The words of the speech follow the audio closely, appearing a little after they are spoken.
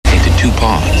two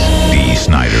parts. The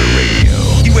Snider Radio.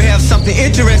 You would have something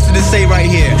interesting to say right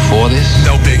here. Before this,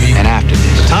 no biggie. and after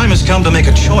this. The time has come to make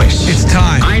a choice. It's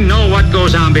time. I know what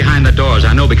goes on behind the doors.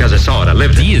 I know because I saw it. I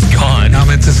lived it. He is gone.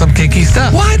 I'm into some kinky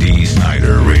stuff. What? The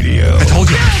Snider Radio. I told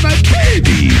you.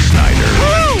 The Snider.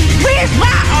 Woo! Where's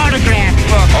my autograph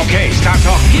book? Okay, stop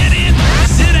talking. Get in,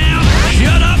 sit down,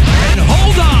 shut up, and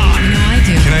hold on. I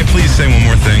do. Can I please say one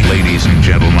more thing? Ladies and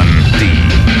gentlemen, the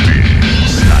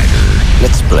Snider.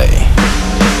 Let's play.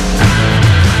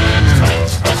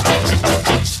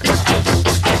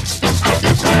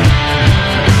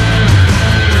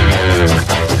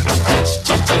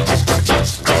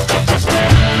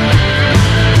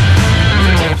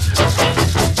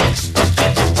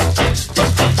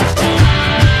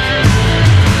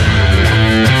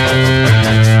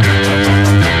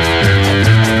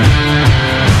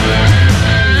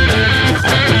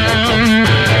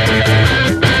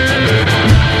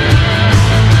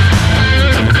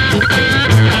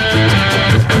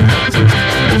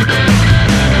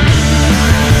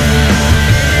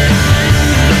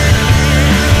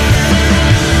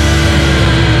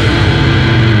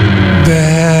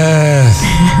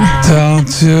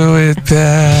 Do it,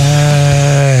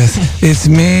 Beth. It's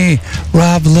me,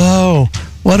 Rob Lowe.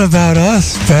 What about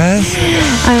us, Beth?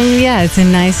 Yeah, it's a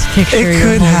nice picture It you're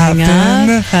could holding happen.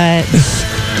 up, but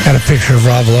Got a picture of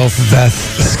Rob Lowe for Beth,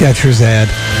 the Skechers ad.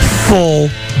 Full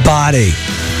body.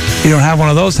 You don't have one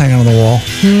of those hanging on the wall.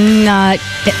 not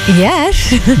yet.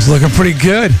 He's looking pretty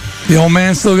good. The old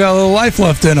man still got a little life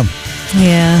left in him.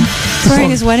 Yeah. He's wearing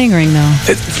his wedding ring, though.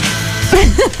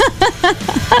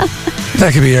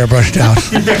 That could be airbrushed out.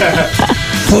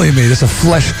 Believe me, there's a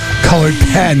flesh-colored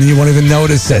pen. You won't even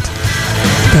notice it.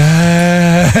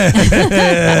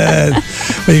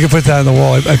 But you can put that on the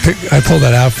wall. I pulled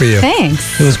that out for you.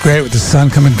 Thanks. It was great with the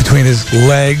sun coming between his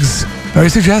legs. Very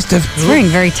suggestive. He's wearing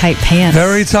very tight pants.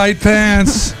 Very tight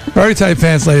pants. Very tight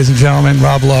pants, ladies and gentlemen.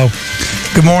 Rob Lowe.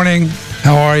 Good morning.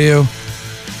 How are you?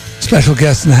 Special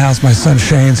guest in the house. My son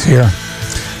Shane's here.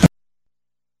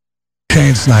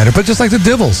 Shane Snider. But just like the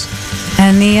Dibbles.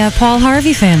 And the Paul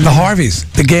Harvey family. The Harveys.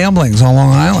 The Gamblings on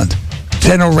Long Island.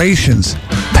 Generations.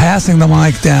 Passing the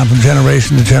mic down from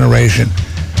generation to generation.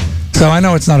 So I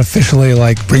know it's not officially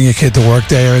like bring your kid to work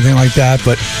day or anything like that,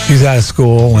 but he's out of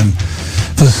school and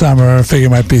for the summer I figure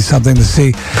it might be something to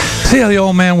see how the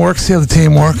old man works, see how the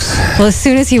team works. Well, as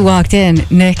soon as he walked in,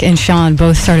 Nick and Sean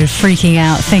both started freaking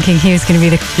out, thinking he was going to be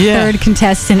the third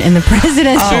contestant in the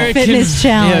Presidential Fitness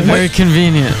Challenge. Yeah, very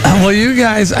convenient. Well, you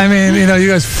guys, I mean, you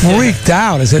guys freaked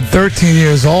out. I said 13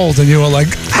 years old, and you were like,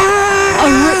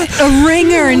 A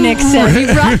ringer, Nick said. He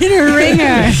brought in a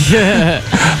ringer. Yeah.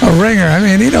 A ringer. I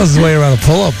mean, he knows his way around a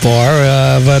pull-up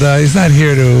bar, but he's not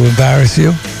here to embarrass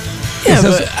you. Yeah, This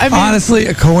is but I mean, honestly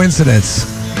a coincidence.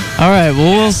 all right,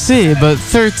 well, we'll see. But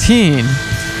 13,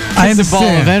 I it's a ball of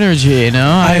understand. energy, you know.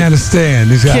 I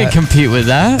understand. He's Can't got compete with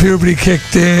that. puberty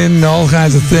kicked in, all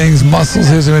kinds of things, muscles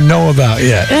he doesn't even know about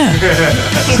yet. Yeah.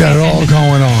 He's got it all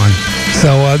going on.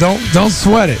 So don't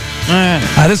sweat it. All right.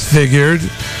 I just figured.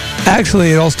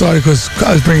 Actually, it all started because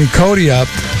I was bringing Cody up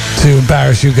to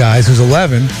embarrass you guys, who's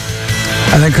 11.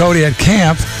 And then Cody had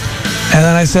camp. And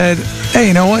then I said, hey,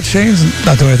 you know what? Shane's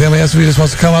not doing anything. He just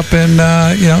wants to come up and,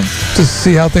 just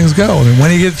see how things go. I mean,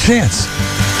 when do you get a chance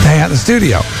to hang out in the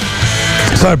studio?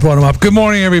 So I brought him up. Good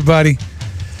morning, everybody.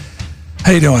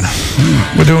 How you doing?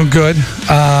 We're doing good.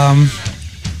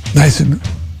 Nice and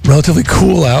relatively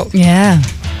cool out. Yeah.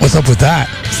 What's up with that?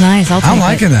 It's nice. I'm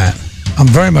liking that. I'm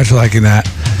very much liking that.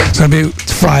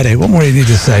 It's Friday. What more do you need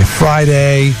to say?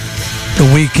 Friday, the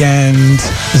weekend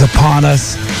is upon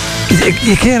us.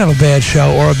 You can't have a bad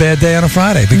show or a bad day on a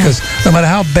Friday because no matter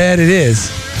how bad it is,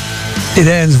 it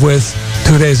ends with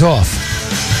 2 days off.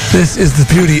 This is the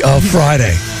beauty of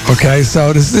Friday. Okay,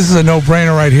 so this is a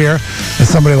no-brainer right here, as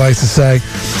somebody likes to say.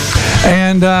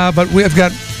 And but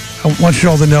I want you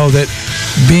all to know that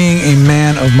being a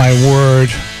man of my word,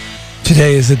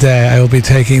 today is the day I will be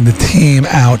taking the team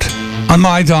out on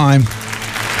my dime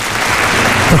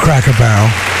for Cracker Barrel.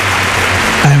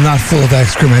 I am not full of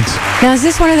excrement. Now, is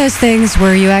this one of those things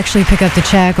where you actually pick up the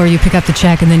check or you pick up the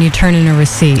check and then you turn in a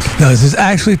receipt? No, this is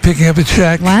actually picking up a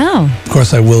check. Wow. Of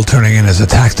course, I will turning in as a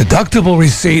tax-deductible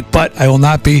receipt, but I will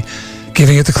not be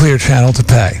giving it the Clear Channel to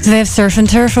pay. Do they have surf and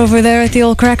turf over there at the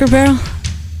old Cracker Barrel?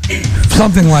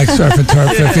 Something like surf and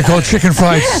turf. If you call chicken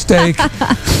fried steak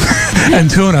and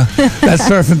tuna, that's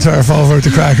surf and turf over at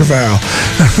the Cracker Barrel.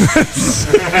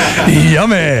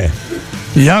 Yummy.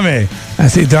 Yummy. I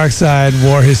see Darkside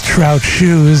wore his trout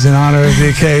shoes in honor of the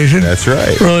occasion. That's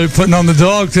right. Really putting on the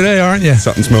dog today, aren't you?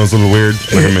 Something smells a little weird.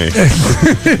 Look at me.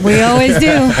 We always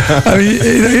do. I mean,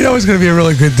 you know it's going to be a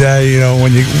really good day, you know,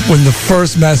 when the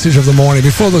first message of the morning,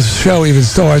 before the show even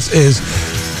starts, is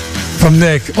from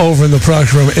Nick over in the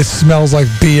production room. It smells like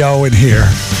BO in here.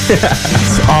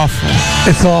 It's awful.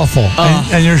 It's awful.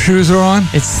 And your shoes are on?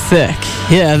 It's thick.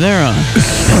 Yeah, they're on.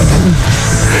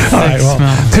 All right,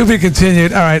 well, to be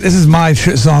continued. All right, this is my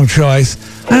song choice.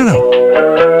 I don't know.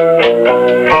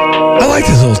 I like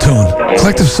this little tune.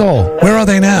 Collective Soul. Where are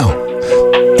they now?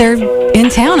 They're in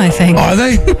town, I think. Are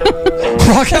they?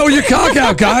 Rock out with your cock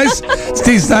out, guys. It's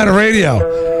Deeâ Snider Radio.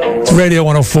 It's Radio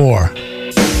 104.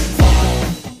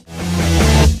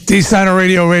 Deeâ Snider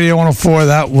Radio, Radio 104.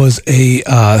 That was a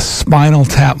Spinal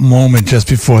Tap moment just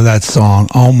before that song.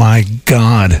 Oh, my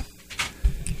God.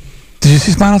 Did you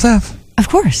see Spinal Tap? Of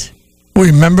course. Well,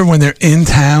 remember when they're in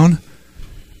town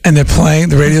and they're playing,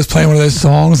 the radio's playing one of their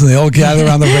songs, and they all gather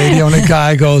around the radio, and the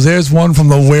guy goes, there's one from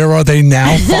the Where Are They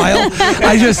Now file.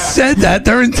 I just said that.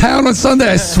 They're in town on Sunday.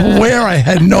 I swear I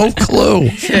had no clue.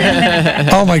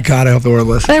 Oh, my God. I hope they were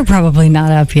listening. They're probably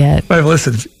not up yet. Wait,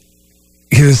 listen.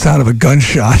 Hear the sound of a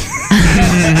gunshot.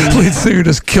 Lead singer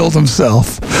just killed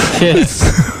himself. Yes.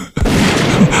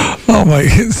 Oh, my.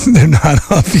 They're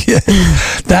not up yet.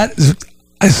 That is...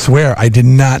 I swear, I did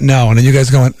not know. And then you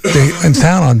guys going in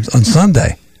town on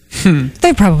Sunday.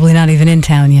 They're probably not even in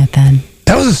town yet then.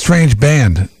 That was a strange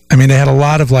band. I mean, they had a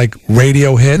lot of like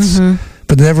radio hits,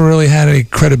 but they never really had any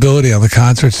credibility on the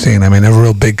concert scene. I mean, they were a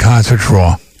real big concert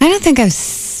draw.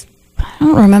 I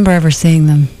don't remember ever seeing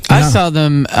them. I saw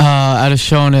them at a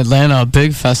show in Atlanta, a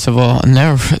big festival, and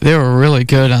they were really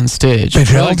good on stage. They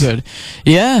really good.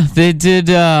 Yeah, they did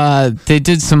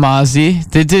some Ozzy.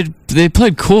 They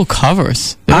played cool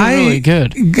covers. They were really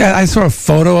good. I saw a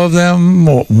photo of them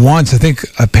once. I think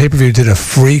a pay-per-view did a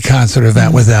free concert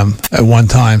event with them at one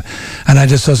time, and I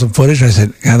just saw some footage and I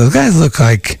said, "God, those guys look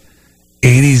like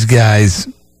 80s guys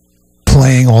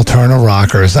playing alternative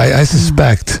rockers." I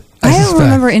suspect. I don't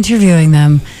remember interviewing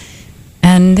them,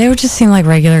 and they would just seem like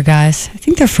regular guys. I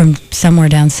think they're from somewhere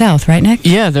down south, right, Nick?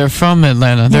 Yeah, they're from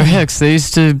Atlanta. They're Hicks. They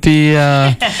used to be.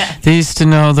 They used to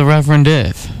know the Reverend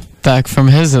Dave back from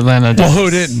his Atlanta days. Well,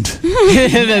 who didn't?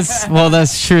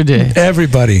 That's true, Dave.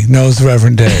 Everybody knows the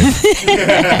Reverend Dave.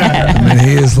 I mean,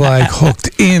 he is like hooked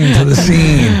into the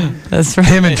scene. That's right.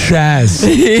 Him and Chaz.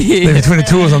 Between the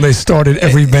two of them, they started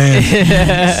every band.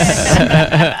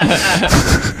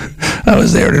 I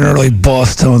was there at an early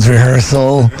Boss Tones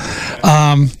rehearsal.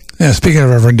 Speaking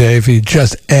of Reverend Dave, he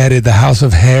just added the House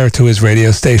of Hair to his radio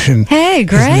station. Hey,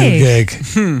 great.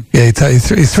 His new gig. Yeah,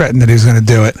 he threatened that he was going to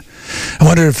do it. I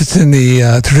wonder if it's in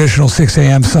the traditional 6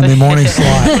 a.m. Sunday morning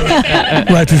slot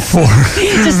right before.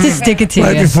 Just to stick it to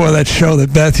right you. before that show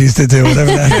that Beth used to do,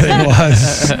 whatever that thing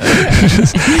was.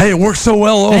 Hey, it works so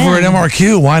well over at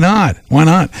MRQ. Why not? Why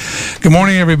not? Good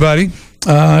morning, everybody.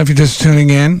 If you're just tuning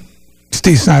in, it's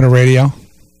Deeâ Snider Radio.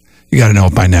 You got to know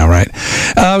it by now, right?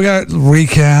 We got a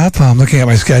recap. I'm looking at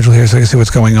my schedule here so I can see what's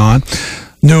going on.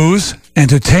 News,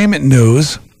 entertainment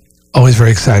news, always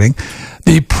very exciting.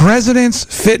 The President's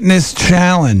Fitness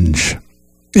Challenge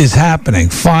is happening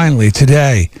finally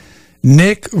today.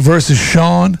 Nick versus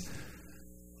Sean.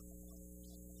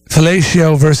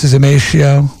 Fellatio versus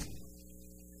Amatio.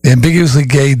 The ambiguously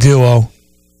gay duo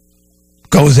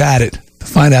goes at it to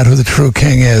find out who the true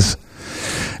king is.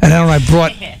 And then when I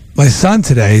brought my son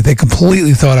today, they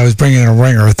completely thought I was bringing in a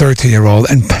ringer, a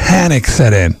 13-year-old, and panic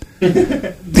set in.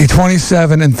 The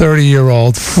 27 and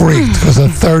 30-year-old freaked because a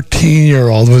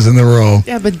 13-year-old was in the room.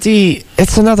 Yeah, but D,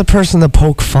 it's another person to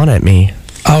poke fun at me.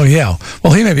 Oh, yeah.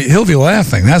 Well, he'll be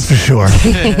laughing, that's for sure.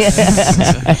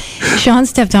 Sean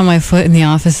stepped on my foot in the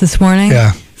office this morning.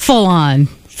 Yeah. Full on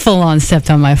stepped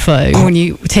on my foot. When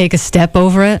you take a step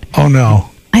over it. Oh, no.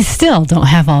 I still don't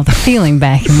have all the feeling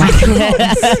back in my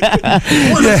legs.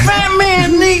 Well, the fat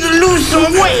man needs to lose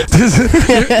some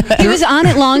weight. He was on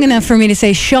it long enough for me to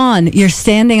say, Sean, you're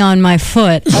standing on my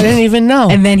foot. I didn't even know.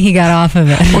 And then he got off of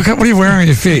it. What are you wearing on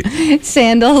your feet?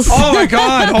 Sandals. Oh, my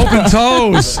God. Open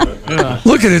toes.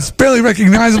 Look at it. It's barely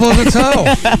recognizable as a toe.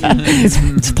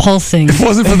 It's pulsing. If it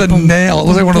wasn't for the nail, it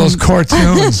looks like one of those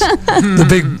cartoons. The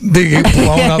big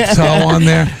blown-up toe on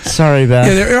there. Sorry, Beth.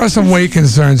 Yeah, there are some weight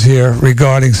concerns here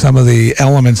regarding some of the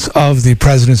elements of the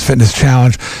President's Fitness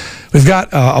Challenge. We've got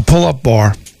a pull-up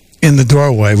bar in the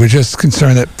doorway. We're just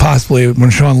concerned that possibly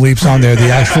when Sean leaps on there, the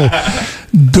actual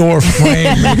door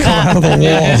frame that come out of the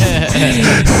wall.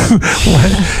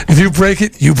 What? If you break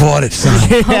it, you bought it, son.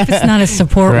 I hope it's not a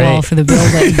support wall for the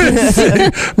building.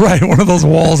 Right, one of those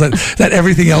walls that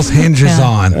everything else hinges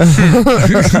on.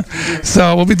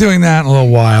 So we'll be doing that in a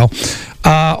little while.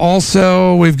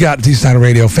 Also, we've got the Snider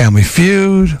Radio Family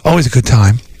Feud. Always a good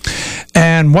time.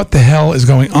 And what the hell is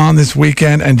going on this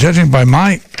weekend? And judging by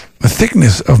the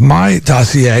thickness of my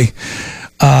dossier,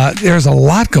 there's a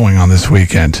lot going on this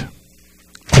weekend.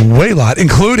 A way lot,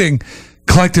 including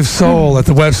Collective Soul at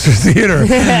the Webster Theater.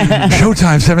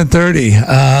 Showtime,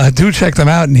 7:30. Do check them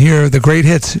out and hear the great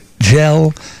hits.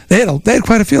 Gel. They had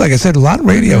quite a few, like I said, a lot of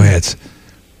radio hits.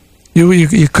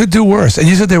 You could do worse. And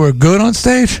you said they were good on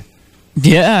stage?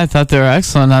 Yeah, I thought they were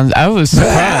excellent. I was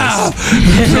surprised.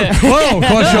 Whoa,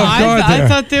 caught you off guard there. I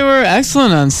thought they were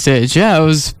excellent on stage. Yeah, I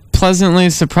was pleasantly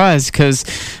surprised because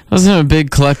I wasn't a big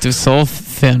Collective Soul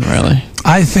fan, really.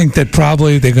 I think that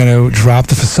probably they're going to drop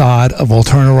the facade of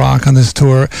alternative rock on this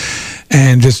tour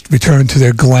and just return to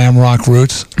their glam rock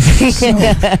roots. So,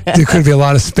 there could be a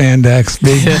lot of spandex,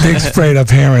 big sprayed up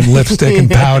hair and lipstick and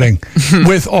pouting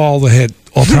with all the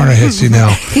alternative hits, you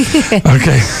know.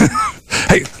 Okay.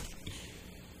 Hey,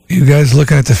 you guys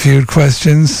looking at the feud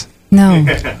questions? No.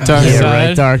 Dark side.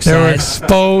 Right, dark side. They were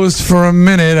exposed for a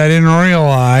minute. I didn't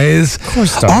realize. Of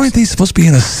course, dark Aren't these supposed to be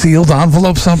in a sealed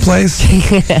envelope someplace?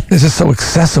 This is so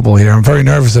accessible here. I'm very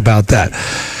nervous about that.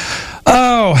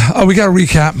 Oh, we got a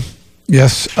recap.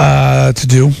 Yes, to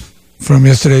do from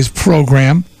yesterday's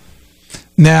program.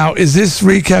 Now, is this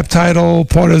recap title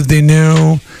part of the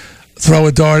new throw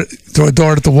a dart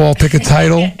at the wall, pick a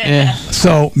title? Yeah.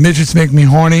 So, midgets make me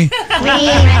horny.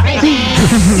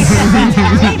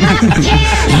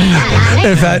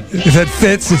 If that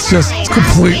fits, it's just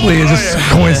completely just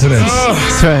coincidence.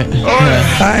 That's right.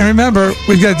 Yeah. And remember,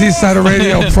 we've got Deeâ Snider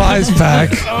Radio prize pack.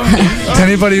 To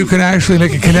anybody who can actually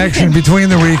make a connection between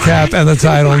the recap and the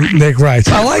title, Nick writes.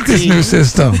 I like this new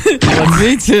system.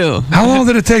 Me too. How long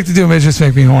did it take to do Midgets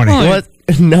Make Me Horny? What?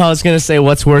 No, I was going to say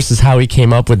what's worse is how he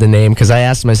came up with the name, because I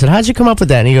asked him, I said, how'd you come up with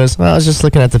that? And he goes, well, I was just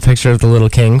looking at the picture of the little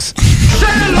kings.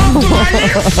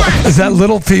 Is that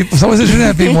little people? So shouldn't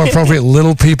that be more appropriate?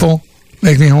 Little people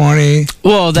make me horny.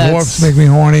 Well, Dwarfs make me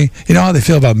horny. You know how they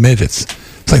feel about midgets?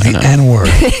 It's like the N word.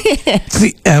 It's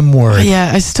the M word.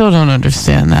 Yeah, I still don't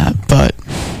understand that, but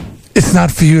it's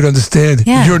not for you to understand.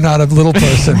 Yeah. You're not a little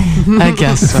person. I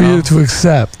guess It's for you to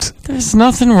accept. There's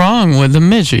nothing wrong with a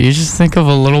midget. You just think of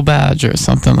a little badge or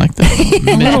something like that.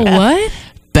 Little what?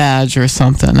 Badge or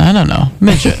something. I don't know.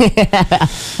 Midget.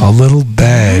 A little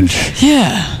badge.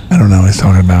 Yeah. I don't know what he's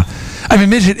talking about. I mean,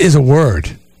 midget is a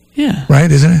word. Yeah.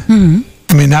 Right, isn't it? Mm-hmm.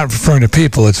 I mean, not referring to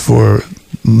people. It's for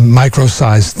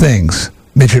micro-sized things.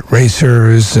 Midget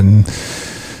racers and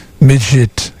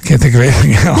midget. Can't think of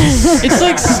anything else. It's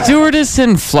like stewardess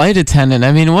and flight attendant.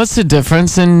 I mean, what's the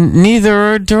difference? And neither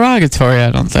are derogatory,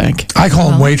 I don't think. I call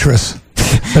them waitress.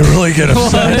 They really get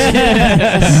upset.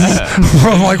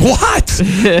 I'm like, what?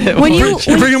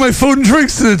 You're bringing my food and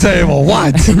drinks to the table.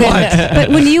 What? But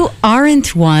when you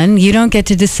aren't one, you don't get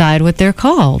to decide what they're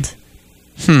called.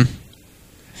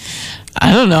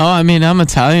 I don't know. I mean, I'm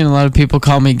Italian. A lot of people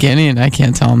call me Guinea, and I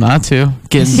can't tell them not to.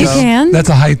 Yes, you can. That's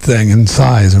a height thing and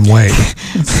size and weight.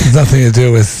 It's nothing to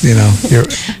do with, your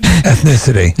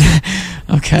ethnicity.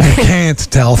 Okay. I can't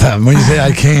tell them. When you say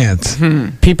I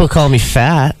can't. People call me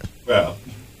fat.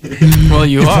 Well,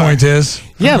 you Your are. point is?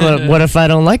 Yeah, but what if I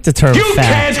don't like the term You fat?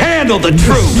 can't handle the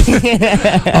truth.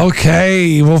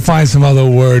 Okay, we'll find some other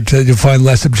word that you'll find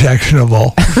less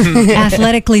objectionable.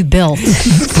 Athletically built.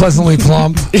 Pleasantly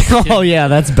plump. Oh, yeah,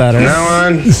 that's better. Now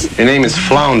on, your name is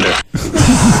Flounder.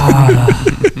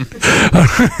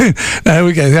 Now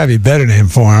we gotta be a better name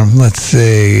for him. Let's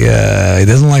see. He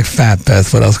doesn't like fat,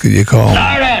 Beth. What else could you call him?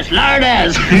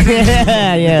 Lardass.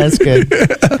 Yeah, that's good.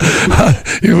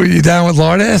 You down with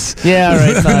Lardass? Yeah, all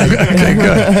right, fine. Okay,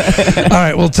 good. All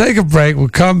right, we'll take a break. We'll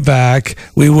come back.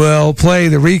 We will play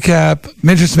the recap.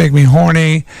 Midgets Make Me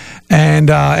Horny. And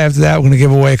after that, we're going to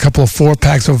give away a couple of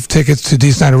 4-packs of tickets to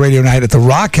Deeâ Snider Radio Night at the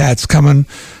Rockettes coming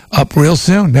up real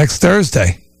soon, next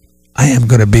Thursday. I'm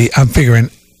figuring,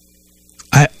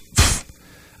 I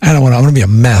don't want to, I'm going to be a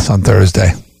mess on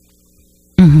Thursday.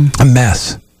 A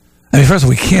mess. I mean, first of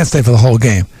all, we can't stay for the whole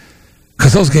game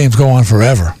because those games go on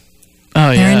forever. Oh,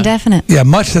 They're yeah. indefinite. Yeah,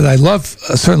 much that I love,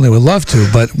 certainly would love to,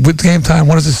 but with game time,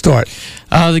 when does it start?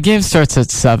 The game starts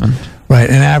at 7. Right,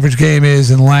 an average game is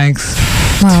in length.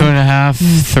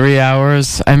 2.5, 3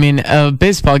 hours. I mean, a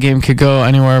baseball game could go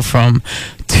anywhere from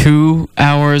 2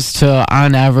 hours to,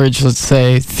 on average, let's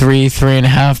say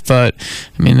 3.5. But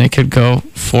I mean, they could go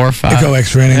 4 or 5. They go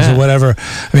extra innings or whatever.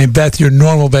 I mean, Beth, your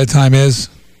normal bedtime is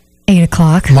 8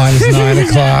 o'clock. Mine is 9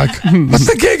 o'clock. What's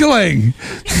the giggling?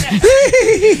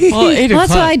 Well, 8 Well, o'clock.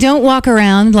 that's why I don't walk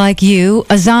around like you,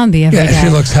 a zombie every day. Yeah, she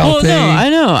looks healthy. Well,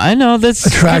 no, I know. That's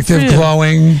attractive, good for you.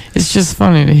 glowing. It's just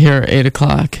funny to hear 8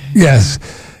 o'clock. Yes.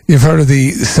 You've heard of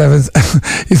the seventh.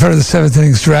 You've heard of the seventh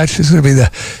inning stretch. It's going to be the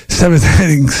seventh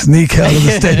inning sneak out of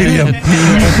the stadium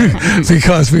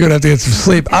because we're going to have to get some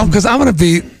sleep. Because I'm going to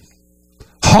be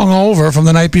hungover from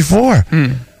the night before.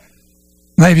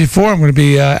 Night before, I'm going to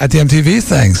be at the MTV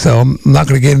thing, so I'm not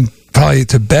going to get probably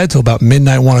to bed till about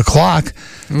midnight, 1 o'clock.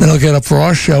 Then I'll get up for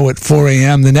our show at 4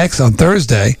 a.m. the next on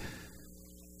Thursday.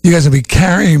 You guys will be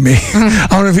carrying me.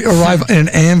 I'm going to arrive in an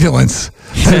ambulance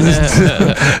to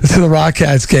the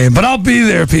Rockcats game. But I'll be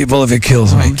there, people, if it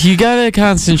kills me. You got to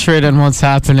concentrate on what's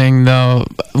happening, though,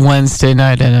 Wednesday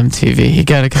night at MTV. You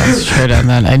got to concentrate on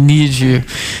that. I need you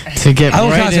to get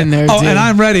right in there, dude. And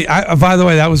I'm ready. By the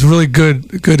way, that was really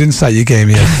good insight you gave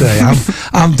me yesterday.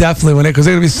 I'm definitely with it because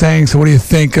they're going to be saying, so what do you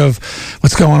think of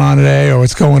what's going on today or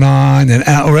what's going on? And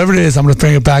whatever it is, I'm going to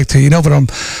bring it back to you. But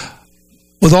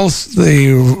with all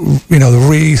the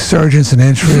resurgence and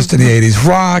interest in the 80s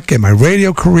rock and my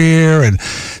radio career and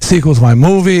sequels to my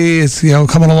movies,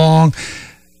 coming along,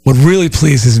 what really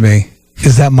pleases me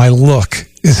is that my look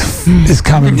is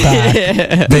coming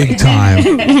back big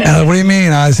time. And what do you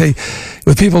mean? I say,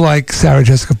 with people like Sarah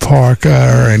Jessica Parker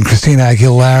and Christina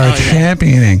Aguilera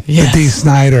championing the Deeâ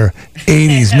Snider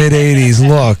 80s, mid-80s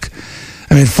look.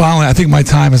 I mean, finally, I think my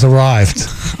time has arrived.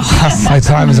 My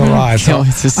time has arrived. So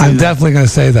I'm definitely going to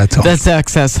say that, Tom. That's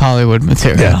excess Hollywood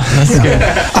material. Yeah. That's good.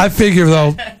 I figure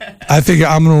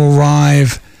I'm going to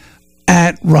arrive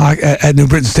at New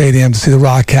Britain Stadium to see the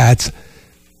Rockcats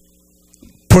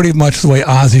pretty much the way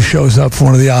Ozzy shows up for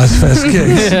one of the OzzFest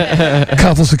gigs. A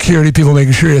couple security people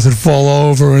making sure he doesn't fall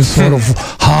over and sort of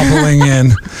hobbling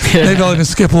in. Maybe I'll even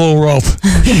skip a little rope.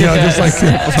 Just like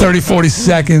 30, 40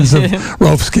 seconds of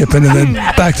rope skipping and then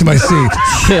back to my seat.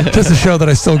 Just to show that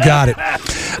I still got it.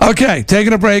 Okay,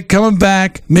 taking a break, coming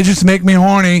back. Midgets Make Me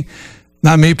Horny.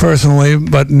 Not me personally,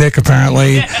 but Nick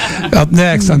apparently. Up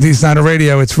next on Deeâ Snider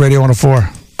Radio, it's Radio 104.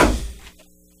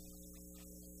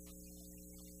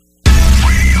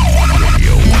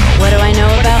 What do I know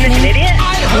about me?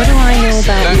 What do I know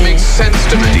about That me? makes sense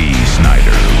to me. Deeâ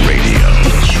Snider Radio.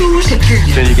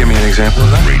 Can you give me an example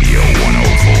of that? Radio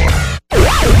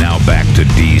 104. Now back to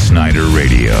Deeâ Snider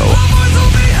Radio.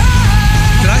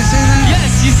 Did I say that?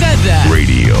 Yes, you said that.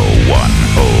 Radio 104.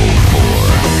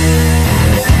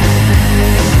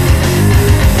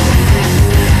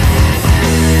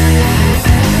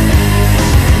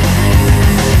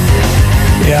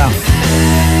 Yeah.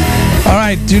 All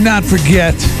right, do not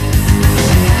forget,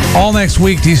 all next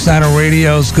week, Deeâ Snider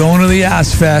Radio's going to the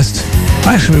OzzFest.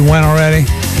 Actually, we went already.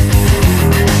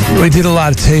 We did a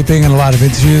lot of taping and a lot of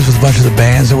interviews with a bunch of the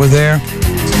bands that were there.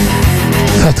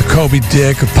 Talked to Kobe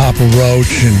Dick of Papa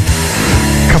Roach and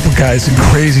a couple guys in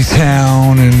Crazy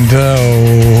Town and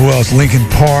who else? Linkin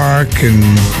Park and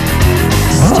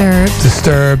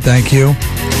Disturbed, thank you.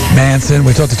 Manson.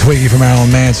 We talked to Twiggy from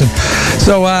Marilyn Manson.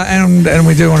 So, and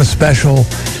we do on a special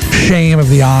Shame of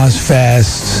the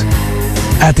OzzFest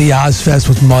at the OzzFest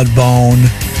with Mudbone.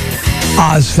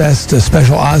 OzzFest, a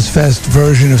special OzzFest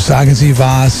version of Sagan Z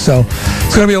Voss. So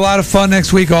it's going to be a lot of fun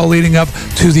next week, all leading up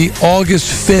to the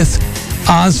August 5th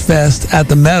OzzFest at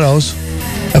the Meadows.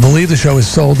 I believe the show is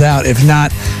sold out. If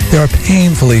not, there are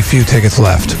painfully few tickets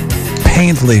left.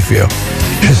 Painfully few.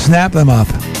 Just snap them up.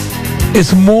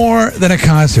 It's more than a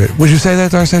concert. Would you say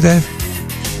that, Darcy, Dave?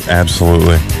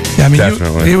 Absolutely. Yeah, I mean,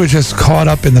 definitely. you were just caught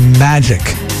up in the magic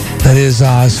that is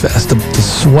OzzFest. The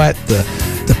sweat, the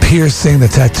piercing, the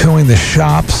tattooing, the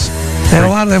shops. They had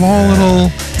a whole little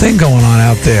thing going on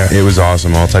out there. It was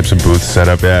awesome. All types of booths set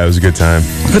up. Yeah, it was a good time.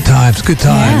 Good times.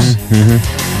 Mm-hmm.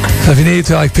 So if you need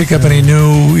to pick up any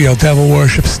new, devil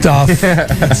worship stuff,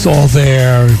 it's all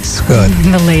there. It's good.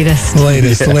 The latest. The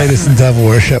latest in devil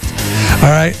worship. All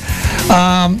right.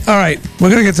 All right. We're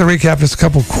going to get to recap just a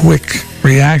couple quick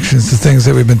reactions to things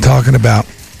that we've been talking about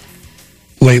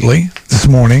lately,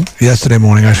 yesterday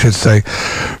morning, I should say.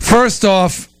 First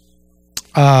off,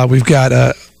 we've got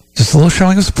just a little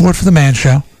showing of support for the Man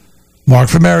Show. Mark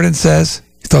from Meriden says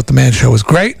he thought the Man Show was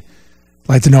great. I'd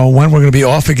like to know when we're going to be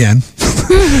off again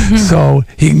so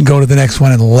he can go to the next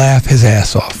one and laugh his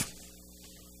ass off.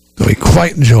 So he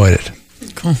quite enjoyed it.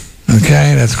 Cool.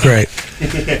 Okay, that's great.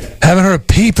 Haven't heard a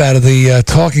peep out of the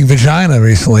talking vagina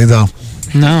recently, though.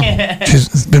 No.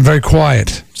 She's been very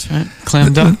quiet. That's right.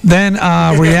 Clammed up. Then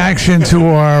reaction to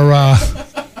our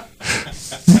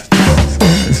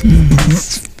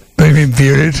maybe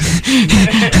bearded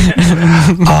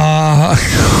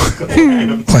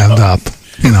clammed up,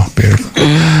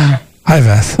 bearded. Hi,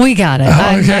 Beth. We got it.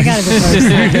 I got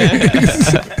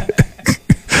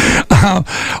it.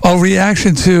 A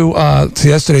reaction to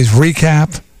yesterday's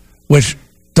recap, which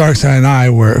Darkside and I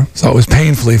thought was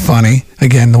painfully funny.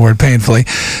 Again, the word painfully.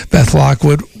 Beth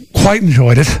Lockwood quite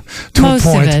enjoyed it to Most a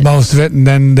point, of it. most of it, and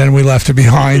then we left her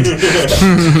behind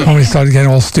when we started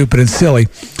getting all stupid and silly.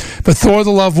 But Thor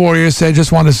the Love Warrior said,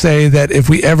 just want to say that if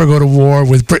we ever go to war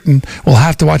with Britain, we'll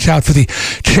have to watch out for the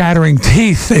chattering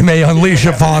teeth they may unleash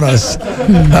upon us.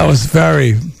 That was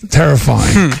very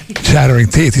terrifying. Chattering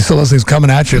teeth. You saw those things coming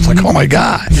at you. It's like, oh my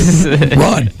God.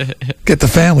 Run. Get the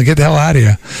family. Get the hell out of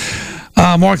here.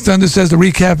 Mark Thunder says the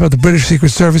recap of the British Secret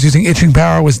Service using itching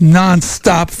power was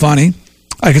non-stop funny.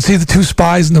 I could see the two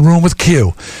spies in the room with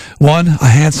Q. One, a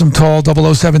handsome, tall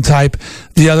 007 type.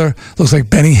 The other looks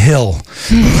like Benny Hill.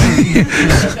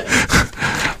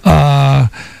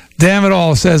 Damn it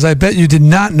all says, I bet you did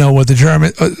not know that the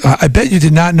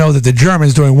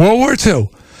Germans during World War II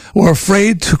were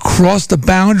afraid to cross the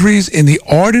boundaries in the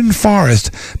Ardennes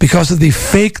forest because of the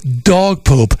fake dog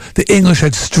poop the English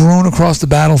had strewn across the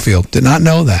battlefield. Did not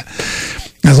know that.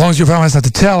 As long as you promise not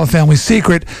to tell a family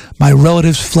secret, my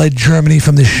relatives fled Germany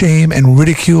from the shame and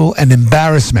ridicule and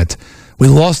embarrassment. We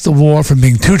lost the war from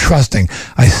being too trusting.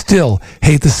 I still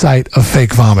hate the sight of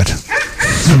fake vomit.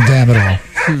 So damn it all.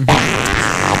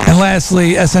 And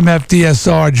lastly, SMF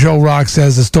DSR Joe Rock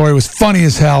says the story was funny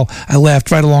as hell. I laughed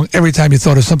right along every time you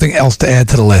thought of something else to add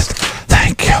to the list.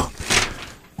 Thank you.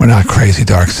 We're not crazy,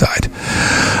 Dark Side.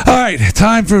 All right,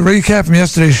 time for a recap from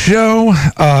yesterday's show.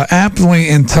 Aptly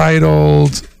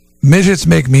entitled, Midgets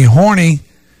Make Me Horny.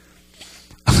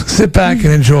 Sit back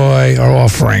and enjoy our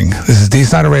offering. This is Deeâ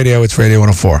Snider Radio. It's Radio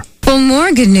 104. Well,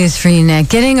 more good news for you, Nick.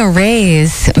 Getting a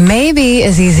raise may be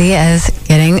as easy as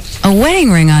getting a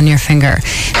wedding ring on your finger.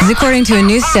 This is according to a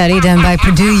new study done by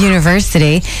Purdue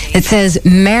University. It says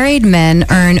married men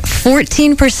earn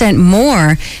 14%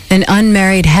 more than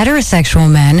unmarried heterosexual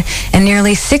men and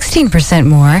nearly 16%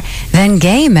 more than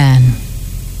gay men.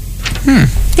 You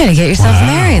gotta get yourself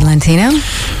married, Lentino.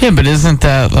 Yeah, but isn't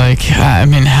that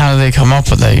how do they come up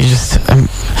with that? You just...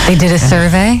 they did a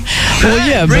survey? Well,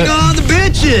 yeah, Bring on the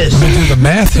bitches! Let me do the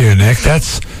math here, Nick.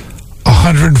 That's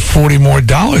 $140 more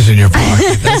in your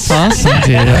pocket. That's awesome,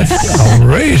 dude. That's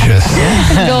outrageous.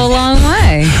 Go a long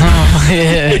way. Oh,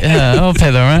 yeah, I'll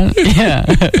pay the rent. Yeah.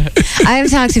 I have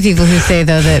talked to people who say,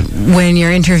 though, that when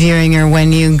you're interviewing or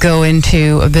when you go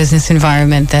into a business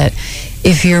environment, that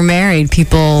if you're married,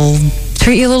 people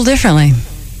treat you a little differently.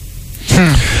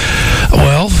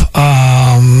 Well,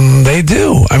 they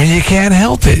do. I mean, you can't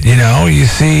help it, you know. You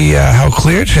see how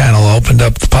Clear Channel opened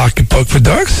up the pocketbook for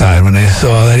Darkside when they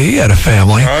saw that he had a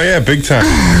family. Oh, yeah, big time.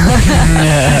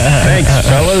 Thanks,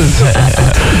 fellas.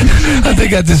 I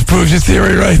think that disproves your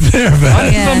theory right there,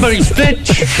 man. Yeah. Somebody's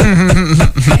bitch.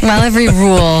 Well, every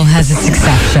rule has its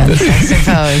exceptions, I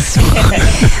suppose.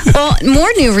 Well,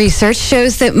 more new research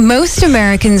shows that most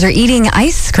Americans are eating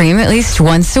ice cream at least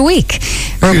once a week.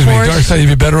 Excuse me, Darkside, you'd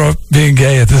be better off being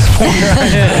gay at this point.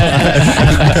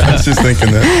 I was just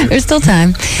thinking that. There's still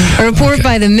time. A report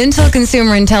by the Mental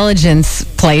Consumer Intelligence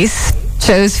Place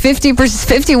shows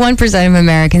 51% of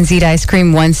Americans eat ice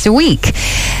cream once a week.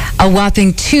 A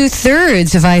whopping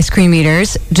 2/3 of ice cream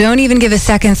eaters don't even give a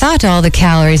second thought to all the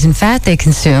calories and fat they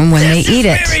consume when they eat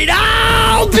it.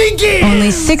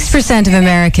 Only 6% of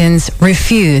Americans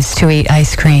refuse to eat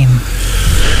ice cream.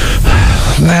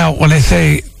 Now, when they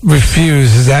say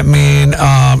refuse, does that mean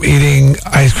eating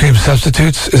ice cream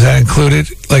substitutes? Is that included?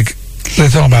 Like, they're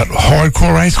talking about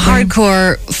hardcore ice cream?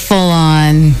 Hardcore,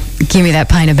 full-on, give me that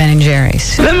pint of Ben &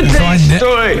 Jerry's. Let me tell you a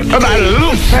story about a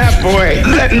little fat boy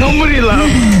that nobody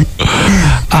loved.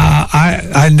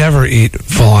 I never eat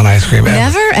full-on ice cream.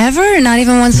 Never, ever? Not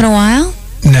even once in a while?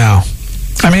 No.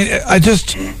 I mean,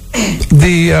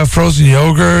 the frozen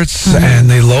yogurts and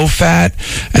the low fat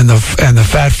and the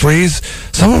fat freeze,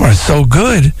 some of them are so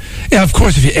good. Yeah, of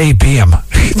course, if you A-B them,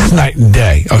 it's night and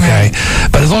day, okay? Right.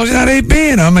 But as long as you're not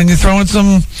A-B'ing them and you're throwing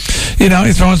some,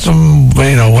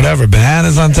 whatever,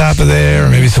 bananas on top of there, or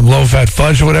maybe some low-fat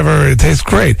fudge or whatever, it tastes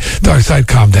great. Dark Side,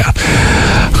 calm down.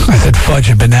 I said fudge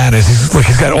and bananas. He's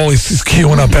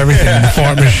queuing up everything in the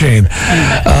fart machine.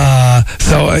 I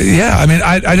mean,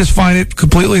 I just find it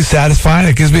completely satisfying.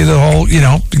 It gives me the whole,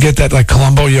 get that like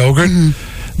Colombo yogurt.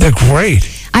 They're great.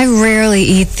 I rarely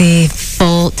eat the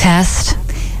full test,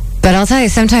 but I'll tell you,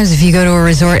 sometimes if you go to a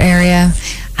resort area,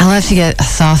 I love to get a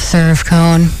soft serve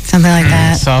cone, something like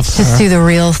that. Soft Just serve. do the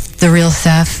real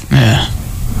stuff. Yeah.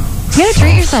 You gotta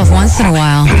treat yourself once in a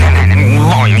while. It's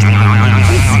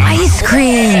ice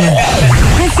cream.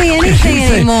 can't say anything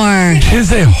anymore. She didn't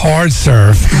say hard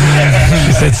serve.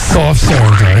 She said soft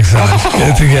serve. So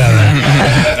get it together.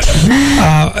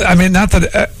 I mean, not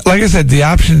that, like I said, the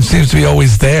option seems to be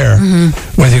always there.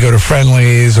 When you go to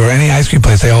Friendly's or any ice cream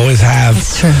place, they always have,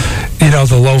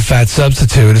 the low-fat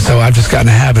substitute. So I've just gotten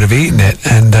a habit of eating it,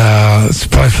 and it's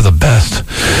probably for the best.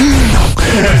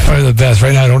 It's probably the best.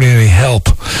 Right now, I don't need any help.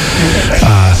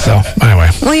 So, anyway.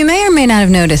 Well, you may or may not have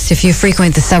noticed if you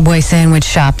frequent the Subway sandwich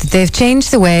shop that they've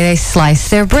changed the way they slice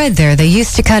their bread there. They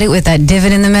used to cut it with that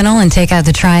divot in the middle and take out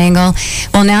the triangle.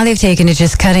 Well, now they've taken to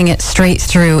just cutting it straight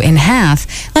through in half,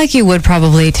 like you would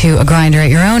probably to a grinder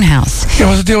at your own house. Yeah,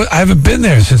 what's the deal? I haven't been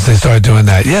there since they started doing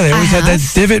that. Yeah, they always had that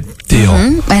divot deal.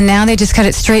 And now they just cut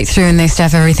it straight through and they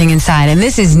stuff everything inside. And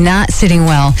this is not sitting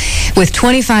well with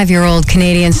 25-year-old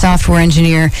Canadian software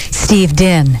engineer Steve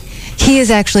Deeâ. He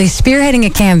is actually spearheading a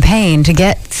campaign to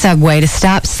get Subway to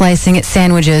stop slicing its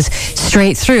sandwiches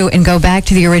straight through and go back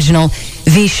to the original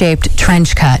V-shaped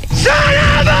trench cut. Son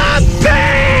of a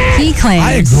bitch! He claims...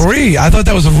 I agree. I thought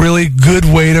that was a really good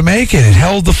way to make it. It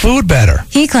held the food better.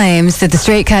 He claims that the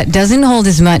straight cut doesn't hold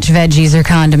as much veggies or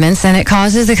condiments, and it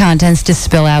causes the contents to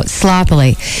spill out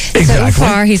sloppily. Exactly. So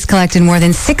far, he's collected more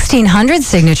than 1,600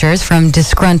 signatures from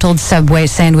disgruntled Subway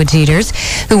sandwich eaters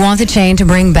who want the chain to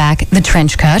bring back the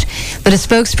trench cut. But a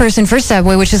spokesperson for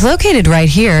Subway, which is located right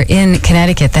here in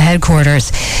Connecticut, the headquarters,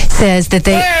 says that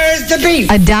they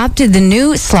adopted the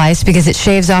new slice because it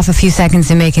shaves off a few seconds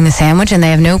in making the sandwich, and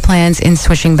they have no plans in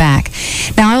switching back.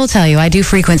 Now, I will tell you, I do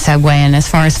frequent Subway, and as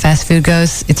far as fast food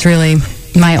goes, it's really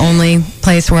my only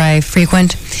place where I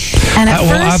frequent. And I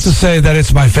have to say that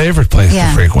it's my favorite place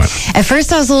to frequent. At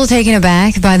first, I was a little taken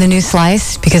aback by the new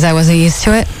slice because I wasn't used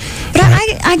to it. But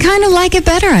I kind of like it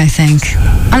better, I think.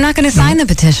 I'm not going to sign the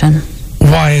petition.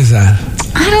 Why is that?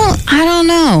 I don't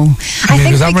know. I mean,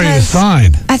 because I'm ready to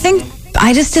sign. I think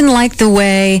I just didn't like the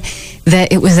way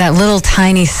that it was that little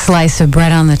tiny slice of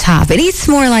bread on the top. It eats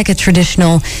more like a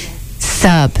traditional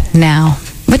sub now,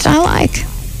 which I like.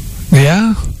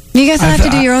 Yeah? You guys have to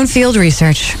do your own field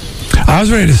research. I was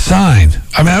ready to sign.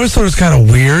 I mean, I always thought it was kind of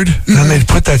weird. And then they'd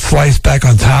put that slice back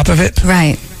on top of it.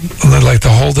 Right. And they'd like to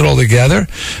hold it all together.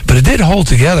 But it did hold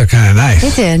together kind of nice.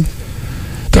 It did.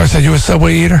 Doris, are you a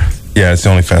Subway eater? Yeah, it's the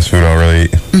only fast food I'll really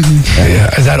eat.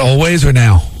 Yeah. Is that always or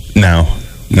now? Now.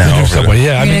 Subway,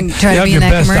 yeah. I mean, you have your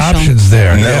best options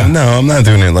there. No, I'm not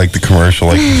doing it like the commercial,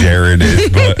 like Jared is.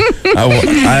 But I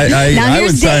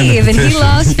would sign the petition. And he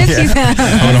lost 50 pounds.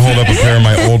 I'm gonna hold up a pair of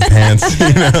my old pants.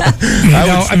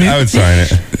 I would sign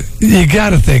it. You got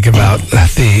to think about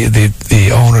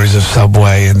the owners of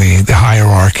Subway and the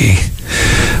hierarchy.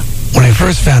 When I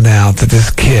first found out that this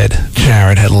kid,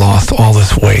 Jared, had lost all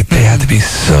this weight, they had to be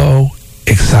so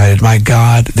excited. My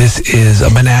God, this is a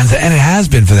bonanza, and it has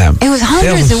been for them. It was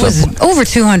hundreds. It was over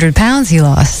 200 pounds he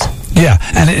lost. Yeah,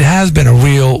 and it has been a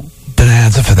real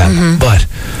bonanza for them. But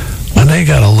when they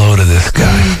got a load of this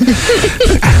guy,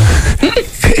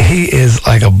 he is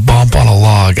like a bump on a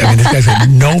log. I mean, this guy's got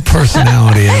no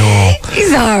personality at all.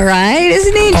 He's all right,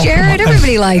 isn't he, Jared?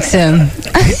 Everybody likes him.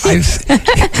 He's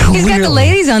got the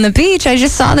ladies on the beach. I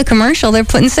just saw the commercial. They're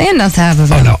putting sand on top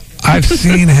of him. Oh, no. I've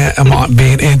seen him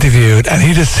being interviewed, and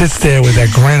he just sits there with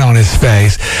that grin on his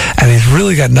face, and he's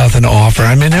really got nothing to offer.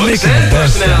 I mean, they're making the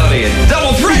best out of it.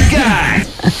 Double threat guy.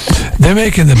 They're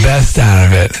making the best out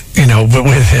of it, but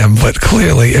with him. But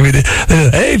clearly, I mean,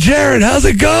 hey, Jared, how's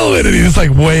it going? And he just like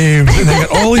waves, and they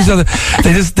got all these other.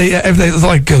 They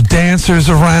like go dancers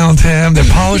around him. They're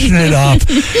polishing it up.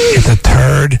 It's a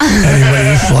turd. Anyway,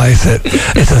 you slice it.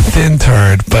 It's a thin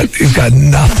turd, but he's got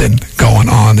nothing going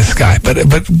on. This guy, but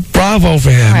bravo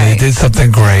for him. Right. He did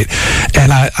something great,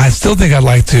 and I still think I'd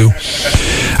like to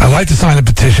sign a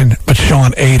petition, but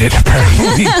Sean ate it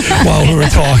apparently while we were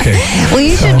talking. Well,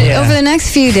 you should over the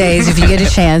next few days, if you get a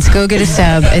chance, go get a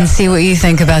sub and see what you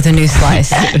think about the new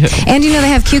slice. And they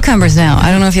have cucumbers now.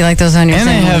 I don't know if you like those on your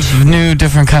sandwich. And they have new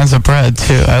different kinds of bread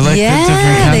too. I like the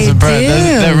different kinds of bread.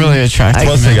 That really attractive.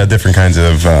 Plus, they got different kinds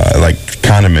of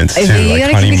condiments too. You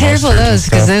like gotta be careful of those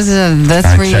because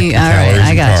that's where you. All right,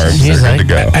 I got you. Good to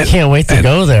go. I can't wait to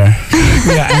go there.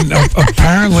 Yeah, and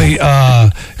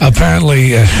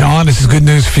apparently, Sean, this is good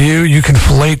news for you. You can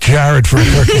fillet Jared for a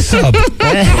turkey sub.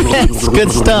 It's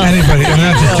good stuff. Anybody, and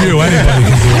not just you, anybody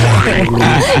can do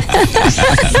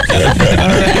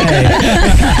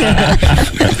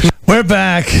that. We're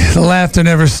back. The laughter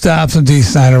never stops on Deeâ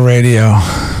Snider Radio.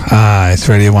 It's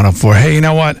Radio 104. Hey, you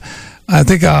know what? I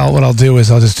think what I'll do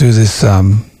is I'll just do this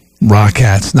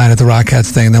Rockcats, Night at the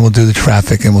Rockcats thing, and then we'll do the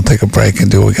traffic, and we'll take a break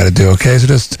and do what we got to do, okay? So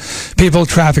just, people,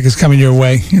 traffic is coming your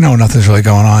way. Nothing's really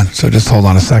going on, so just hold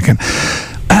on a second.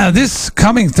 This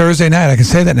coming Thursday night, I can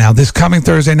say that now, this coming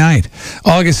Thursday night,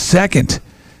 August 2nd,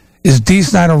 is Deeâ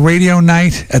Snider Radio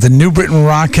Night at the New Britain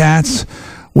Rockettes.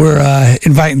 We're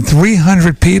inviting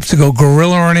 300 peeps to go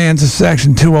Gorilla Hernandez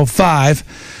Section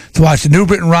 205 to watch the New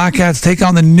Britain Rockettes take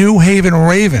on the New Haven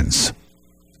Ravens.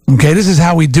 Okay, this is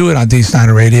how we do it on Deeâ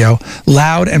Snider Radio.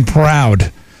 Loud and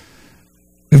proud.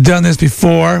 We've done this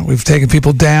before. We've taken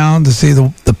people down to see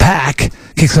the pack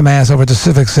kick some ass over at the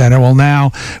Civic Center. Well,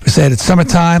 now we said it's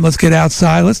summertime. Let's get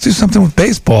outside. Let's do something with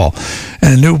baseball.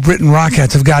 And the New Britain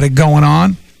Rockettes have got it going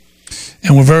on.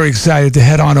 And we're very excited to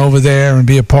head on over there and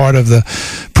be a part of the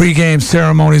pregame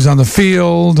ceremonies on the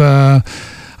field. I'm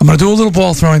going to do a little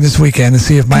ball throwing this weekend to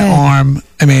see if my arm...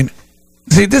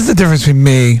 see, this is the difference between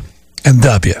me and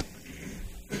W.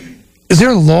 Is there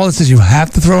a law that says you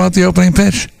have to throw out the opening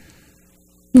pitch?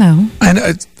 No.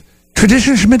 And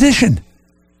tradition is tradition.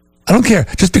 I don't care.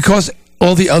 Just because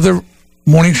all the other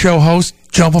morning show hosts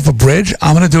jump off a bridge,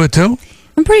 I'm going to do it too?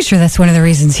 I'm pretty sure that's one of the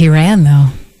reasons he ran, though.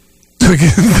 So we can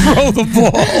throw the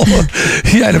ball.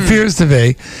 Yeah, it appears to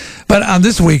be. But on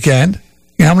this weekend,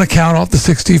 I'm going to count off the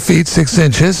 60 feet, 6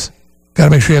 inches. Got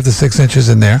to make sure you have the 6 inches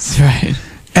in there. That's right.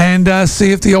 And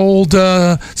see if the old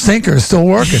sinker is still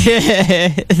working.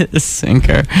 The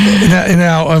sinker.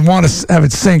 Now, I want to have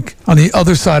it sink on the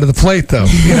other side of the plate, though.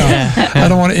 I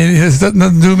don't want it. It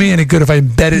doesn't do me any good if I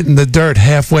embed it in the dirt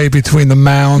halfway between the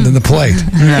mound and the plate.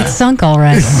 Yeah. It's sunk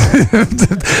already.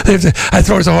 I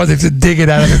throw it so hard they have to dig it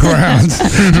out of the ground.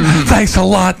 Thanks a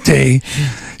lot, D.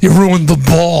 You ruined the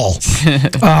ball.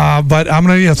 But I'm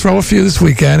going to throw a few this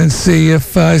weekend and see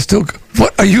if I still...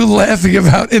 What are you laughing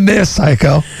about in there,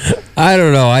 Psycho? I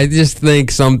don't know. I just think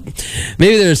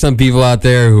maybe there's some people out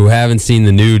there who haven't seen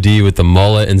the new D with the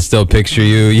mullet and still picture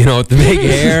you, with the big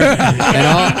hair. And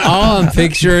all I'm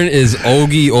picturing is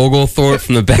Ogie Oglethorpe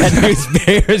from the Bad News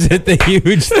Bears at the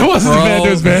huge It wasn't the Bad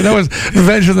News Bears. That was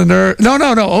Revenge of the Nerve. No.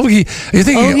 Ogie. Are you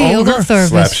thinking Ogie Ogre?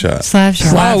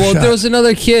 Slapshot. Oh, well, there was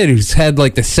another kid who's had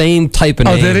the same type of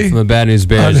name from the Bad News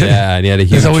Bears. Yeah, and he had a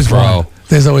huge fro.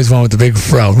 There's always one with the big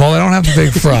fro. Well, I don't have the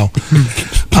big fro.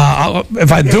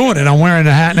 If I'm doing it, I'm wearing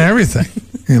the hat and everything.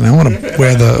 I want to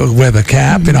wear the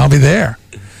cap, I'll be there.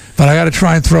 But I got to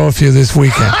try and throw a few this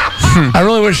weekend. I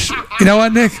really wish. You know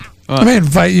what, Nick? I may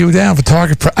invite you down for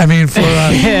target.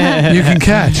 You can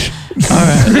catch. All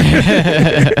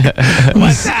right.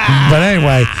 But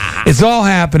anyway, it's all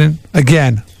happening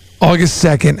again, August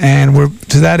 2nd, and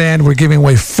to that end, we're giving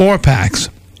away 4 packs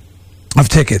of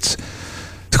tickets.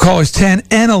 To callers 10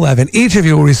 and 11, each of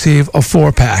you will receive a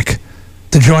 4-pack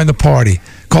to join the party.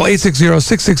 Call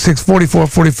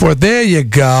 860-666-4444. There you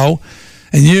go.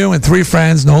 And you and 3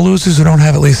 friends, no losers who don't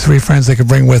have at least 3 friends they could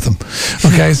bring with them.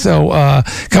 Okay, so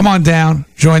come on down,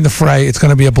 join the fray. It's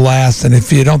going to be a blast. And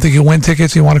if you don't think you win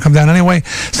tickets, you want to come down anyway,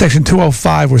 Section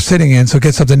 205 we're sitting in, so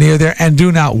get something near there. And do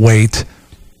not wait,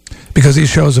 because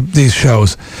these games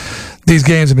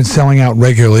have been selling out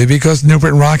regularly because New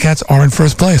Britain Rockettes are in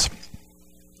first place.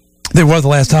 They were the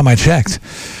last time I checked.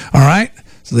 All right?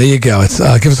 So there you go.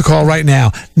 Give us a call right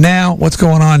now. Now, what's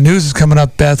going on? News is coming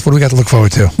up. Beth, what do we got to look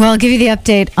forward to? Well, I'll give you the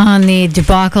update on the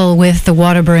debacle with the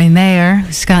Waterbury mayor,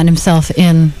 who's gotten himself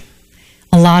in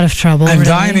a lot of trouble. I'm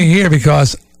dying to hear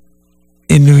because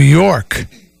in New York,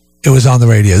 it was on the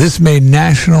radio. This made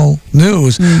national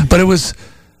news, but it was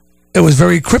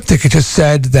very cryptic. It just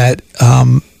said that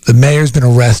the mayor's been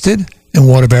arrested in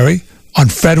Waterbury on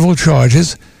federal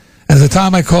charges. And at the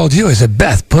time I called you, I said,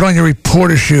 Beth, put on your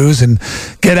reporter shoes and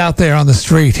get out there on the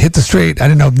street. Hit the street. I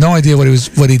didn't have no idea what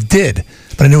he did,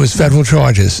 but I knew it was federal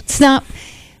charges. It's not.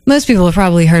 Most people have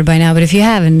probably heard by now, but if you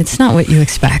haven't, it's not what you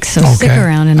expect. So stick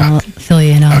around and I'll fill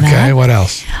you in on that. Okay, what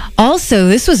else? Also,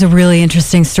 this was a really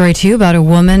interesting story, too, about a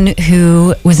woman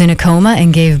who was in a coma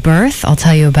and gave birth. I'll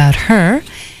tell you about her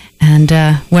and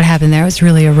what happened there. It was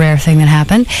really a rare thing that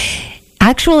happened.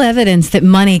 Actual evidence that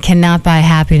money cannot buy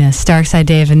happiness. Darkside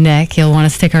Dave and Nick, you'll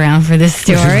want to stick around for this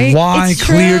story. Which is why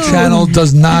Clear Channel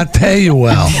does not pay you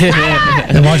well.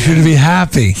 They want you to be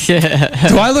happy.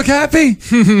 Do I look happy?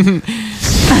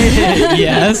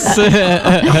 Yes.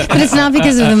 But it's not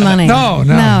because of the money. No,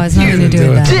 it's nothing to do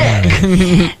with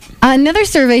that. Another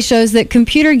survey shows that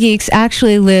computer geeks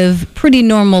actually live pretty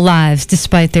normal lives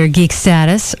despite their geek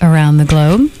status around the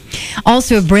globe.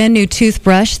 Also, a brand new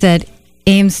toothbrush that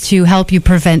aims to help you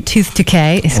prevent tooth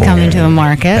decay is coming to the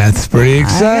market. That's pretty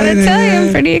exciting. I gotta tell you,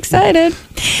 I'm pretty excited.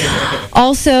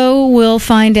 Also, we'll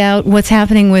find out what's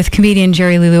happening with comedian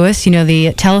Jerry Lee Lewis.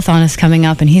 The telethon is coming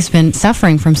up, and he's been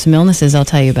suffering from some illnesses. I'll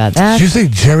tell you about that. Did you say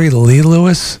Jerry Lee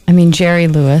Lewis? I mean Jerry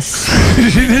Lewis.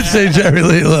 You did say Jerry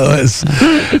Lee Lewis.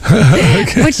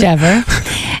 Okay. Whichever.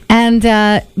 And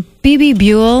Bebe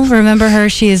Buell, remember her?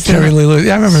 She is Jerry Lee Lewis.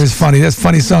 Yeah, I remember his funny. That's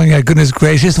funny song. Yeah, goodness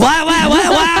gracious. Wow.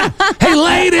 Hey,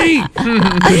 lady.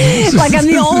 Like I'm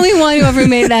the only one who ever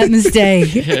made that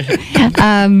mistake.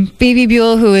 Bebe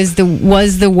Buell, who was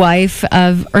the wife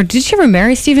of, or did she ever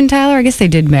marry Steven Tyler? I guess they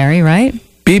did marry, right?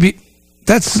 Bebe,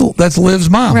 that's Liv's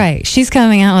mom. Right. She's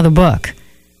coming out with a book,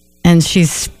 and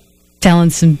she's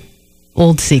telling some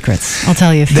old secrets. I'll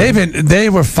tell you. They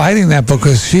were fighting that book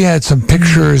because she had some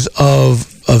pictures of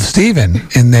Steven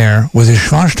in there with his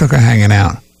Schwanstucker hanging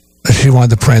out that she wanted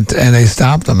to print, and they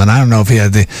stopped him. And I don't know if he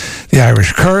had the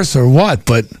Irish curse or what,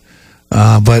 but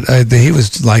he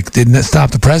was like, didn't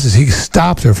stop the presses. He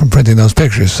stopped her from printing those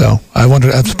pictures. So I'm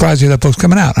surprised that book's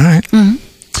coming out. All right. Mm-hmm.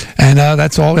 And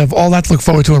that's all. We have all that to look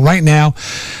forward to. And right now,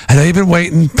 I know you've been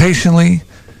waiting patiently.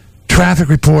 Traffic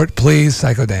report, please,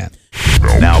 Psycho Dan.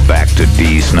 Now back to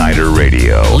Dee Snider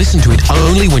Radio. Listen to it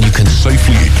only when you can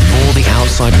safely ignore the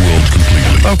outside world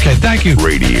completely. Okay, thank you.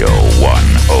 Radio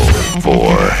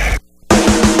 104.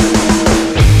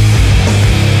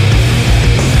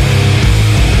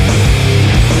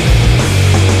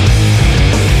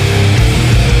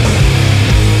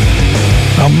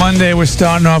 On Monday, we're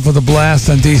starting off with a blast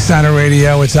on Dee Snider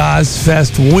Radio. It's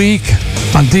OzzFest week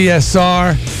on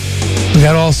DSR. We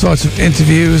got all sorts of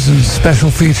interviews and special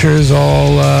features,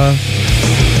 all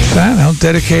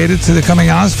dedicated to the coming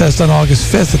OzzFest on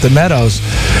August 5th at the Meadows.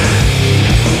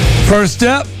 First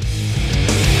up,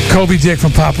 Kobe Dick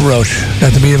from Papa Roach.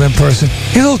 Got to meet him in person.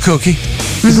 He's a little kooky.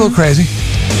 He's a little crazy.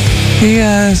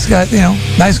 He's got,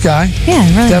 nice guy. Yeah,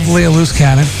 really. Definitely a loose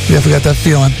cannon. You definitely got that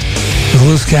feeling. He's a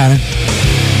loose cannon.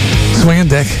 Swinging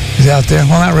dick. He's out there.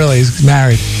 Well, not really. He's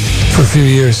married for a few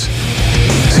years.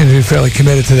 Seems to be fairly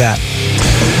committed to that.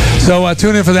 So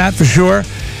tune in for that for sure.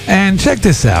 And check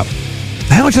this out.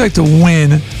 How would you like to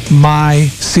win my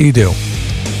Sea-Doo?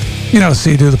 You know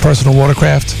Sea-Doo, the personal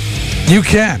watercraft? You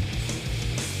can.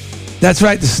 That's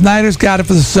right. The Sniders got it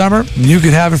for the summer. You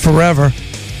can have it forever.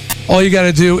 All you got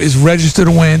to do is register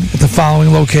to win at the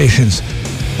following locations.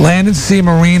 Land and Sea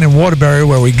Marine in Waterbury,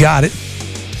 where we got it.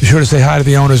 Be sure to say hi to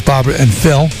the owners, Bob and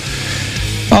Phil.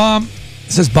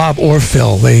 It says Bob or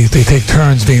Phil. They take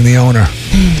turns being the owner.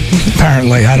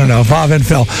 Apparently. I don't know. Bob and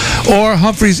Phil. Or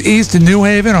Humphreys East in New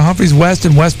Haven, or Humphreys West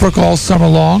in Westbrook all summer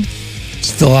long.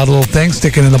 Just fill out a little thing,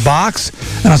 stick it in the box.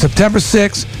 And on September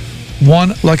 6th,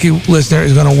 one lucky listener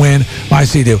is going to win my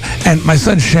Sea-Doo. And my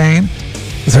son Shane,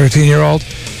 the 13-year-old,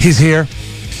 he's here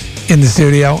in the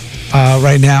studio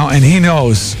right now, and he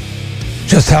knows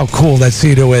just how cool that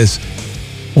Sea-Doo is.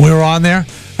 When we were on there,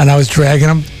 and I was dragging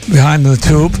him behind the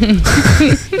tube.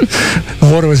 The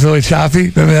water was really choppy.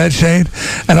 Remember that, Shane?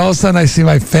 And all of a sudden, I see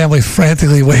my family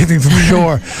frantically waving from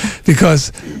shore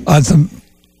because on some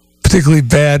particularly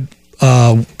bad,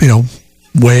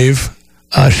 wave,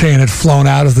 Shane had flown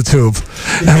out of the tube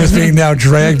and was being now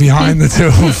dragged behind the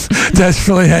tube,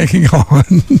 desperately hanging on.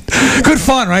 Good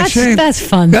fun, right, Shane? That's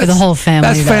fun for the whole family.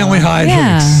 That's family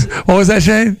hijinks. Yeah. What was that,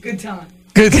 Shane? Good time.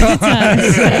 Good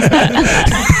times.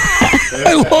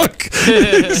 I look.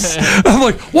 I'm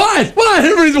like, what?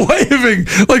 Everybody's waving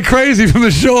like crazy from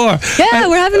the shore. Yeah,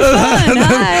 we're having fun.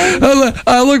 Hi.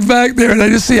 I look back there and I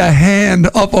just see a hand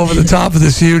up over the top of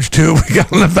this huge tube we got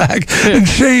in the back. And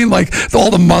Shane, like all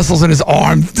the muscles in his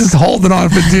arm, just holding on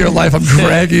for dear life. I'm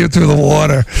dragging you through the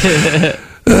water.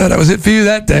 That was it for you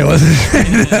that day, wasn't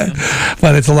it?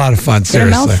 But it's a lot of fun,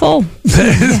 seriously. A mouthful. We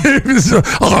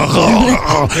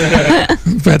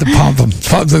had to pump him. Look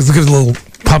at the little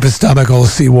pump his stomach, all the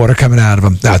seawater coming out of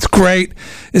him. That's great.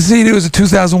 The Sea-Doo is a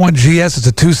 2001 GS. It's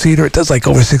a two-seater. It does like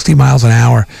over 60 miles an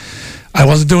hour. I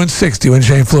wasn't doing 60 when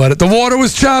Shane flew at it. The water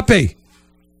was choppy.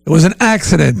 It was an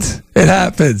accident. It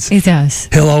happens. It does.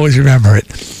 He'll always remember it.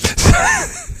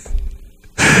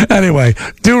 Anyway,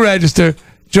 do register.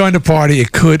 Join the party.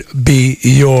 It could be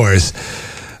yours.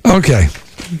 Okay.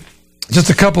 Just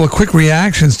a couple of quick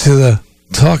reactions to the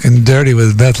Talking Dirty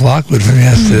with Beth Lockwood from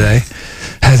yesterday.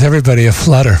 Has everybody a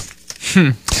flutter.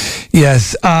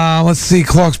 Yes. Let's see.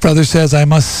 Clark's brother says, I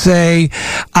must say,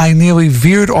 I nearly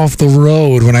veered off the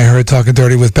road when I heard Talking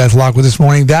Dirty with Beth Lockwood this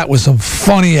morning. That was some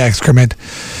funny excrement.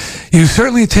 You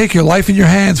certainly take your life in your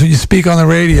hands when you speak on the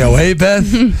radio. Hey, Beth?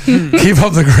 Keep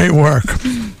up the great work.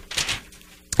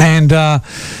 And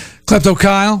Klepto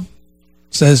Kyle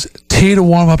says, tea to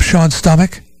warm up Sean's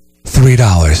stomach,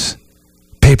 $3.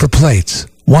 Paper plates,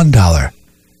 $1.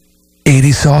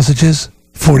 80 sausages,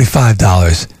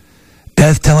 $45.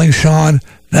 Beth telling Sean,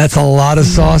 that's a lot of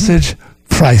sausage,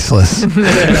 priceless.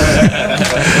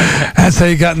 That's how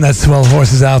you got in that Swell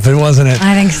Horses outfit, wasn't it?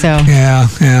 I think so. Yeah.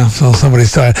 So somebody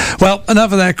started. Well,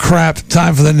 enough of that crap.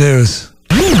 Time for the news.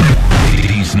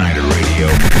 Dee Snider Radio.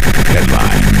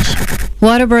 headlines.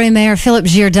 Waterbury Mayor Philip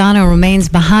Giordano remains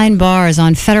behind bars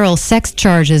on federal sex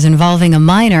charges involving a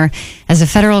minor as a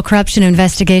federal corruption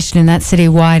investigation in that city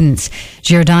widens.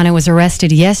 Giordano was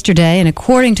arrested yesterday, and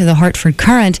according to the Hartford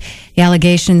Courant, the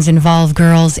allegations involve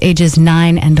girls ages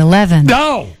 9 and 11.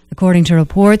 No! According to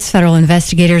reports, federal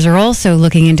investigators are also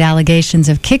looking into allegations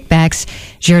of kickbacks.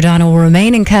 Giordano will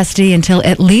remain in custody until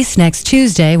at least next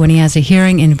Tuesday when he has a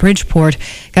hearing in Bridgeport.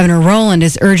 Governor Rowland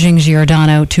is urging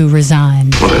Giordano to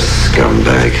resign. What a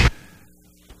scumbag.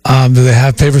 Do they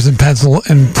have papers and pencil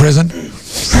in prison?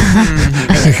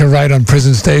 They can write on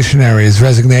prison stationery his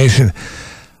resignation.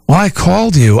 When I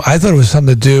called you, I thought it was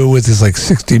something to do with his like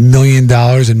 $60 million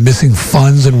in missing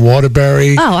funds in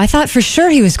Waterbury. Oh, I thought for sure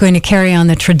he was going to carry on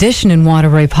the tradition in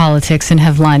Waterbury politics and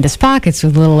have lined his pockets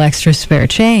with a little extra spare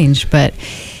change. But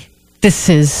this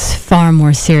is far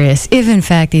more serious, if in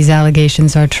fact these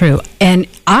allegations are true. And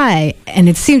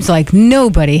it seems like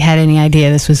nobody had any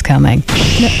idea this was coming.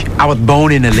 I was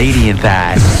boning a lady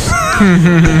inside.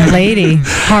 Lady,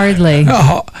 hardly.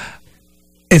 Oh,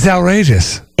 it's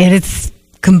outrageous. It's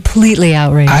completely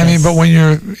outrageous. I mean, but when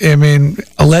you're,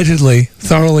 allegedly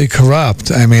thoroughly corrupt,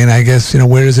 I guess,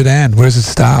 where does it end? Where does it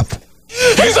stop?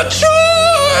 He's a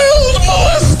child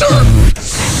molester!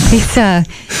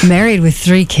 He's married with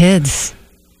 3 kids.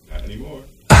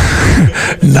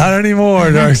 Not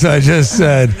anymore, Darks. I just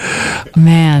said.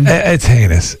 Man. It's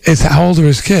heinous. How old are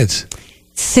his kids?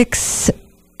 6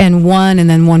 and 1, and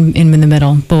then 1 in the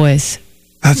middle, boys.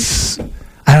 I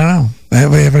don't know.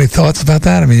 Anybody have any thoughts about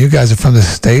that? You guys are from the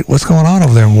state. What's going on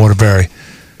over there in Waterbury?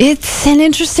 It's an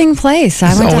interesting place.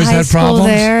 I went to high school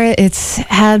there. It's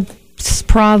had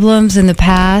problems in the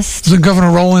past. Was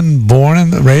Governor Rowland born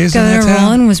and raised in that town? Governor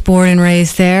Rowland was born and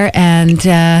raised there, and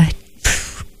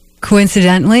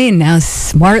coincidentally, and now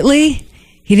smartly,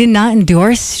 he did not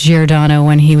endorse Giordano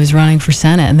when he was running for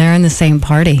Senate, and they're in the same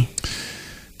party.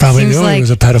 Probably knew he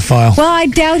was a pedophile. Well, I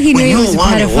doubt he knew he was a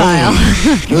pedophile.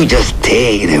 You just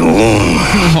take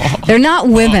it. They're not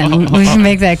women. We should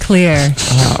make that clear.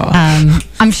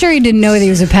 I'm sure he didn't know that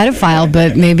he was a pedophile,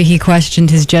 but maybe he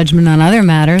questioned his judgment on other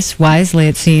matters. Wisely,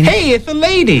 it seems. Hey, it's a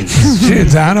lady.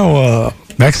 Giordano,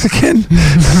 Mexican?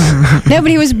 No, but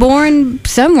he was born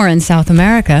somewhere in South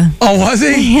America. Oh, was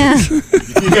he? Yeah.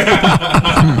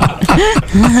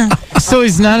 So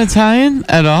he's not Italian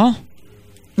at all?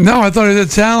 No, I thought he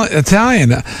was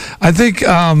Italian. I think.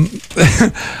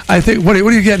 What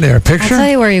are you getting there? A picture? I'll tell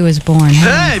you where he was born.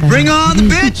 Hey, bring on the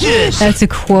bitches. That's a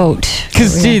quote.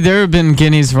 Because, there have been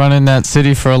guineas running that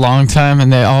city for a long time,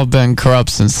 and they all been corrupt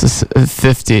since the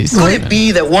 50s. Could it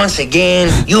be that once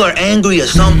again you are angry at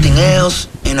something else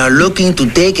and are looking to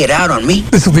take it out on me?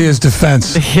 This will be his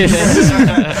defense. He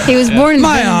was born in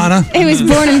He was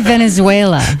born in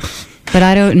Venezuela, but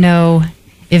I don't know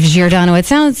if Giordano. It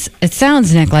sounds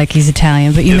Nick like he's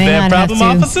Italian, but you may not have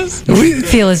to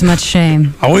feel as much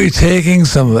shame. Are we taking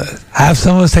some of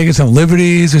us taking some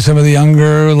liberties with some of the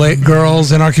younger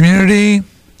girls in our community?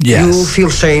 Yes. You feel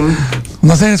shame? I'm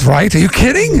not saying it's right. Are you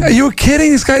kidding? Are you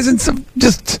kidding? This guy's in some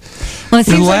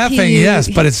you're laughing, like yes,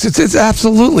 but it's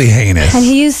absolutely heinous. And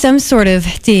he used some sort of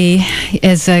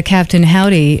as Captain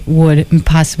Howdy would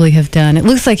possibly have done. It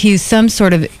looks like he used some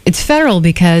sort of, it's federal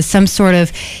because some sort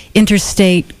of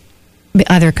interstate,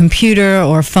 either computer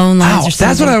or phone lines or something.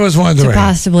 That's what I was wondering. To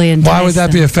possibly indict Why would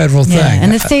that be a federal thing? Yeah,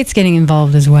 and the state's getting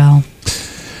involved as well.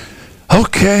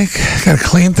 Okay, got to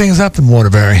clean things up in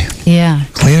Waterbury. Yeah.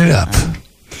 Clean it up.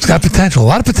 It's got potential, a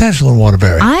lot of potential in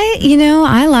Waterbury.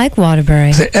 I like Waterbury.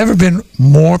 Has there ever been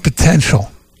more potential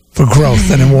for growth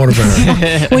than in Waterbury?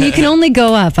 When you can only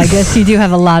go up, I guess you do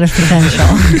have a lot of potential.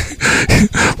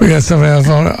 We got somebody on the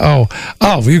phone. Oh,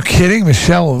 are you kidding?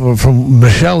 Michelle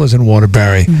is in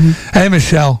Waterbury. Mm-hmm. Hey,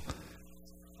 Michelle.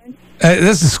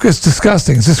 It's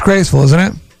disgusting. It's disgraceful, isn't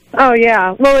it? Oh,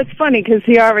 yeah. Well, it's funny because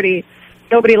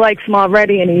nobody likes him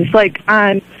already, and he's like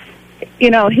on, he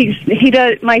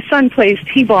does, my son plays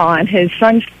t-ball, and his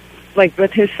son's like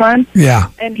with his son. Yeah.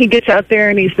 And he gets out there,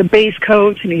 and he's the base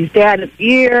coach, and he's dad of the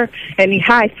year, and he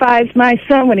high-fives my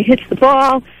son when he hits the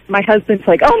ball. My husband's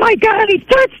like, oh, my God, he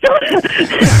touched on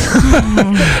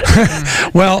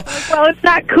Well, it's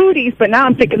not cooties, but now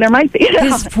I'm thinking there might be.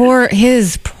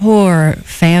 His poor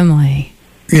family.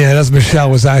 Yeah, that's Michelle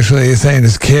was actually saying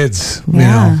his kids.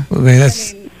 Yeah.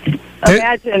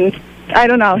 Imagine, I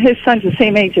don't know, his son's the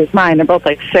same age as mine. They're both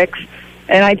like 6.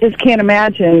 And I just can't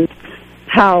imagine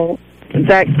how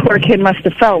that poor kid must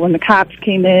have felt when the cops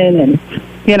came in and,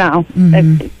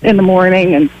 in the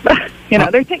morning. And,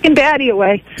 they're taking Daddy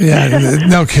away. Yeah,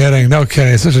 no kidding.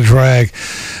 It's such a drag.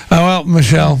 Well,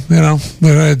 Michelle, what are we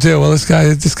going to do? Well, this guy,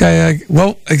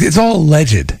 it's all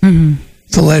alleged. Mm-hmm.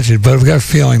 It's alleged, but we've got a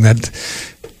feeling that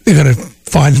they're going to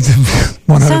find him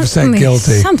 100%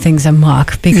 guilty. Something's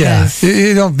amok because... Yeah,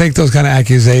 you don't make those kind of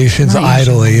accusations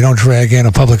idly. You don't drag in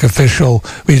a public official.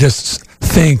 We just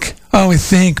think, we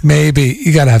think maybe.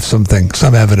 You got to have some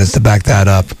evidence to back that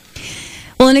up.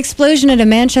 Well, an explosion at a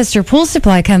Manchester pool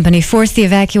supply company forced the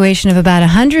evacuation of about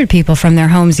 100 people from their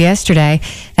homes yesterday.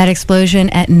 That explosion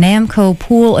at Namco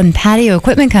Pool and Patio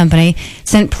Equipment Company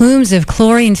sent plumes of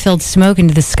chlorine-filled smoke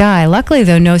into the sky. Luckily,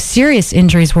 though, no serious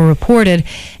injuries were reported,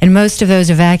 and most of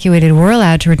those evacuated were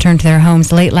allowed to return to their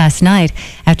homes late last night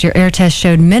after air tests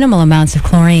showed minimal amounts of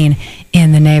chlorine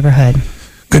in the neighborhood.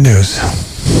 Good news.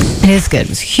 It is good. It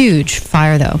was a huge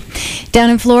fire, though. Down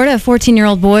in Florida, a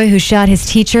 14-year-old boy who shot his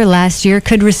teacher last year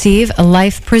could receive a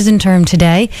life prison term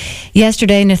today.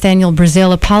 Yesterday, Nathaniel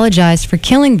Brazil apologized for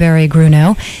killing Barry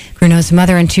Grunow. Gruno's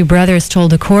mother and 2 brothers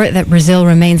told the court that Brazil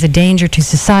remains a danger to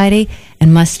society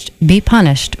and must be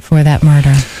punished for that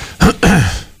murder.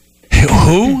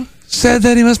 Who said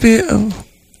that he must be?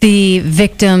 The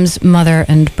victim's mother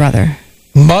and brother.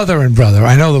 Mother and brother.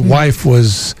 I know the wife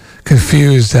was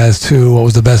confused as to what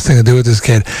was the best thing to do with this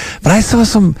kid. But I saw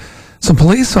some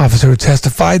police officer who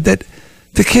testified that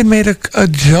the kid made a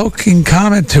joking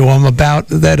comment to him about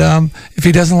that if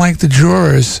he doesn't like the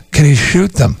jurors, can he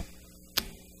shoot them?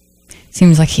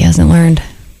 Seems like he hasn't learned.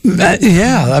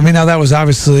 Yeah, I mean, now that was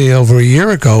obviously over a year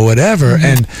ago, whatever.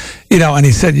 And, and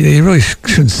he said, you really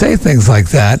shouldn't say things like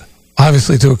that,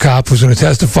 obviously, to a cop who's going to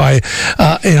testify,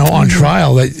 on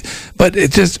trial. But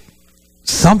it just...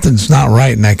 something's not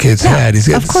right in that kid's head. He's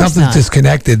got something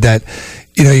disconnected that,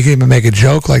 you can even make a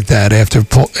joke like that after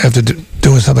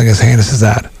doing something as heinous as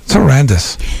that. It's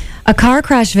horrendous. A car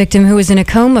crash victim who was in a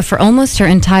coma for almost her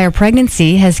entire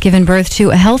pregnancy has given birth to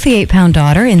a healthy 8-pound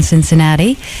daughter in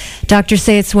Cincinnati. Doctors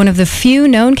say it's one of the few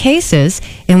known cases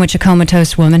in which a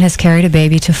comatose woman has carried a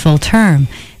baby to full term.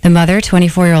 The mother,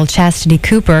 24-year-old Chastity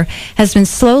Cooper, has been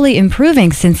slowly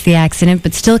improving since the accident,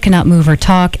 but still cannot move or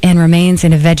talk and remains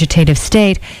in a vegetative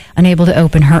state, unable to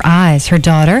open her eyes. Her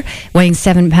daughter, weighing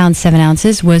 7 pounds 7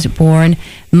 ounces, was born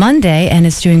Monday and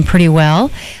is doing pretty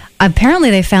well. Apparently,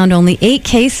 they found only 8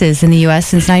 cases in the U.S.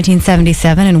 since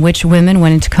 1977 in which women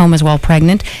went into comas while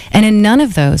pregnant, and in none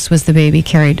of those was the baby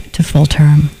carried to full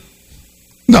term.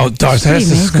 No, Darcy, that's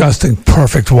disgusting.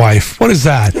 Perfect wife. What is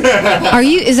that?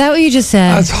 Is that what you just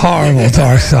said? That's horrible,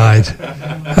 Dark Side.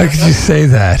 How could you say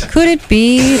that? Could it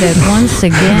be that once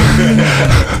again...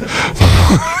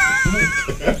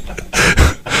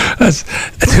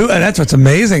 That's what's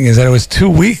amazing is that it was 2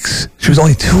 weeks. She was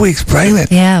only 2 weeks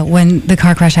pregnant. Yeah, when the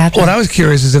car crash happened. What I was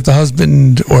curious is if the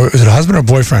husband, or is it a husband or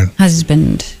boyfriend?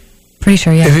 Husband. Pretty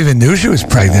sure, yeah. If he even knew she was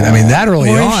pregnant. I mean, that early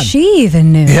on. Or if she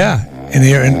even knew. Yeah. And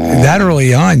that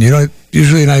early on,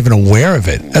 usually not even aware of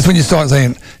it. That's when you start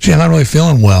saying, gee, I'm not really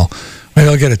feeling well. Maybe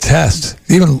I'll get a test.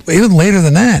 Even later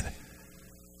than that.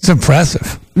 It's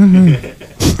impressive.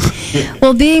 Mm-hmm.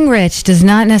 Well, being rich does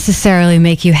not necessarily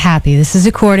make you happy. This is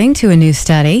according to a new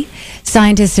study.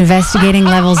 Scientists investigating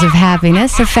levels of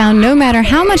happiness have found no matter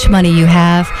how much money you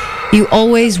have, you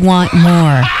always want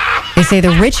more. They say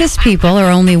the richest people are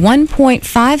only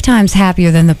 1.5 times happier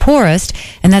than the poorest,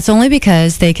 and that's only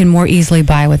because they can more easily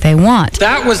buy what they want.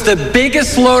 That was the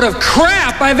biggest load of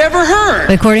crap I've ever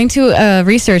heard. According to a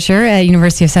researcher at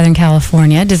University of Southern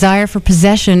California, desire for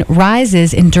possession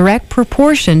rises in direct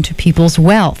proportion to people's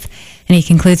wealth. And he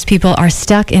concludes people are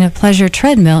stuck in a pleasure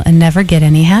treadmill and never get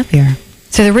any happier.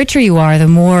 So the richer you are, the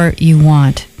more you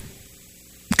want.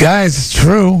 Guys, it's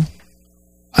true.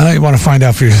 I know you want to find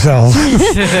out for yourself.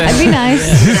 That'd be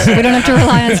nice. We don't have to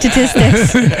rely on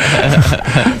statistics.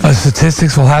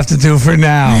 Statistics will have to do for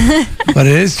now. But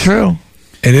it is true.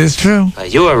 It is true.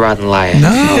 You a rotten liar.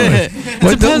 No.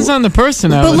 It depends on the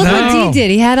person. But look what Dee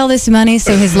did. He had all this money,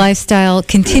 so his lifestyle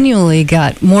continually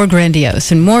got more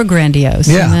grandiose and more grandiose.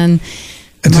 Yeah. And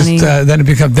then then it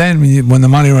becomes when the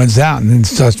money runs out and then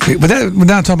starts. But we're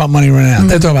not talking about money running out. Mm-hmm.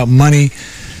 They're talking about money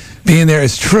being there.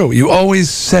 It's true. You always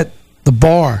set the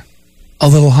bar a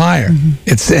little higher. Mm-hmm.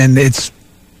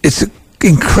 It's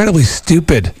incredibly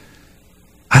stupid.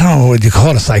 I don't know what you call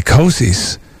it, a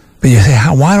psychosis. But you say,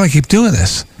 why do I keep doing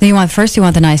this? Then you want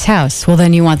the nice house. Well,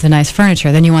 then you want the nice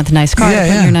furniture. Then you want the nice car to put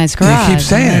in your nice garage. You keep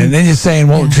saying it. And then you're saying,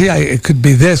 well, it could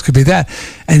be this, could be that.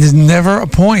 And there's never a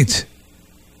point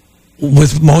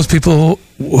with most people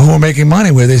who are making money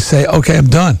where they say, okay, I'm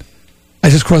done. I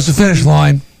just crossed the finish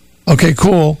line. Okay,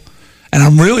 cool. And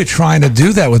I'm really trying to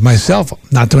do that with myself. I'm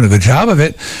not doing a good job of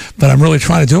it, but I'm really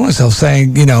trying to do it myself,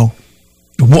 saying,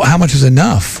 how much is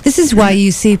enough? This is why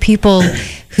you see people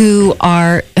who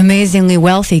are amazingly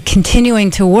wealthy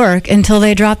continuing to work until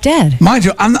they drop dead. Mind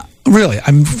you, I'm not, really,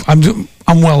 I'm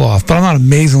I'm well off, but I'm not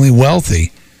amazingly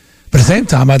wealthy. But at the same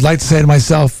time, I'd like to say to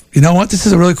myself, you know what? This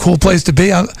is a really cool place to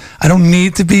be. I don't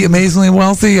need to be amazingly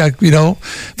wealthy. If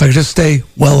I could just stay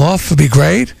well off, it'd be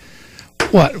great.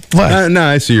 What? No,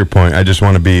 I see your point. I just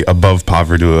want to be above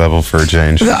poverty level for a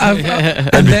change.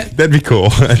 That'd be cool,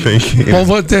 I think. Well,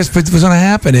 what's going to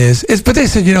happen is, but they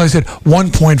said, they said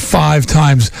 1.5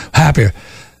 times happier.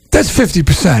 That's 50%.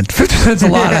 50% is a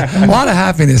lot of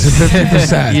happiness at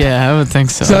 50%. Yeah, I would think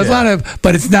so. So it's a lot of,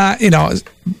 but it's not,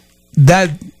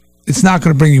 it's not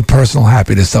going to bring you personal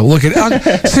happiness. So look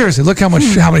at seriously, look how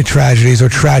many tragedies or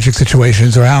tragic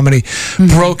situations or how many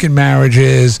broken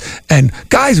marriages and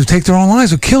guys who take their own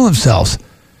lives, who kill themselves.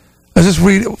 I just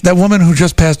read that woman who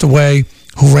just passed away,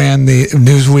 who ran the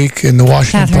Newsweek in the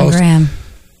Washington Katherine Post. Graham.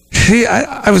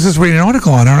 I was just reading an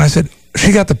article on her, and I said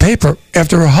she got the paper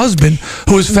after her husband,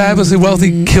 who was fabulously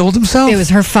wealthy, killed himself. It was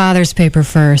her father's paper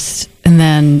first, and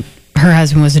then her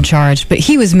husband was in charge, but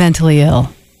he was mentally ill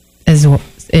as well.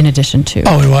 In addition to.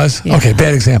 Oh, he was? Yeah. Okay,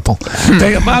 bad example.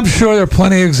 I'm sure there are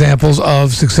plenty of examples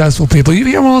of successful people. You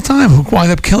hear them all the time who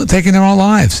wind up taking their own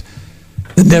lives.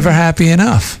 They're never happy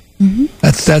enough. Mm-hmm.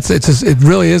 It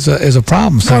really is a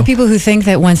problem. So. Or people who think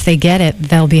that once they get it,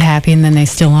 they'll be happy and then they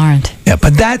still aren't. Yeah,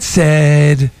 but that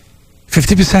said,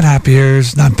 50% happier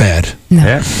is not bad. No.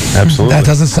 Yeah, absolutely. That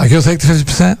doesn't suck. You'll take the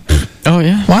 50%? Oh,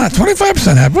 yeah. Why not?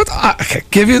 25% happy.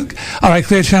 All right,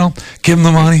 Clear Channel, give them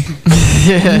the money.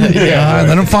 Yeah. All right,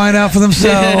 let them find out for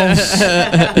themselves.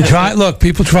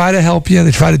 People try to help you.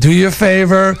 They try to do you a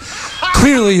favor.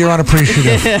 Clearly, you're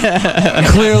unappreciative.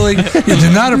 Clearly, you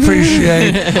do not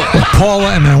appreciate what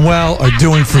Paula and Manuel are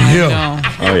doing for you.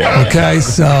 Oh, yeah. Okay,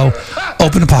 so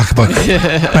open the pocketbook.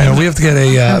 Right, we have to get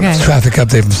a traffic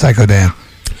update from Psycho Dan.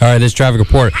 All right, this traffic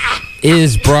report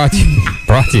is brought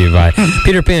to you by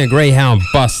Peter Pan Greyhound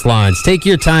Bus Lines. Take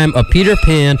your time. A Peter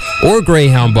Pan or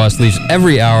Greyhound bus leaves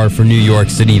every hour for New York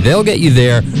City. They'll get you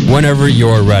there whenever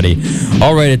you're ready.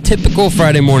 All right, a typical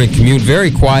Friday morning commute. Very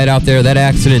quiet out there. That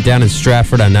accident down in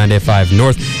Stratford on 95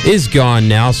 North is gone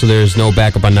now, so there's no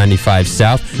backup on 95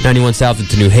 South. 91 South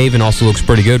into New Haven also looks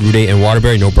pretty good. Route 8 and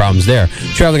Waterbury, no problems there.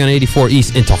 Traveling on 84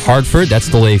 East into Hartford, that's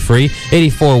delay-free.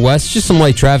 84 West, just some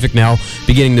light traffic now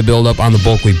beginning to build up on the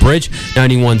Bulkley Bridge.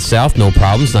 91 South, no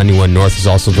problems. 91 North is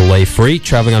also delay-free.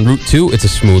 Traveling on Route 2, it's a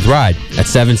smooth ride. At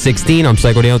 7:16, I'm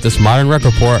Psycho Dan with this Modern Rec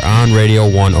Report on Radio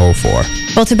 104.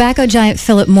 Well, tobacco giant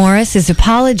Philip Morris is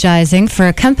apologizing for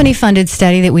a company-funded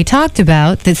study that we talked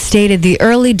about that stated the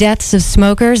early deaths of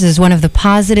smokers is one of the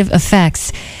positive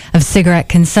effects of cigarette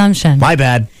consumption. My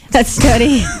bad. That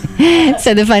study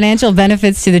said the financial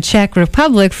benefits to the Czech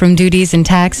Republic from duties and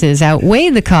taxes outweigh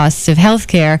the costs of health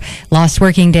care, lost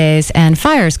working days, and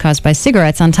fires caused by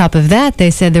cigarettes. On top of that, they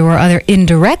said there were other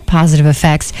indirect positive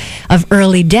effects of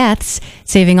early deaths,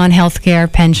 saving on health care,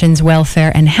 pensions,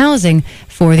 welfare, and housing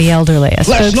for the elderly. A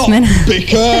spokesman Let's not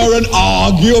bicker and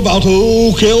argue about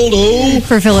who killed who.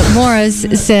 for Philip Morris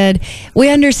said, "We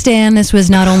understand this was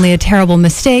not only a terrible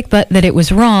mistake, but that it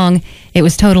was wrong. It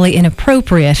was totally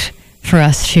inappropriate for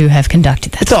us to have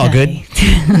conducted that It's all good.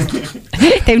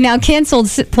 They've now canceled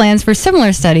plans for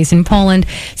similar studies in Poland,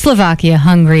 Slovakia,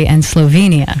 Hungary, and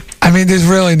Slovenia. I mean, there's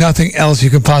really nothing else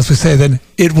you could possibly say than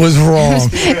it was wrong. It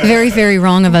was very, very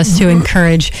wrong of us to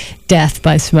encourage death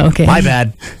by smoking. My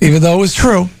bad. Even though it was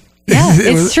true. Yeah,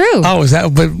 it's true. Oh, is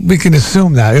that? But we can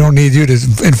assume that. We don't need you to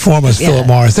inform us, Philip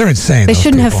Morris. They're insane. They those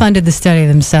shouldn't have people. funded the study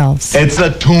themselves. It's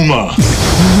a tumor.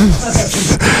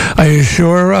 Are you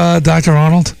sure, Dr.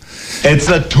 Arnold? It's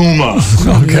a tumor.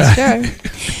 Okay. Sure.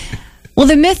 Well,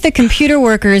 the myth that computer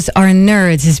workers are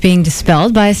nerds is being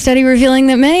dispelled by a study revealing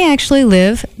that many actually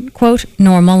live, quote,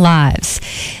 normal lives.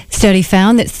 Study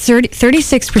found that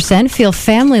 36% feel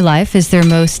family life is their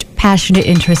most passionate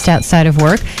interest outside of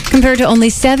work, compared to only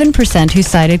 7% who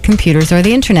cited computers or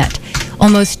the internet.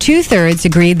 Almost 2/3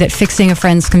 agreed that fixing a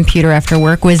friend's computer after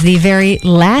work was the very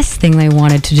last thing they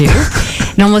wanted to do.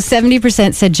 And almost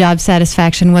 70% said job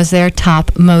satisfaction was their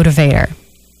top motivator.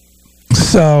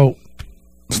 So,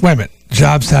 wait a minute.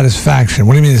 Job satisfaction.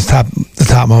 What do you mean is the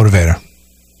top motivator?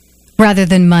 Rather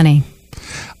than money.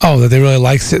 Oh, that they really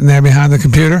like sitting there behind the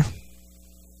computer?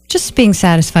 Just being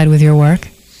satisfied with your work.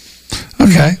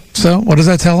 Okay. So, what does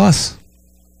that tell us?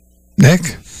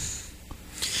 Nick?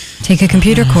 Take a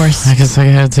computer course. I guess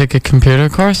I gotta take a computer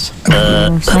course.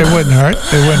 It wouldn't hurt.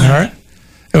 It wouldn't hurt.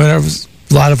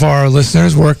 A lot of our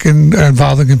listeners are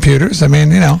involved in computers. I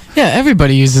mean, you know. Yeah,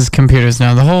 everybody uses computers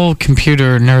now. The whole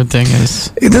computer nerd thing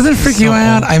is... It doesn't freak you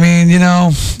out. I mean, you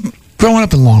know, growing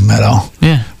up in Long Meadow,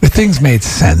 yeah, where things made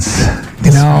sense.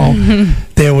 You know,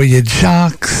 there were your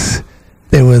jocks,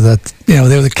 They were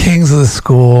the kings of the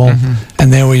school,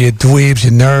 and they were your dweebs,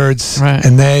 your nerds,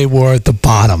 and they were at the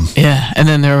bottom. Yeah, and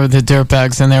then there were the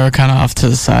dirtbags, and they were kind of off to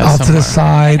the side. Off to the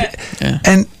side,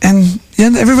 and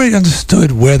everybody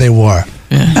understood where they were.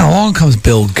 Yeah. And along comes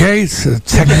Bill Gates, a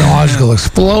technological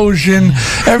explosion.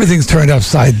 Everything's turned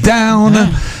upside down.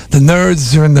 Yeah. The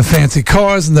nerds are in the fancy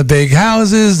cars and the big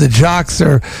houses. The jocks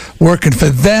are working for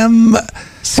them.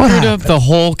 Screwed up the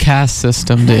whole caste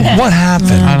system, dude. What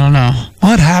happened? I don't know.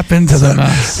 What happened to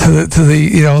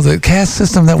the caste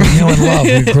system that we knew and loved?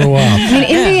 We grew up. I mean,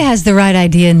 India has the right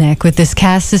idea, Nick, with this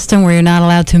caste system where you're not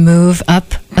allowed to move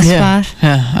up a spot.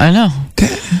 Yeah, I know.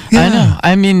 I know.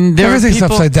 I mean, everything's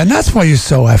upside down. That's why you're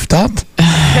so effed up.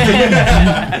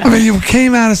 I mean, you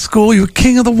came out of school, you were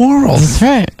king of the world. That's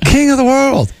right. King of the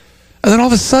world. And then all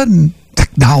of a sudden,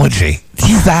 technology.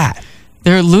 What's that?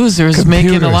 They're losers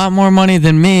making a lot more money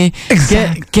than me.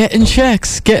 Exactly. Getting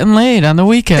checks, getting laid on the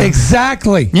weekend.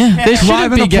 Exactly. Yeah, they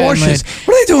driving should be the Porsches. laid.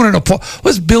 What are they doing in a Porsche?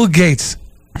 What's Bill Gates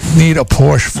need a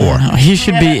Porsche for? He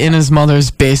should be in his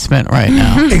mother's basement right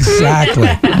now. Exactly.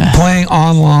 Playing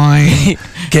online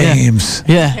games.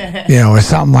 Yeah. Or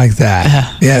something like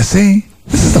that. Yeah, see?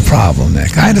 This is the problem,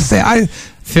 Nick. I understand.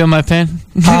 Feel my pain?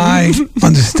 I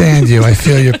understand you. I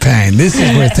feel your pain. This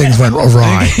is where things went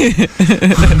awry.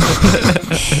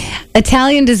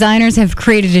 Italian designers have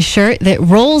created a shirt that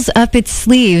rolls up its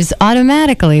sleeves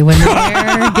automatically when the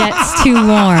air gets too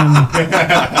warm.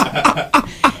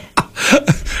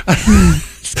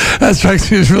 That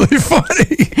strikes me as really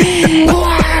funny.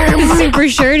 The super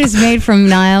shirt is made from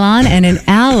nylon and an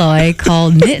alloy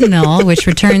called nitinol, which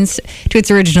returns to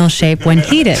its original shape when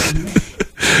heated.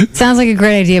 Sounds like a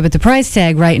great idea, but the price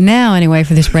tag right now, anyway,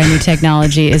 for this brand new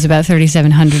technology is about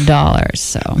 $3,700.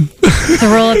 So, to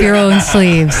roll up your own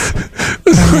sleeves.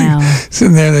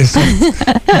 Sitting there, they start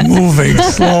moving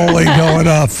slowly, going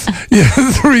up. Yeah,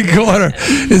 3/4.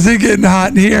 Is it getting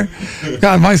hot in here?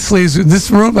 God, my sleeves in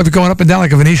this room, I've been going up and down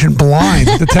like a Venetian blind.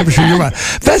 The temperature you're on.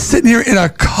 Beth's sitting here in a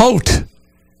coat.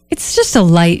 It's just a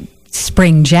light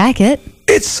spring jacket.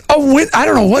 It's a I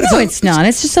don't know what it's. No, it's not.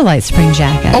 It's just a light spring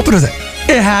jacket. Open it.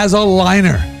 It has a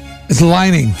liner. It's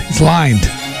lining. It's lined.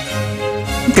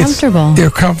 Comfortable.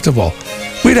 They're comfortable.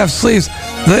 We'd have sleeves.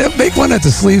 They make one that the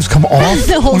sleeves come off.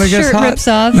 The whole when it gets shirt hot. rips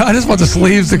off. No, I just want the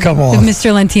sleeves to come off. The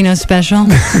Mr. Lentino special.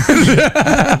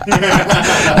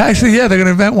 Actually, yeah, they're going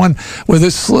to invent one where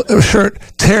the shirt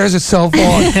tears itself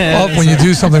off when you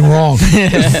do something wrong.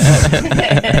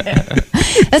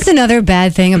 That's another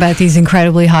bad thing about these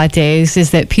incredibly hot days is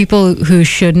that people who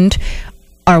shouldn't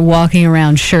are walking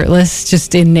around shirtless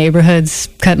just in neighborhoods,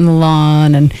 cutting the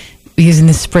lawn and using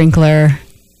the sprinkler.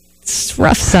 It's a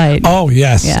rough sight. Oh,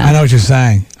 yes. Yeah. I know what you're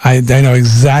saying. I know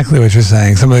exactly what you're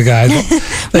saying. Some of the guys.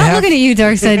 Not looking at you,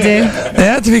 Darkside dude. They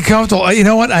have to be comfortable. You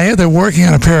know what? I hear they're working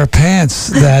on a pair of pants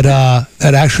that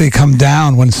actually come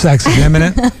down when sex is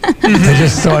imminent. They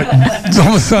just start, all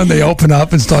of a sudden they open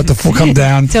up and start to come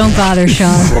down. Don't bother,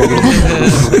 Sean.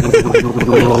 That's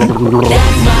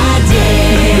my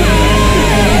day.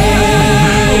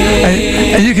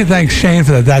 And you can thank Shane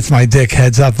for that. That's my dick.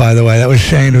 Heads up, by the way. That was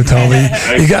Shane who told me.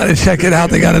 You got to check it out.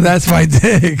 They got it. That's my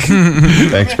dick.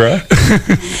 Thanks, bro.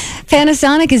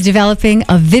 Panasonic is developing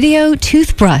a video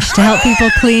toothbrush to help people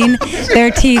clean their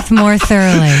teeth more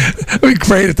thoroughly. It would be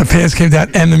great if the pants came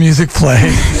down and the music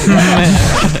played.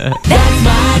 That's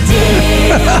my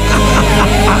dick.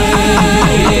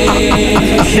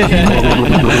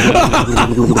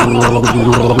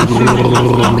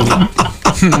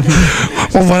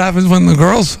 Well, what happens when the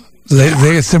girls, they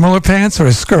get similar pants or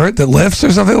a skirt that lifts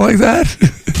or something like that?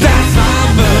 That's my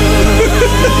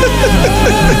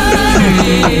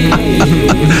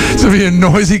It's going to be a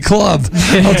noisy club,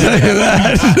 I'll tell you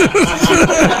that.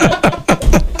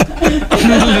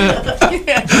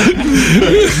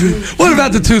 What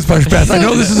about the toothbrush, Beth? I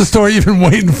know this is a story you've been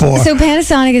waiting for. So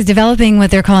Panasonic is developing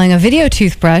what they're calling a video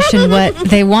toothbrush, and what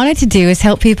they wanted to do is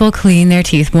help people clean their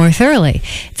teeth more thoroughly.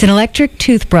 It's an electric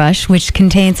toothbrush which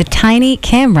contains a tiny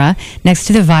camera next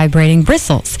to the vibrating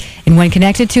bristles. And when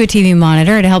connected to a TV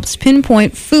monitor, it helps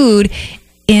pinpoint food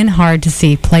in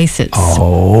hard-to-see places.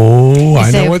 Oh,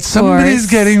 I know what somebody's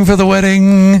getting for the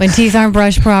wedding. When teeth aren't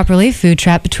brushed properly, food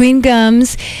trapped between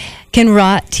gums can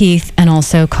rot teeth and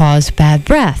also cause bad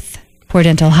breath. Poor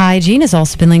dental hygiene has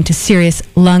also been linked to serious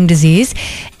lung disease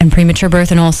and premature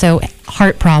birth and also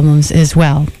heart problems as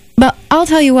well. But I'll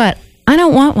tell you what, I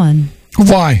don't want one.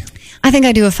 Why? I think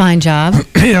I do a fine job.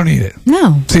 You don't need it.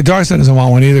 No. See, Darcy doesn't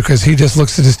want one either because he just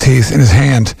looks at his teeth in his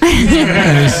hand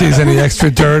and he sees any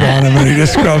extra dirt on them and he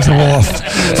just scrubs them off.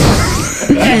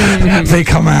 They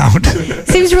come out.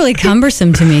 Seems seems really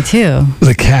cumbersome to me, too.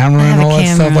 The camera and all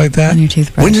that stuff like that. On your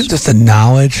toothbrush. Wouldn't it just the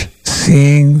knowledge,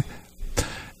 seeing...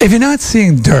 If you're not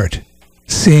seeing dirt,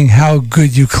 seeing how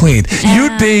good you clean,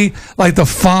 you'd be like the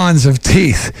Fonz of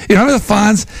teeth. You remember the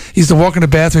Fonz? He used to walk in the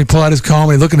bathroom, he'd pull out his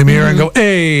comb, he'd look in the mirror and go,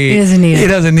 hey. He doesn't need it. He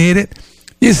doesn't need it.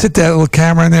 You sit that little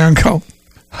camera in there and go,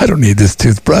 I don't need this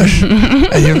toothbrush.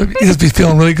 And you just be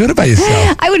feeling really good about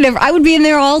yourself. I would be in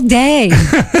there all day.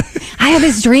 I had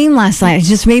this dream last night. It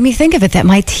just made me think of it, that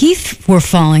my teeth were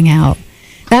falling out.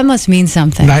 That must mean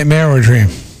something. Nightmare or dream?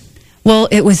 Well,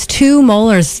 it was 2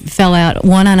 molars fell out,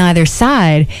 one on either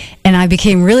side, and I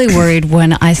became really worried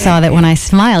when I saw that when I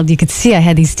smiled, you could see I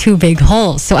had these 2 big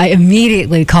holes. So I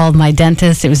immediately called my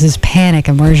dentist. It was this panic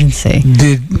emergency.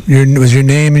 Was your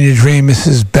name in your dream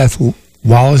Mrs. Beth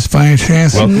Wallace by any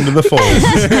chance? Welcome to the fold.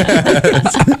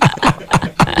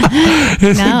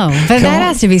 No, but that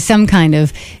has to be some kind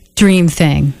of dream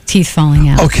thing, teeth falling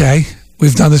out. Okay,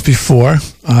 we've done this before.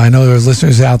 I know there's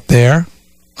listeners out there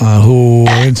who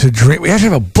are into dream. We actually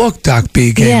have a book Doc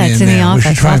B gave me it's in in the there. office. We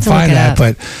should try and find that.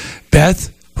 But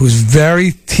Beth, who's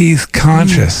very teeth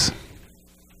conscious,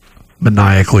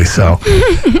 maniacally so,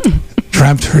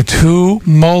 dreamt her 2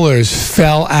 molars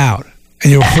fell out,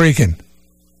 and you were freaking.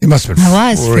 You must have been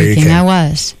I was freaking. I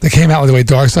was. They came out the way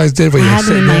Darksides did. Where I you had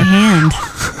them in my hand.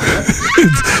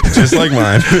 Just like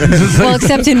mine. Well,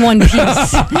 except in one piece.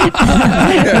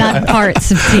 Not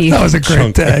parts of teeth. That was a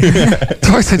great day.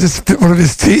 Darkside just spit one of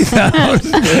his teeth out.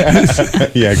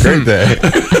 Yeah, great day.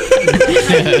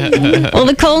 Well,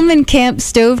 the Coleman Camp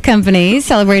Stove Company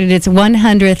celebrated its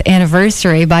 100th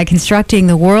anniversary by constructing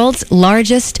the world's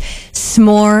largest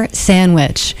s'more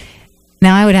sandwich.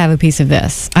 Now, I would have a piece of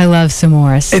this. I love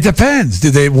s'mores. It depends.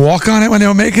 Did they walk on it when they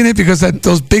were making it? Because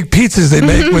those big pizzas they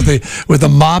make with the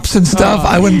mops and stuff,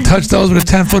 I wouldn't touch those with a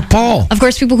 10-foot pole. Of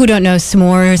course, people who don't know,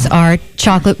 s'mores are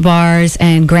chocolate bars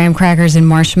and graham crackers and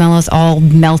marshmallows all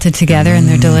melted together, and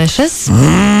they're delicious.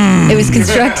 It was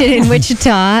constructed in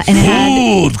Wichita and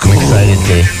had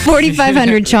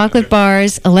 4,500 chocolate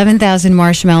bars, 11,000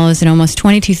 marshmallows, and almost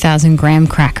 22,000 graham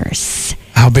crackers.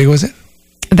 How big was it?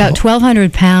 About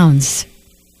 1,200 pounds.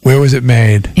 Where was it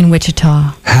made? In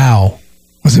Wichita. How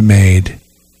was it made?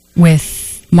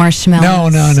 With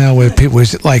marshmallows. No. With people,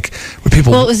 was it like with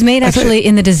people? Well, it was made actually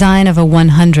in the design of a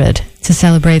 100 to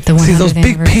celebrate the 100th See, those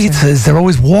big pizzas, they're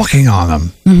always walking on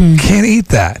them. You can't eat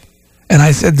that. And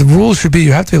I said the rule should be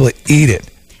you have to be able to eat it.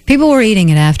 People were eating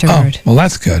it afterward. Oh, well,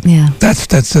 that's good. Yeah.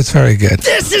 That's very good.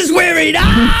 This is where it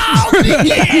all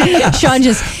begins. Sean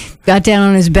just got down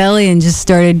on his belly and just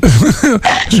started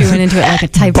chewing into it like a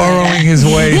typewriter. Burrowing his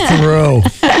way through.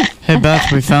 Hey,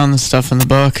 Beth, we found the stuff in the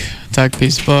book. Doc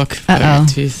B's book. Uh-oh.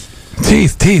 Teeth.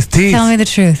 Teeth. Tell me the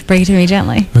truth. Break it to me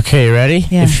gently. Okay, you ready?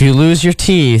 Yeah. If you lose your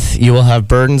teeth, you will have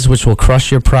burdens which will crush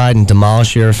your pride and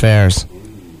demolish your affairs.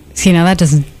 See, now that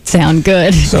doesn't sound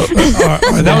good. So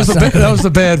that was the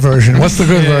bad version. What's the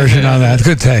good version on that?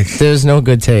 Good take. There's no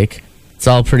good take. It's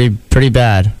all pretty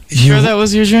bad. Sure that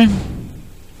was your dream?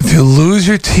 If you lose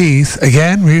your teeth, read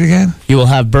again. You will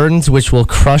have burdens which will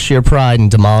crush your pride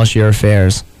and demolish your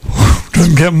affairs.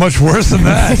 Doesn't get much worse than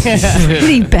that.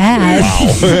 Pretty bad.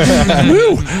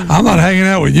 Wow. I'm not hanging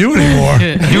out with you anymore.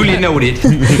 Duly noted.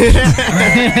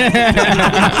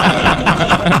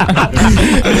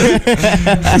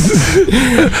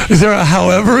 Is there a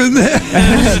however in there?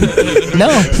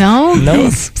 No.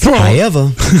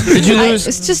 However. Did you lose?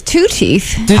 It's just 2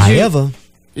 teeth. However.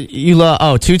 You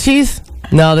 2 teeth?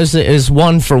 No, there's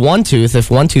one for one tooth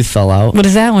if one tooth fell out. What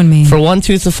does that one mean? For one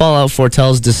tooth to fall out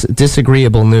foretells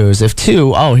disagreeable news. If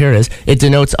 2, here it is, it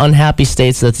denotes unhappy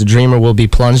states that the dreamer will be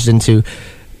plunged into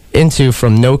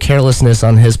from no carelessness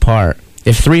on his part.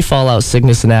 If 3 fall out,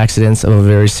 sickness and accidents of a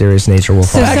very serious nature will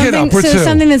fall out. So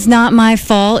something that's not my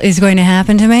fault is going to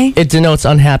happen to me? It denotes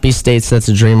unhappy states that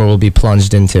the dreamer will be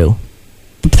plunged into.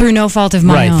 Through no fault of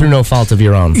my own. Right, through no fault of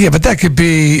your own. Yeah, but that could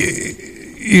be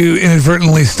you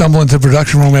inadvertently stumble into the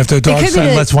production room after a dog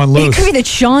son lets one loose. It could be that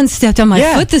Sean stepped on my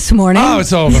foot this morning. Oh,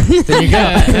 it's over. There you go.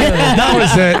 That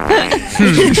was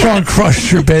it. Sean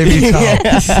crushed your baby toe.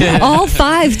 All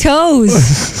 5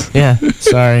 toes. Yeah,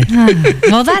 sorry.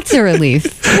 Well, that's a relief.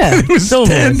 Yeah, he was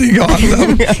standing on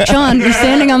them. Sean, you're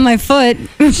standing on my foot.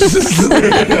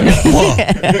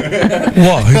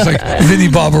 Whoa. He's like Vinnie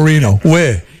Barbarino.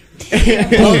 Where?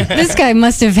 Well, this guy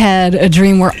must have had a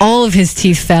dream where all of his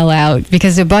teeth fell out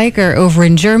because a biker over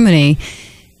in Germany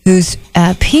whose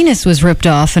penis was ripped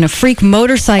off in a freak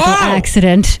motorcycle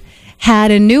accident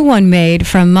had a new one made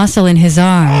from muscle in his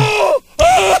arm.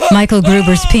 Michael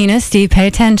Gruber's penis, Steve, pay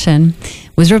attention,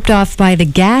 was ripped off by the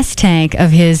gas tank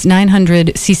of his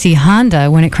 900cc Honda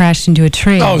when it crashed into a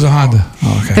tree. Oh, it was a Honda.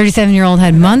 Oh, okay. 37-year-old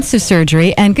had months of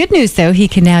surgery, and good news, though, he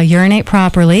can now urinate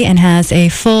properly and has a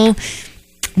full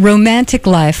romantic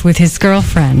life with his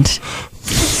girlfriend.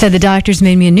 Said the doctors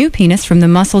made me a new penis from the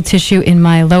muscle tissue in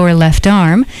my lower left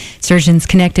arm. Surgeons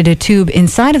connected a tube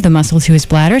inside of the muscle to his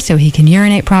bladder so he can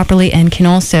urinate properly and can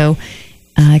also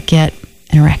get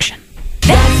an erection.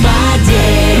 That's my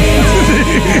day.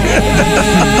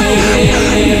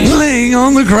 Laying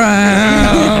on the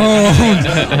ground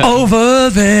over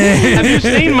there. Have you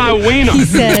seen my wiener? He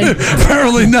said,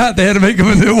 apparently not. They had to make him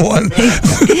a new one.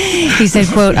 He said,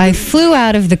 quote, I flew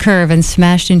out of the curve and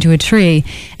smashed into a tree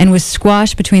and was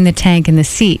squashed between the tank and the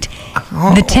seat.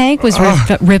 The tank was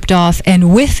ripped off,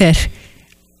 and with it,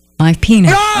 my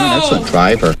penis. That's a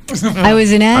driver. I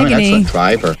was in agony. That's a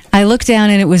driver. I looked down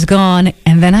and it was gone,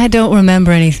 and then I don't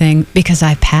remember anything because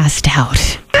I passed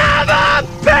out.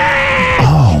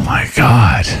 Oh, my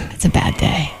God. It's a bad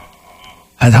day.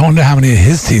 I wonder how many of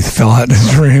his teeth fell out in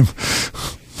his dream.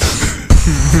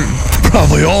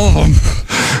 Probably all of them.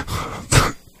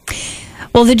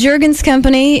 Well, the Jergens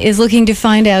Company is looking to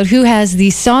find out who has the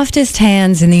softest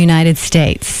hands in the United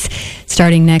States.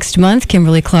 Starting next month,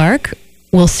 Kimberly Clark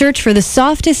will search for the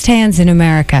softest hands in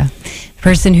America. The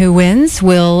person who wins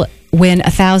will win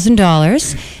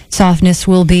 $1,000. Softness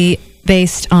will be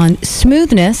based on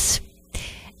smoothness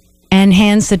and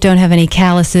hands that don't have any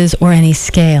calluses or any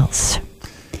scales.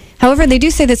 However, they do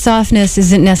say that softness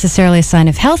isn't necessarily a sign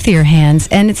of healthier hands,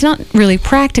 and it's not really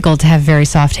practical to have very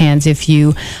soft hands if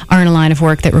you are in a line of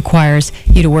work that requires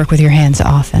you to work with your hands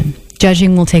often.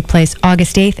 Judging will take place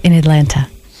August 8th in Atlanta.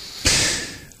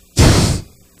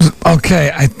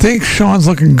 Okay, I think Sean's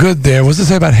looking good there. What's it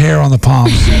say about hair on the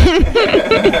palms?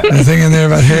 Anything in there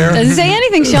about hair? Doesn't say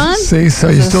anything, Sean. See, so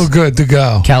you're still good to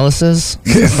go. Calluses?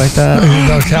 Stuff like that?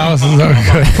 No, calluses are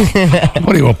good.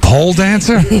 What are you, a pole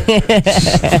dancer?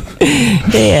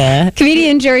 Yeah.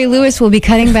 Comedian Jerry Lewis will be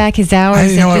cutting back his hours.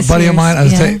 Hey, you know what, buddy of mine, I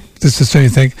was saying, this is so you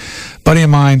think, buddy of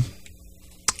mine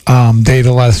dated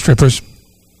a lot of strippers.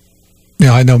 You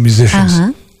know, I know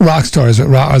musicians. Rock stars are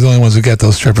the only ones who get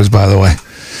those strippers, by the way.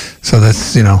 So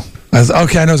that's, you know,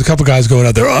 okay, I know there's a couple guys going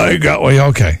out there, I got one,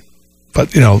 okay.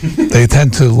 But, you know, they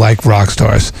tend to like rock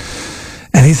stars.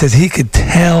 And he says he could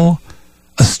tell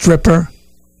a stripper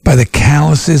by the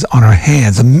calluses on her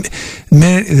hands. The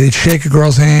minute they'd shake a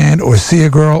girl's hand or see a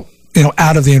girl, you know,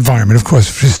 out of the environment. Of course,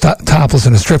 if she's topless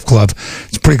in a strip club,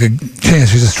 it's a pretty good chance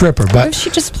she's a stripper. But what if she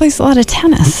just plays a lot of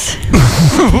tennis?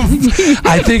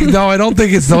 I don't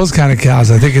think it's those kind of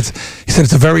calluses. I think he said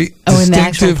it's a very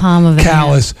distinctive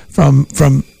callus from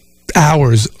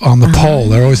hours on the pole.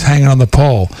 They're always hanging on the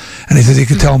pole. And he says he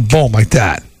could tell them, boom, like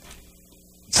that.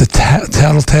 It's a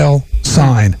tattletale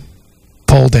sign.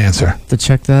 Pole dancer. To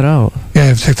check that out.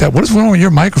 Yeah, check that. What is wrong with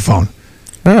your microphone?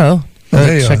 Oh,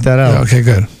 check that out. Yeah, okay,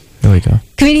 good. There we go.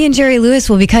 Comedian Jerry Lewis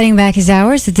will be cutting back his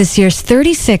hours at this year's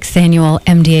 36th annual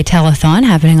MDA Telethon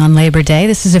happening on Labor Day.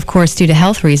 This is, of course, due to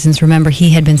health reasons. Remember, he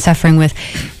had been suffering with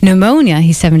pneumonia.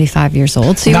 He's 75 years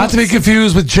old. So not to be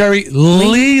confused with Jerry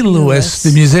Lee Lewis,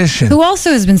 the musician. Who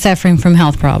also has been suffering from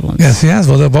health problems. Yes, he has.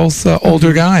 Well, they're both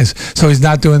older guys. So he's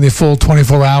not doing the full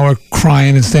 24-hour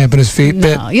crying and stamping his feet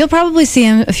bit. No, you'll probably see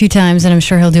him a few times, and I'm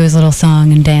sure he'll do his little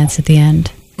song and dance at the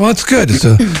end. Well, it's good. It's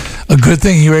a good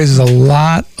thing. He raises a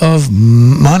lot of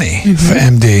money for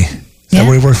MD. Is that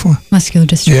what he works for? Muscular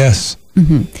dystrophy. Yes.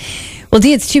 Well,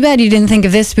 Dee, it's too bad you didn't think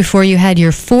of this before you had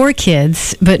your 4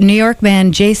 kids, but New York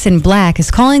man Jason Black is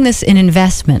calling this an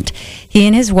investment. He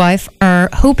and his wife are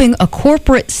hoping a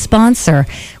corporate sponsor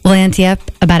will ante up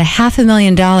about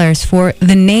 $500,000 for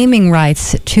the naming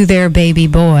rights to their baby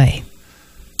boy.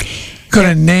 Going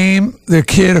to name their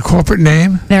kid a corporate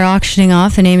name? They're auctioning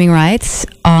off the naming rights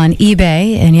on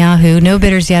eBay and Yahoo. No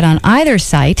bidders yet on either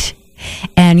site.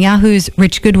 And Yahoo's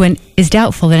Rich Goodwin is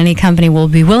doubtful that any company will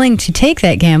be willing to take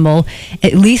that gamble,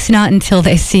 at least not until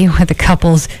they see what the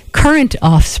couple's current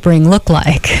offspring look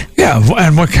like. Yeah,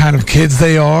 and what kind of kids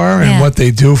they are and what they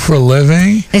do for a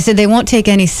living. They said they won't take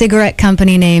any cigarette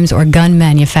company names or gun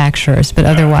manufacturers, but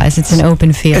otherwise it's an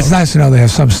open field. It's nice to know they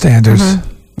have some standards.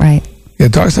 Right. Yeah,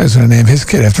 Darkseid's going to name his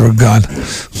kid after a gun.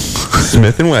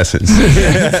 Smith & Wesson.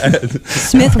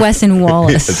 Smith Wesson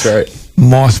Wallace. That's right.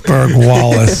 Mossberg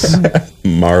Wallace.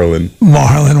 Marlin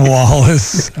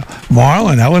Wallace.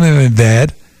 Marlin, that wouldn't have been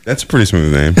bad. That's a pretty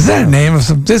smooth name. Is that a name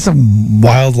of there's some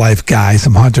wildlife guy,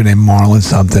 some hunter named Marlin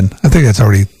something. I think that's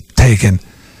already taken.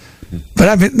 But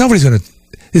I mean,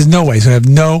 there's no way he's going to have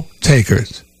no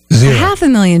takers. Zero.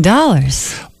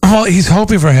 $500,000. Well, he's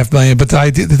hoping for $500,000, but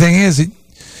the thing is,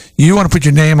 you want to put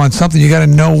your name on something, you got to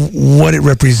know what it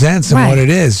represents and what it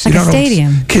is. Like you don't a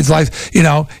stadium. know kids' life.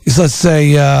 Let's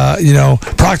say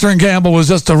Procter & Gamble was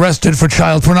just arrested for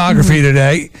child pornography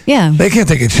today. Yeah. They can't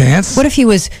take a chance. What if he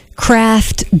was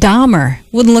Kraft Dahmer?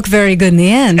 Wouldn't look very good in the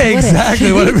end.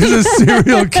 Exactly. What if he's a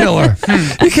serial killer?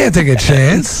 You can't take a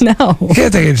chance. No. You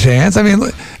can't take a chance. I mean,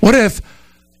 what if,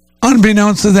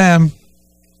 unbeknownst to them,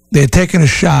 they had taken a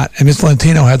shot, and Miss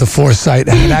Lentino had the foresight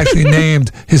and had actually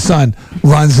named his son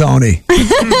Ronzoni. Do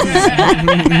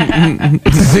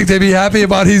you think they'd be happy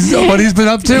about what he's been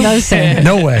up to? No, sir.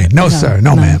 No way. No, sir.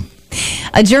 No, ma'am.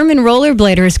 A German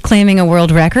rollerblader is claiming a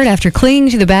world record after clinging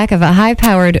to the back of a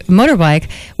high-powered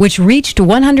motorbike, which reached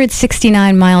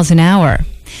 169 miles an hour.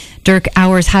 Dirk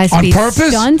Auer's high-speed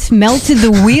stunt melted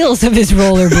the wheels of his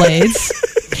rollerblades.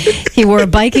 He wore a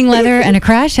biking leather and a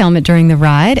crash helmet during the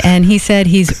ride, and he said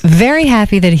he's very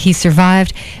happy that he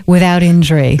survived without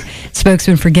injury.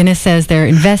 Spokesman for Guinness says they're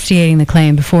investigating the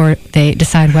claim before they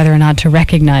decide whether or not to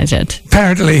recognize it.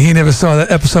 Apparently, he never saw that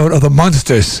episode of The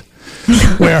Munsters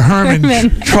where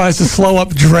Herman tries to slow up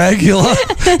Dragula.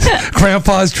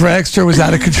 Grandpa's dragster was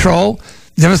out of control.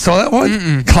 You never saw that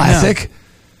one? Classic. No.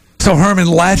 So Herman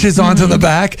latches onto the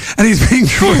back, and he's being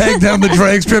dragged down the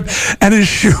drag strip, and his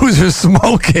shoes are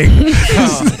smoking.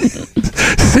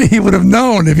 See, he would have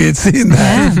known if he had seen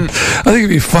that. Yeah. I think it'd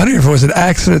be funnier if it was an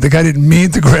accident. The guy didn't mean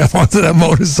to grab onto that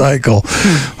motorcycle.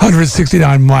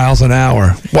 169 miles an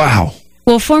hour. Wow.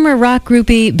 Well, former rock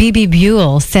groupie Bebe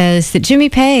Buell says that Jimmy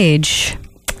Page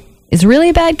is really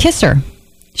a bad kisser.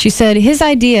 She said his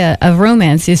idea of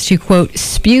romance is to, quote,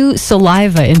 spew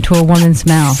saliva into a woman's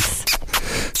mouth.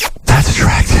 That's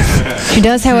attractive. She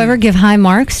does, however, give high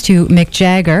marks to Mick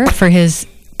Jagger for his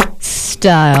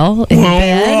style in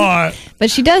bed. But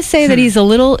she does say that he's a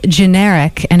little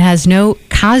generic and has no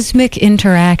cosmic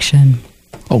interaction.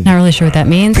 Not really sure what that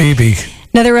means. Baby.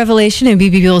 Another revelation in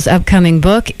Bebe Buell's upcoming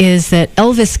book is that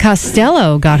Elvis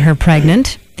Costello got her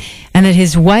pregnant, and that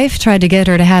his wife tried to get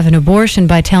her to have an abortion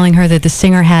by telling her that the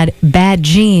singer had bad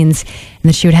genes and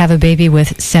that she would have a baby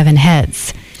with 7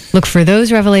 heads. Look for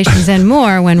those revelations and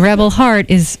more when Rebel Heart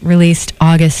is released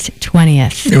August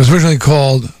 20th. It was originally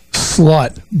called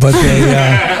Slut, but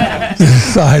they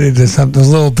decided to something a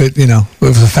little bit, it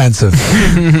was offensive.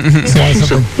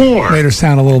 So made her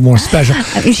sound a little more special.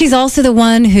 I mean, she's also the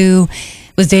one who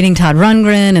was dating Todd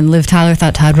Rundgren, and Liv Tyler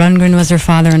thought Todd Rundgren was her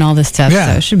father and all this stuff.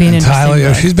 Yeah. So it should be an interesting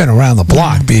book. She's been around the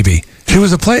block, BB.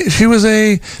 She was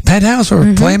a penthouse or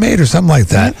a playmate or something like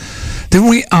that. Didn't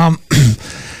we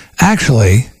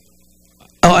actually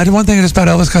I did one thing just about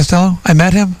Elvis Costello. I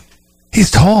met him. He's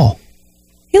tall.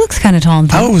 He looks kind of tall and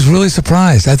tall. I was really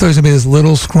surprised. I thought he was going to be this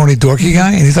little, scrawny, dorky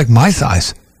guy, and he's like my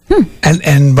size.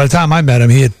 And by the time I met him,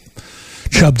 he had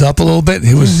chubbed up a little bit.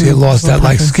 He had lost that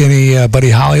like skinny Buddy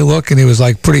Holly look, and he was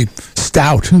like pretty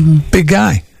stout. Big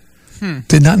guy.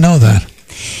 Did not know that.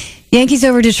 Yankees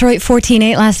over Detroit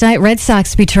 14-8 last night. Red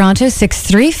Sox beat Toronto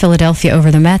 6-3. Philadelphia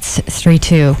over the Mets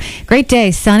 3-2. Great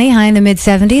day. Sunny, high in the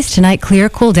mid-70s. Tonight, clear,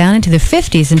 cool down into the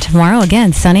 50s. And tomorrow,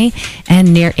 again, sunny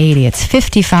and near 80. It's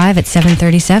 55 at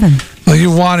 7:37. Well,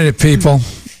 you wanted it, people.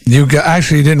 You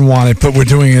actually didn't want it, but we're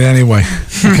doing it anyway.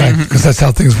 Okay? Because that's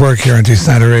how things work here on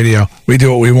Snider Radio. We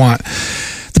do what we want.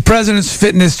 The President's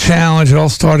Fitness Challenge, it all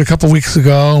started a couple weeks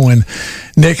ago when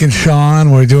Nick and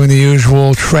Sean were doing the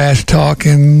usual trash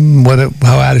talking,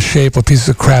 how out of shape, what pieces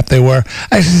of crap they were.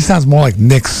 Actually, it sounds more like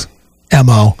Nick's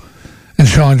MO. And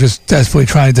Sean just desperately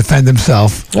trying to defend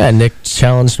himself. Yeah, Nick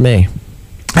challenged me.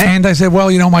 And I said, well,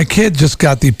 my kid just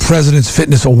got the President's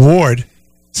Fitness Award.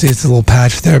 See, it's a little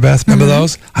patch there, Beth. Remember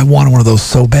those? I wanted one of those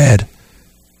so bad.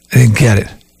 I didn't get it.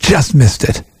 Just missed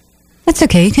it. That's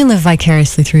okay. You can live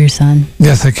vicariously through your son.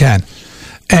 Yes, I can.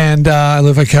 And I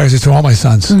live vicariously through all my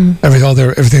sons.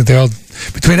 Everything they all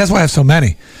between. That's why I have so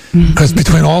many. Because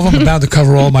between all of them, I'm bound to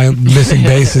cover all my missing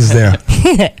bases there.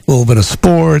 A little bit of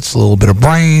sports, a little bit of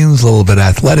brains, a little bit of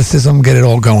athleticism, get it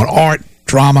all going. Art,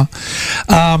 drama.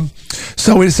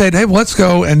 So we said, hey, let's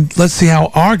go and let's see how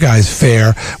our guys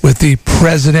fare with the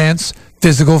President's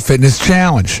Physical Fitness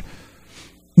Challenge.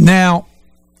 Now,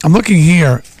 I'm looking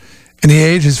here, and the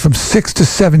age is from 6 to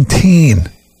 17.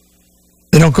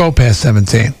 They don't go past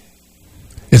 17.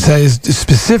 It's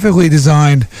specifically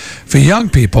designed for young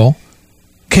people,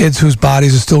 kids whose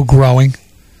bodies are still growing.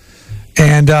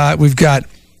 And we've got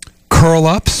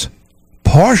curl-ups,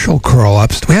 partial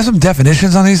curl-ups. Do we have some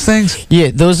definitions on these things?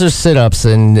 Yeah, those are sit-ups,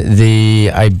 and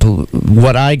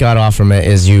what I got off from it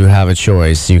is you have a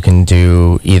choice. You can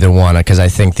do either one, because I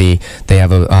think they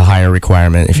have a higher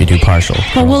requirement if you do partial.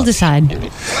 Well, we'll decide.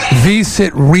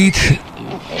 V-sit reach.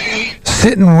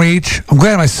 Sit and reach. I'm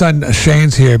glad my son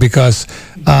Shane's here because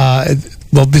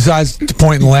well, besides to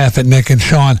point and laugh at Nick and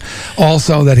Sean,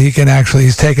 also that he's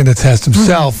taken the test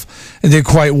himself and did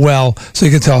quite well, so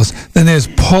he can tell us. Then there's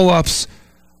pull-ups,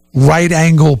 right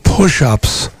angle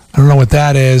push-ups. I don't know what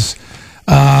that is.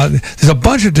 There's a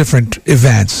bunch of different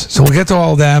events, so we'll get to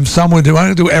all of them. Some we'll do. I'm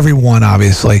going to do every one,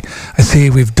 obviously. I see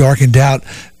we've darkened out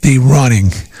the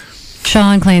running.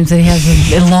 Sean claims that he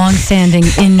has a long-standing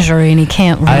injury and he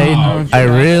can't run. I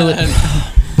really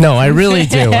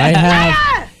do. I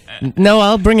have. No,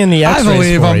 I'll bring in the X-rays. I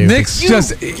believe for him. you. Nick's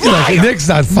Nick's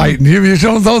not fighting you.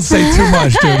 Don't say too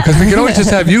much, dude, because we can always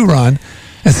just have you run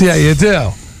and see how you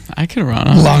do. I could run.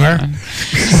 Longer.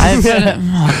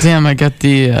 Damn! I got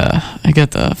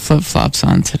the flip flops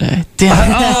on today.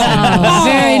 Damn!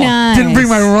 Very nice. Didn't bring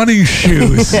my running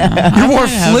shoes. You wore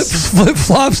flip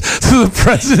flops to the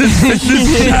president's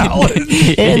fitness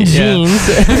challenge and jeans.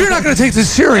 If you're not going to take this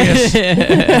serious,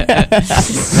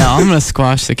 no, I'm going to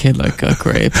squash the kid like a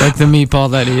grape, like the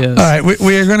meatball that he is. All right,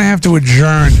 we are going to have to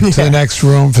adjourn to the next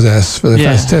room for the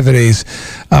festivities.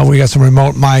 We got some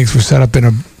remote mics. We're set up in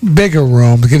a bigger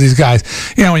room to give these guys.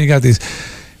 When you got these,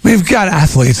 we've got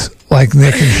athletes like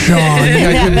Nick and Sean. You got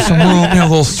to give them some room, a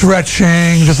little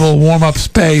stretching, just a little warm-up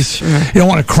space. Sure. You don't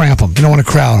want to cramp them. You don't want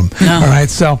to crowd them. No. All right,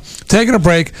 so taking a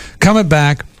break, coming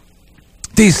back.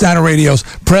 Deeâ Snider Radio's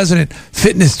President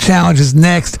Fitness Challenge is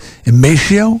next.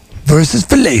 Ematio versus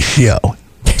Fellatio.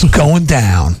 It's going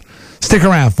down. Stick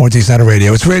around for Deeâ Snider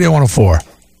Radio. It's Radio 104.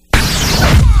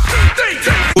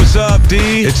 What's up,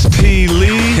 D? It's T.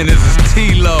 Lee, and this is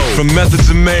T. Lowe from Methods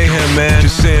of Mayhem, man.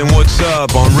 Just saying what's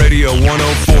up on Radio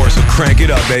 104, so crank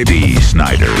it up, baby. Deeâ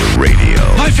Snider Radio.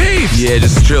 My peeps! Yeah,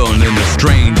 just strolling in the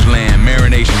strange land,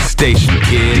 Marination Station,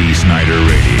 kid. Deeâ Snider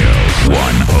Radio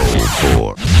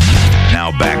 104.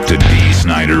 Now back to Deeâ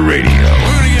Snider Radio.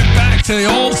 We're going to get back to the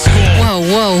old school.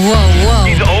 Whoa.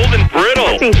 He's old and brittle.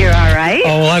 I think you're all right.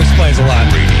 Oh, well, that explains a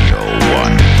lot. Radio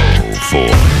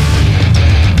 104.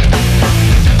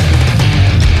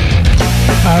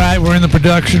 All right, we're in the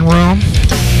production room.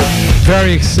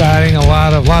 Very exciting. A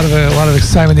lot of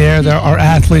excitement in the air. There are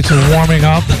athletes are warming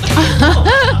up.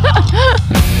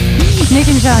 Nick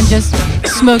and Sean just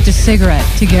smoked a cigarette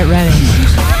to get ready.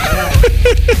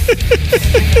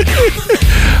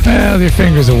 Well, your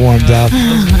fingers are warmed up.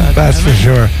 That's for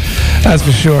sure. That's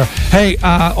for sure. Hey,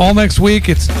 all next week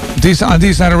it's on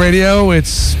Deeâ Snider Radio.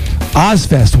 It's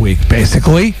OzzFest week,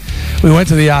 basically. We went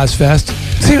to the OzzFest.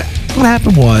 See, what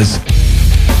happened was,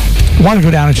 I wanted to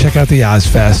go down and check out the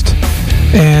OzzFest,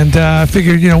 and I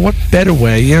figured, what better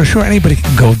way? Sure, anybody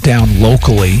can go down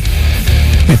locally,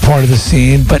 be part of the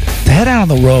scene, but to head out on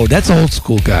the road, that's old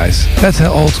school, guys. That's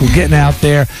old school. Getting out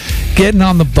there, getting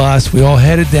on the bus. We all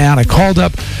headed down. I called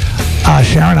up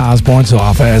Sharon Osbourne's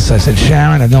office. I said,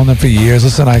 Sharon, I've known them for years.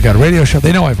 Listen, I got a radio show.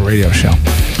 They know I have a radio show.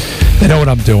 They know what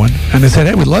I'm doing. And they said,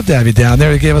 hey, we'd love to have you down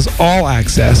there. They gave us all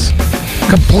access.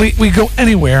 Complete. We go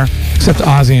anywhere except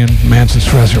Ozzy and Manson's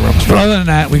dressing rooms. But other than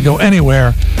that, we go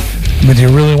anywhere. I mean, do you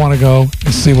really want to go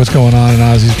and see what's going on in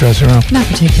Ozzy's dressing room? Not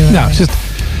particularly. No, it's just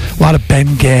a lot of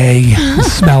Bengay, the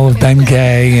smell of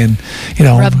Bengay, and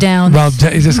rub down.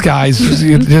 Just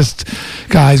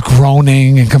guys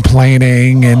groaning and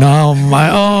complaining, and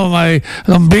my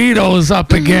libido's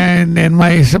up again, and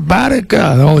my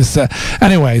sciatica. Always.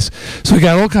 Anyways, so we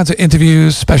got all kinds of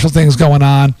interviews, special things going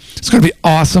on. It's going to be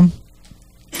awesome.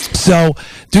 So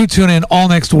do tune in all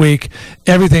next week.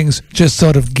 Everything's just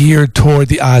sort of geared toward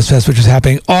the OzzFest, which is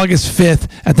happening August 5th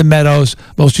at the Meadows.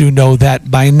 Most of you know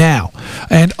that by now.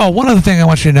 And one other thing I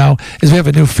want you to know is we have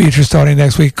a new feature starting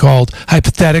next week called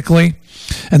Hypothetically.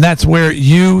 And that's where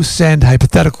you send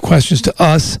hypothetical questions to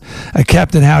us at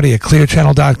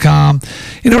CaptainHowdy@clearchannel.com.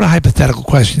 You know what a hypothetical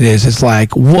question is? It's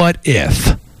like, what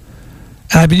if?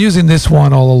 And I've been using this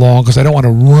one all along because I don't want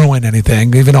to ruin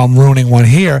anything, even though I'm ruining one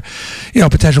here.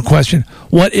 Potential question.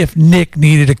 What if Nick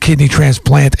needed a kidney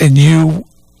transplant and you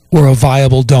were a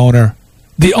viable donor,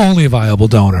 the only viable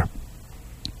donor?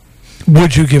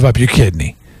 Would you give up your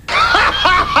kidney?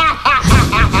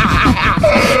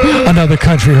 Another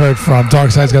country heard from.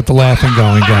 Darkside's got the laughing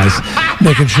going, guys.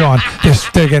 Nick and Sean,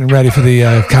 they're getting ready for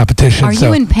the competition. Are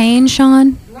you in pain,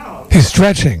 Sean? No. He's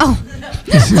stretching. Oh.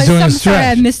 He's doing a stretch. Sorry,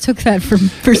 I mistook that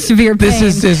for severe pain.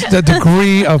 This is the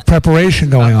degree of preparation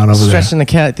going on over there.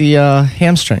 Stretching the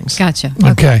hamstrings. Gotcha.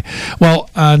 Okay. Well,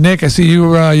 Nick, I see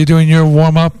you're doing your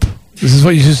warm up This is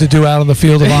what you used to do out on the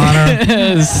field of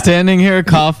honor. Standing here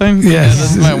coughing. Yes. Yeah,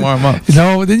 this might warm up.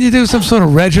 No, didn't you do some sort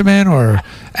of regimen or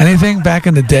anything back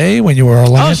in the day when you were a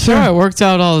lancer? Oh, sure. I worked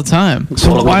out all the time.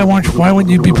 So why wouldn't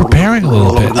you be preparing a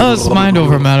little bit? Oh, it's mind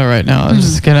over matter right now. I'm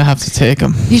just gonna have to take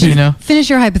them. You know. Finish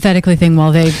your hypothetically thing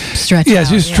while they stretch. Yes,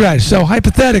 out. you stretch. So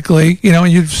hypothetically,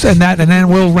 and you send that, and then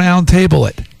we'll round table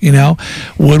it.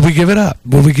 Would we give it up?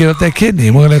 Would we give up that kidney?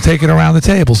 And we're going to take it around the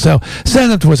table. So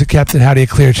send them to us at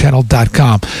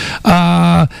CaptainHowDoYouClearChannel.com.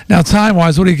 Now,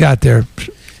 time-wise, what do you got there?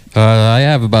 I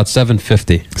have about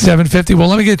 750. 750. Well,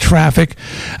 let me get traffic,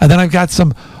 and then I've got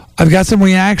some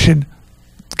reaction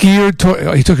geared toward.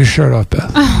 Oh, he took his shirt off,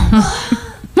 Beth.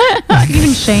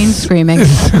 Even Shane's screaming.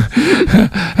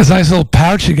 That's a nice little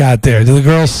pouch you got there. Did the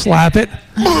girls slap it?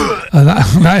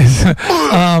 Nice.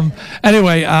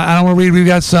 Anyway, I don't want to read. We've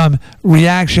got some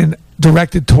reaction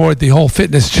directed toward the whole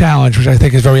fitness challenge, which I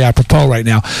think is very apropos right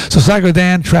now. So, Psycho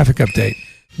Dan, traffic update.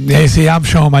 Yeah, see, I'm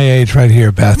showing my age right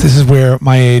here, Beth. This is where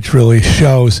my age really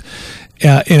shows.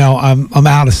 I'm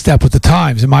out of step with the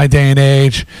times. In my day and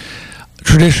age,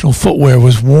 traditional footwear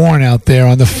was worn out there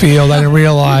on the field. I didn't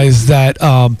realize that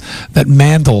that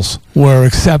mandals were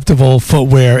acceptable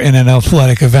footwear in an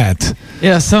athletic event.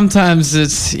 Yeah, sometimes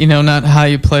it's not how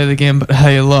you play the game, but how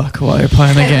you look while you're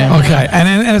playing the game. Okay,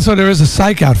 and so there is a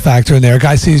psych out factor in there. A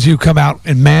guy sees you come out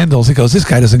in mandals, he goes, "This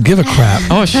guy doesn't give a crap."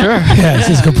 Oh, sure. Yes,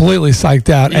 he's completely psyched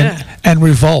out and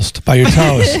revulsed by your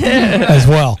toes as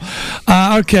well.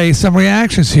 Okay, some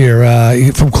reactions here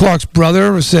from Clark's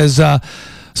brother. It says.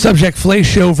 Subject,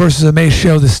 fellatio versus a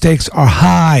matio. The stakes are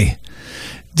high.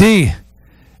 D,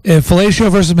 if fellatio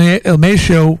versus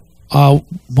matio,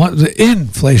 in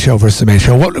fellatio versus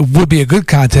matio, what would be a good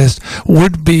contest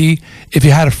would be if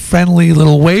you had a friendly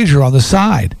little wager on the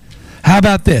side. How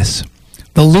about this?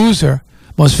 The loser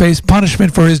must face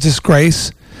punishment for his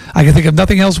disgrace. I can think of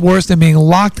nothing else worse than being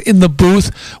locked in the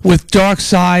booth with Dark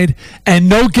Side and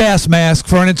no gas mask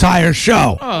for an entire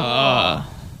show.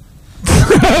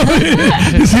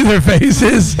 You see their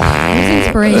faces? It's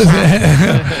inspiration.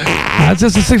 That's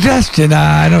just a suggestion.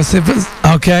 I don't say.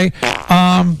 Okay.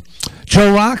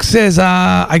 Joe Rock says,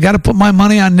 I got to put my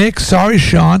money on Nick. Sorry,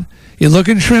 Sean. You're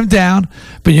looking trimmed down,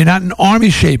 but you're not in army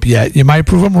shape yet. You might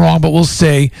prove him wrong, but we'll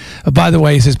see. By the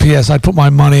way, he says, P.S. I'd put my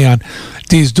money on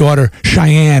Dee's daughter,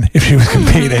 Cheyenne, if she was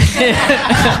competing.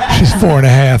 She's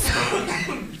 4.5.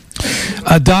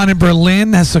 Don in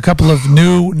Berlin has a couple of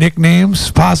new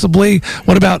nicknames, possibly.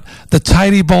 What about the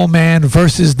Tidy Bowl Man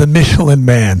versus the Michelin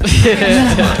Man?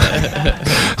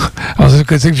 Those are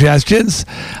good suggestions.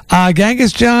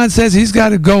 Genghis John says he's got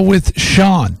to go with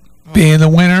Sean being the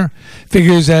winner.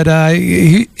 Figures that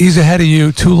he's ahead of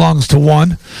you 2 lungs to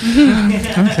 1.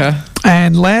 Okay.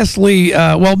 And lastly,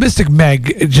 Mystic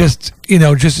Meg, just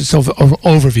its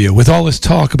overview with all this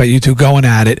talk about you two going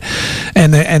at it,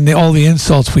 and all the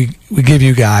insults we give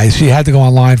you guys. She had to go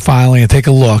online finally and take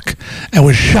a look, and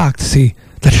was shocked to see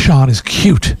that Sean is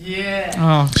cute. Yeah.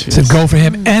 Oh, geez. Said go for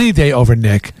him any day over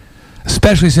Nick,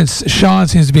 especially since Sean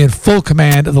seems to be in full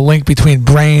command of the link between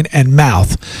brain and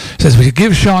mouth. Says we should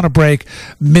give Sean a break.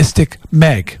 Mystic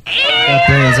Meg. Got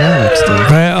brains Alex, dude.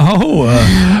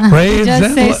 Brains. He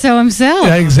does say so himself.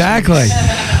 Yeah, exactly.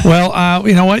 Well,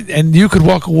 you know what? And you could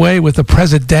walk away with a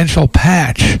presidential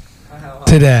patch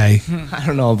today. I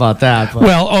don't know about that. But.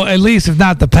 Well, at least if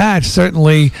not the patch,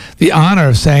 certainly the honor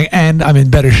of saying, and I'm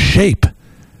in better shape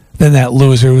than that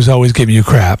loser who's always giving you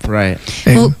crap. Right.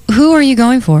 Well, who are you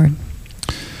going for?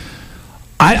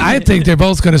 I think they're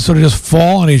both going to sort of just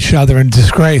fall on each other in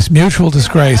disgrace, mutual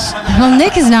disgrace. Well,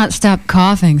 Nick has not stopped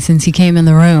coughing since he came in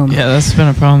the room. Yeah, that's been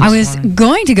a problem. I was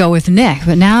going to go with Nick,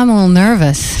 but now I'm a little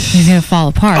nervous. He's going to fall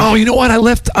apart. Oh, you know what? I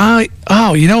left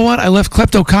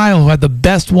Klepto Kyle, who had the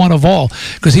best one of all,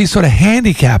 because he sort of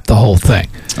handicapped the whole thing.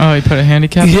 Oh, he put a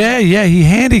handicap? Yeah, he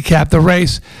handicapped the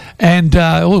race. And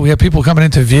we have people coming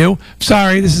into view.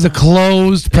 Sorry, this is a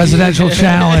closed presidential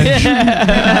challenge.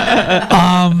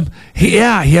 He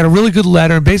had a really good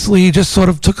letter. Basically, he just sort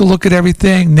of took a look at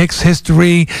everything, Nick's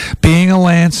history, being a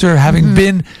Lancer, having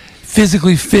been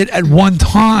physically fit at one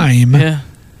time. Yeah.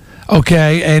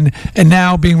 Okay, and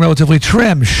now being relatively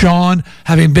trim. Sean,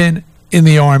 having been in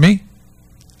the Army.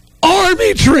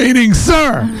 Army training,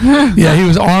 sir. Yeah, he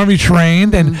was Army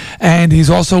trained, and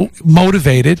he's also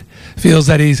motivated. Feels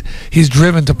that he's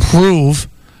driven to prove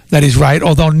that he's right.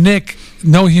 Although Nick,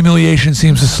 no humiliation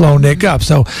seems to slow Nick up.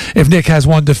 So if Nick has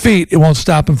one defeat, it won't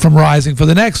stop him from rising for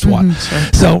the next one. Sure.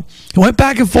 So he went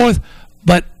back and forth,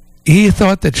 but he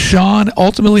thought that Sean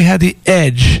ultimately had the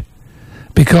edge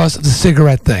because of the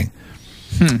cigarette thing.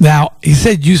 Now, he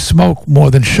said you smoke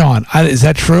more than Sean. Is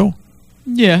that true?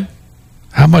 Yeah.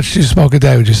 How much do you smoke a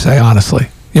day, would you say, honestly?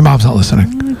 Your mom's not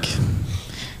listening.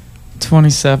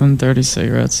 27, 30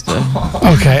 cigarettes a day.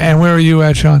 Okay, and where are you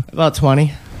at, Sean? About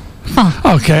 20.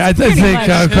 Okay, I think you're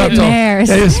splitting hairs.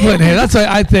 That's why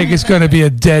I think it's going to be a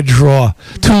dead draw.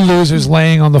 Two losers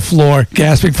laying on the floor,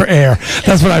 gasping for air.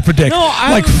 That's what I predict.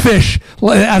 Like fish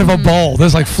out of a bowl.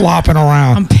 There's like flopping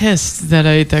around. I'm pissed that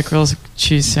I ate that grilled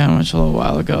cheese sandwich a little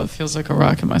while ago. It feels like a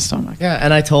rock in my stomach. Yeah,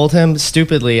 and I told him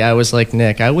stupidly, I was like,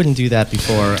 Nick, I wouldn't do that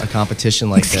before a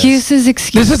competition like Excuses.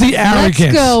 This is the arrogance.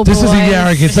 Let's go, this is the boys.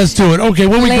 arrogance. Let's do it. Okay,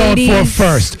 what are we going for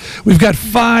first? We've got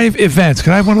 5 events.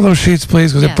 Can I have one of those sheets,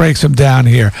 please? Because it breaks them down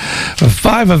here.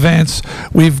 5 events.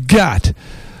 We've got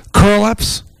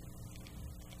curl-ups.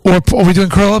 Or are we doing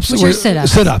curl-ups?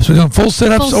 Sit-ups. Sit-ups. We're doing full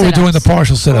sit-ups, or are we doing the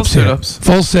partial sit-ups here?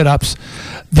 Full sit-ups.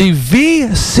 The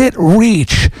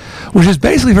V-sit-reach, which is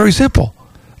basically very simple.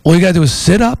 All you got to do is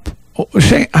sit up.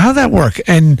 Shane, how'd that work?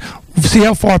 And see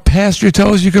how far past your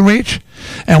toes you can reach?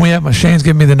 And we have Shane's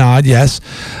giving me the nod, yes.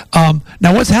 Now,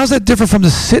 how's that different from the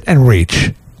sit and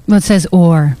reach? Well, it says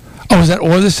or. Oh, is that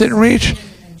or the sit and reach?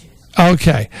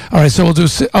 Okay. All right, so we'll do...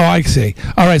 I see.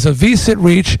 All right, so V-sit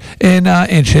reach in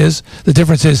inches. The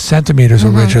difference is centimeters or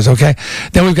inches, okay?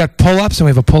 Then we've got pull-ups, and we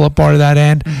have a pull-up bar to that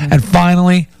end. And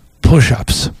finally,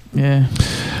 push-ups. Yeah.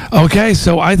 Okay,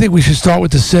 so I think we should start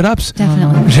with the sit-ups.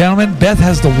 Definitely. Gentlemen, Beth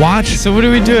has the watch. So what do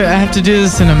we do? I have to do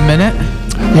this in a minute?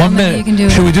 1 minute. You can do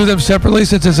Should we do them separately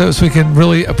so we can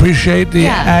really appreciate the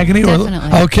agony?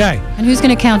 Definitely. Okay. And who's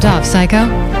going to count off? Psycho?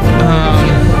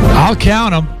 I'll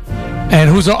count them. And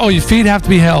your feet have to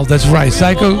be held. That's right.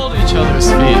 Psycho. We'll hold each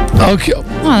other's feet. Okay. Oh,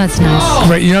 that's nice.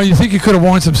 Great. You think you could have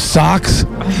worn some socks?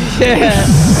 Yeah.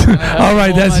 All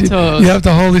right. You have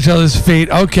to hold each other's feet.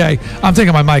 Okay. I'm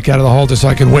taking my mic out of the holder so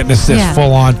I can witness this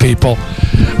full on, people.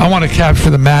 I want to capture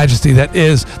the majesty that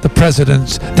is the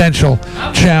presidential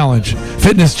challenge,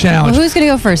 fitness challenge. Well, who's going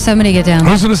to go first? Somebody get down.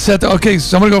 Who's going to set okay,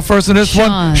 somebody go first in this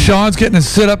one. Sean's getting in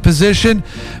sit-up position.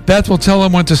 Beth will tell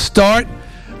him when to start.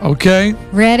 Okay.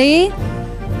 Ready?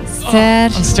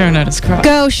 Set. I'm staring at his crotch.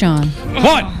 Go, Sean.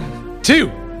 1,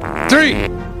 2, 3,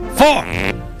 4,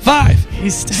 5,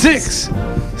 6,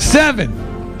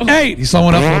 7, 8. He's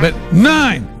slowing up a little bit.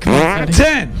 9,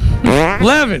 10,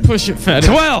 11, push it, Fatty.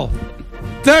 12,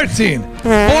 13,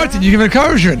 14. You give it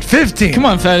encouragement. 15. Come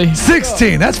on, Fatty.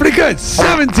 16. That's pretty good.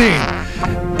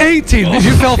 17, 18.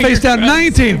 You fell face down.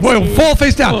 19. Boy, fall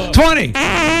face down. 20,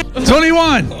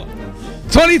 21,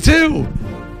 22.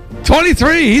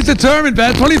 23. He's determined,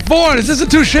 Beth. 24. This isn't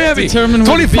too shabby.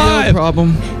 25.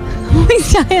 Problem.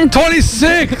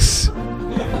 26.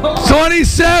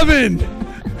 27.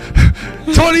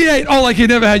 28. Oh, like you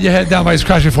never had your head down by his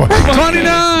crotch before.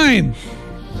 29.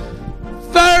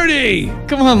 30.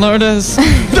 Come on, Lourdes.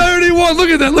 31. Look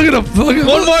at that. Look at him.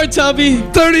 One more, Tubby.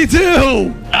 32. Keep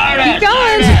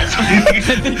going.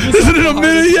 Isn't it a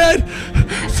minute yet?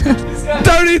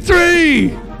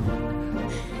 33.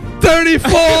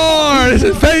 34. This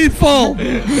is painful.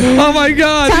 Oh my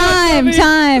God. Time.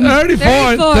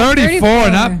 34.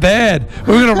 Not bad.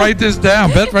 We're gonna write this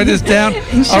down. Beth, write this down.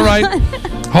 All right.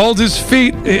 Hold his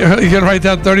feet. You're gonna write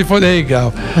down 34. There you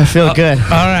go. I feel good. All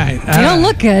right. You don't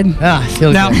look good. I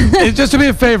feel now, good. just to be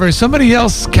a favor, is somebody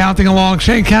else counting along?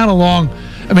 Shane, count along.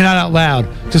 I mean, not out loud,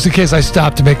 just in case I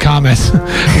stop to make comments,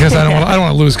 because I don't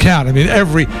want to lose count. I mean,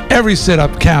 every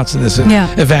sit-up counts in this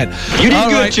event. You did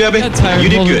good, Chubby. You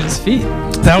did good. His feet.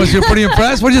 You're pretty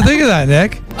impressed. What did you think of that,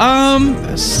 Nick?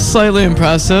 Slightly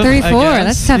impressive. 34.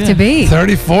 That's tough to beat.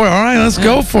 34. All right, let's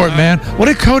go for it, man. What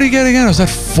did Cody get again? Was that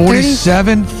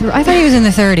 47? I thought he was in the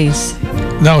 30s.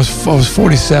 No, it was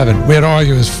 47. We had to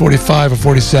argue it was 45 or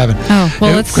 47. Oh,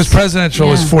 well, because presidential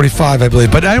was 45, I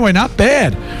believe. But anyway, not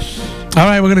bad. All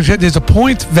right, we're going to check. There's a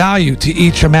point value to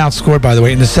each amount scored, by the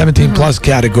way, in the 17-plus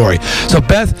category. So,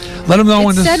 Beth, let them know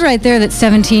when this... It said right there that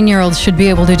 17-year-olds should be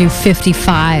able to do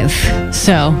 55.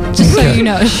 So, just so you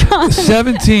know, Sean.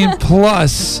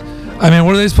 17-plus, I mean,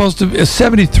 what are they supposed to...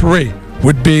 73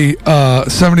 would be...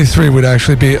 73 would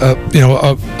actually be a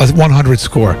 100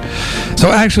 score.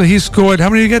 So, actually, he scored... How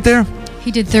many did you get there?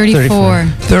 He did 34.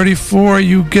 34,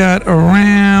 you got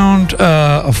around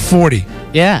a 40.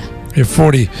 Yeah. You're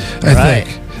 40, I think.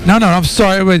 No, I'm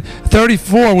sorry.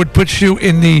 34 would put you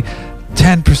in the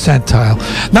 10 percentile.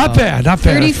 Not bad.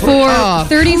 34.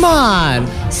 Come on.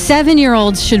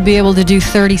 7-year-olds should be able to do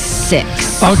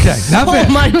 36. Okay, not bad.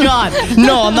 Oh, my God.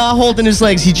 No, I'm not holding his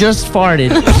legs. He just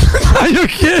farted. Are you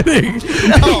kidding?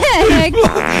 No.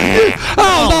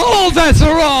 All bets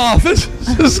are off. It's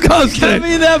disgusting. Get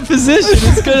me in that position.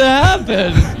 It's going to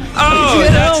happen. Oh,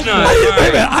 that's not Wait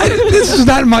a minute. This is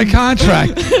not in my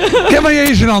contract. Get my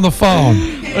agent on the phone.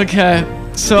 Okay.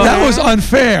 So that was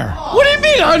unfair. What do you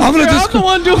mean? I'm the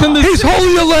one doing this. He's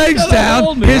holding your legs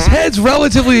down. His head's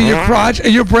relatively in your crotch,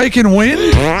 and you're breaking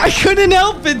wind. I couldn't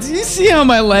help it. Do you see how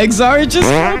my legs are? It just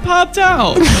kind of popped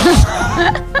out.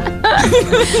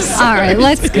 All right,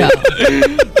 let's go.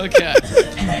 Okay,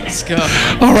 let's go.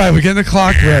 All right, we're getting the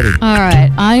clock ready. All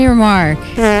right, on your mark.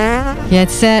 Get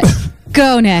set.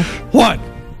 Go, Nick. 1.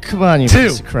 Come on, you 2.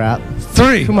 piece of crap.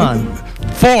 3. Come on.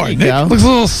 4. Nick go. looks a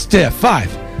little stiff.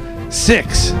 5.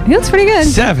 6. He looks pretty good.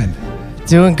 7.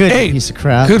 Doing good, 8. you piece of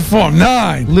crap. Good form.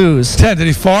 9. Lose. 10. Did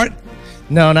he fart?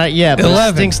 No, not yet. But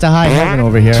 11. It stinks to high heaven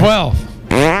over here. 12.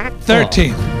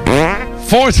 13.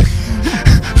 14.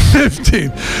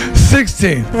 15.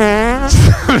 16.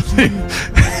 17.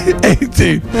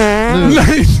 18.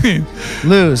 19.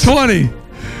 Lose. 20.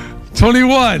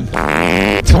 21.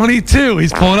 22.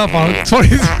 He's pulling up on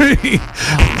 23. 24.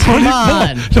 Come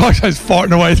on. Josh is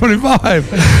farting away. 25.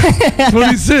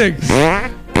 26.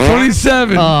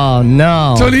 27. Oh,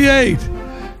 no. 28.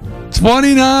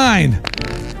 29.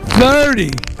 30.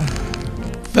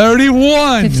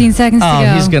 31. 15 seconds to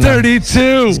go. He's gonna,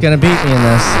 32. He's going to beat me in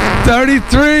this.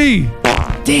 33.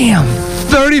 Damn.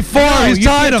 34. No, He's you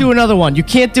tied can't him. do another one. You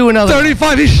can't do another 35.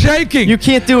 one. He's shaking. You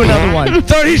can't do another one.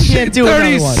 30. You can't do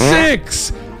another one.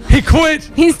 36. He quit.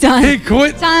 He's done. He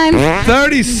quit. Time.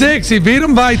 36. He beat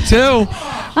him by 2.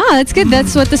 Oh, that's good.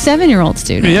 That's what the 7-year-olds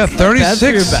do. Yeah,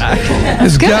 36 back.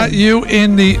 has got you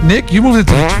in the... Nick, you moved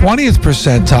into the 20th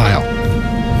percentile.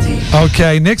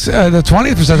 Okay, Nick's the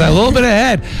 20th percentile, a little bit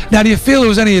ahead. Now, do you feel there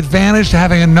was any advantage to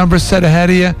having a number set ahead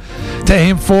of you to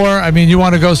aim for? I mean, you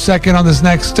want to go second on this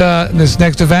next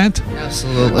event?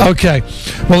 Absolutely. Okay.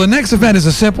 Well, the next event is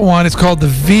a simple one. It's called the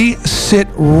V-Sit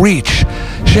Reach.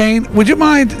 Shane, would you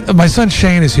mind? My son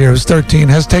Shane is here, who's 13,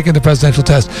 has taken the presidential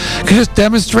test. Could you just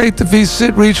demonstrate the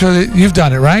V-Sit Reach? Or you've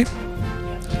done it, right?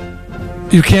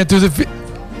 You can't do the V...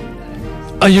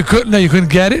 Oh, you couldn't? No, you couldn't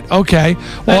get it? Okay.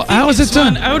 Well, how is it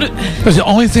done? It was the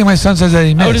only thing my son says that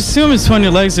he missed. I would assume it's when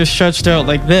your legs are stretched out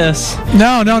like this.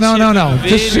 No.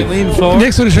 Just lean forward.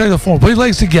 Nick's going to show you the form. Put your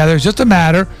legs together. It's just a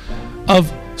matter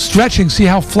of stretching. See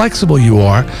how flexible you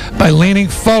are by leaning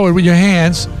forward with your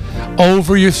hands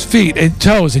over your feet and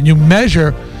toes, and you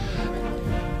measure.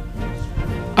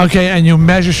 Okay, and you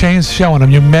measure. Shane's showing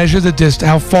them. You measure the distance,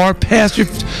 how far past your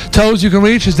toes you can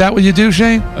reach. Is that what you do,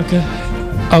 Shane?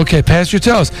 Okay, past your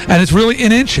toes. And it's really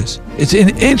in inches. It's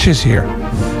in inches here.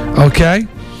 Okay?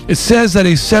 It says that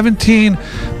he's 17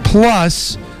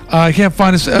 plus. I can't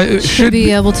find this. Should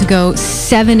be able to go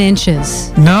 7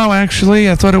 inches. No, actually,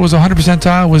 I thought it was 100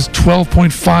 percentile. It was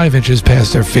 12.5 inches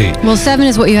past their feet. Well, 7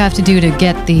 is what you have to do to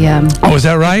get the... oh, is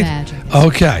that right?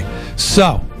 Okay.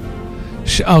 So,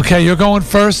 okay, you're going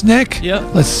first, Nick?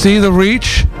 Yep. Let's see the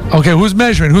reach. Okay, who's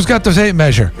measuring? Who's got the tape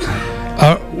measure?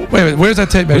 Wait, where's that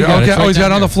tape measure? Okay, he's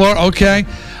got it on the floor. Okay.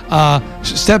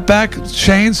 Step back,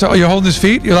 Shane. So you're holding his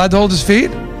feet? You're allowed to hold his feet?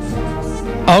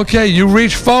 Okay, you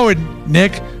reach forward,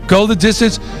 Nick. Go the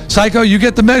distance. Psycho, you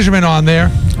get the measurement on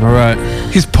there. All right.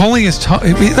 He's pulling his toe.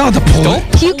 You don't have to pull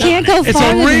it. You can't go It's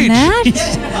farther a reach. than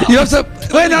that? You have to...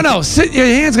 Wait, no. Sit. Your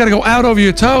hand's got to go out over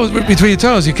your toes, between your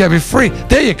toes. You can't be free.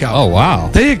 There you go. Oh, wow.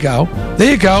 There you go.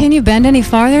 Can you bend any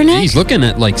farther, Nick? He's looking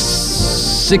at like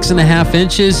 6.5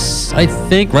 inches, I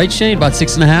think. Right, Shane? About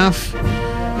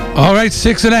 6.5? All right,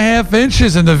 6.5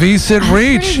 inches in the V-Sit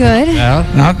Reach. Pretty good.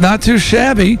 Yeah. Not too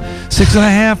shabby.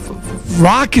 6.5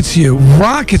 rockets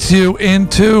you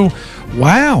into,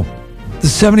 wow, the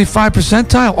 75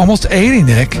 percentile, almost 80,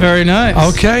 Nick. Very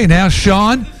nice. Okay, now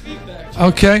Sean.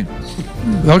 Okay,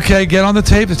 get on the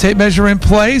tape measure in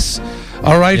place.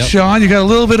 All right, Yep. Sean, you got a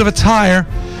little bit of a tire.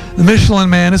 The Michelin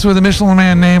Man, this is where the Michelin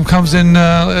Man name comes in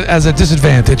as a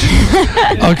disadvantage.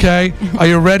 Okay, are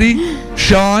you ready?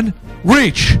 Sean,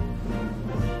 reach.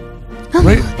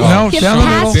 Right? No, Get down the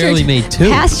past middle. your- Barely made 2.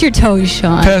 Past your toes,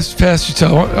 Sean. Past your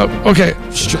toe. Okay.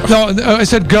 No, I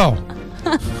said go.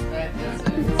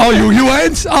 Oh, you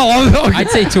went? Oh, okay. I'd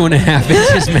say 2.5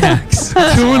 inches max.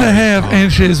 2.5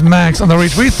 inches max on the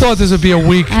reach. We thought this would be a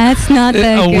weak, That's not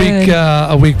that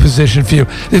good. a weak position for you.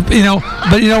 But you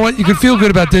know what? You can feel good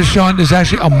about this, Sean. There's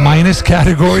actually a minus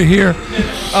category here.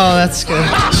 Oh, that's good.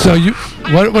 So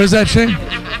what is that, Shane?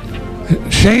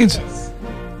 Shane's.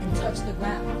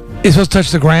 It's supposed to touch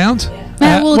the ground?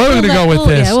 We're going to go with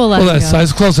this. Yeah, we'll let it go.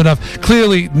 It's close enough.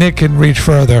 Clearly, Nick can reach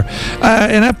further.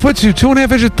 And that puts you,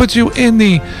 2.5 inches puts you in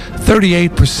the 38th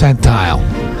percentile.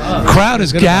 Crowd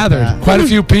has gathered. Quite a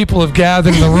few people have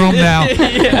gathered in the room now.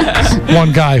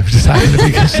 One guy just happened to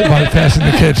be passing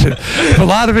the kitchen. A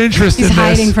lot of interest in this. He's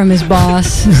hiding from his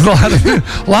boss.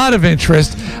 a lot of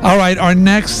interest. All right, our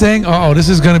next thing. Oh, this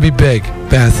is going to be big,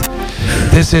 Beth.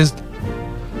 This is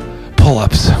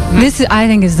pull-ups. This, I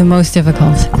think, is the most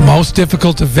difficult. Most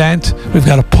difficult event. We've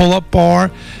got a pull-up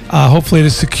bar. Hopefully it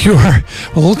is secure.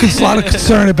 We're a lot of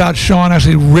concern about Sean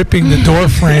actually ripping the door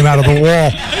frame out of the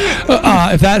wall.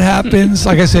 If that happens,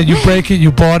 like I said, you break it,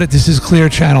 you bought it. This is Clear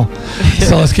Channel.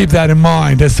 So let's keep that in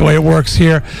mind. That's the way it works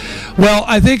here. Well,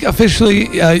 I think officially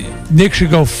Nick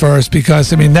should go first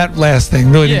because, I mean, that last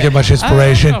thing really didn't give much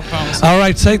inspiration. All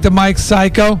right, take the mic,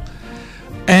 Psycho.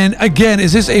 And again,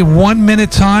 is this a 1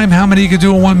 minute time? How many you could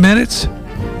do in 1 minute?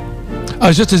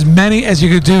 It's just as many as you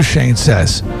could do, Shane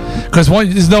says. Because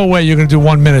there's no way you're going to do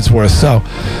 1 minute's worth.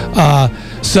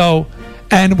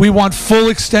 And we want full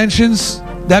extensions.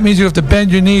 That means you have to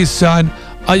bend your knees, son.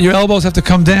 Your elbows have to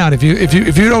come down. If you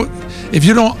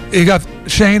don't, you got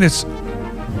Shane.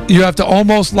 You have to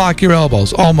almost lock your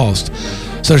elbows, almost.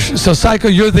 So Psycho,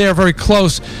 you're there very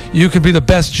close. You could be the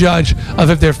best judge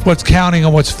of what's counting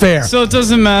and what's fair. So it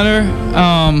doesn't matter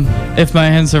if my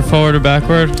hands are forward or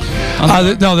backward?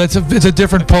 No, it's a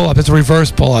different pull-up. It's a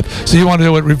reverse pull-up. So you want to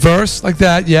do it reverse like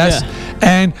that, yes,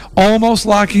 and almost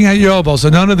locking at your elbow. So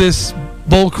none of this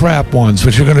bull crap ones,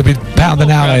 which you're going to be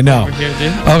pounding out, I know.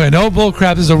 Okay, no bull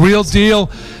crap. This is a real deal.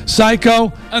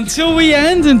 Psycho. Until we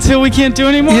can't do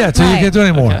anymore? Yeah, until you can't do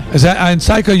anymore. Okay. And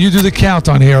Psycho, you do the count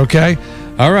on here, okay?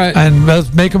 All right. And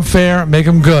let's make them fair, make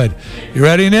them good. You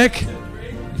ready, Nick?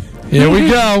 Here we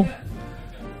go.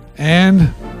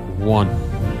 And 1,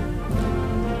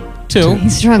 2.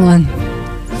 He's struggling.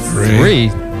 3,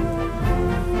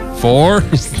 4.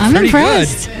 I'm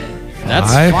impressed. Good.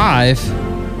 That's 5,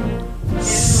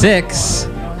 6,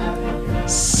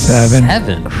 7.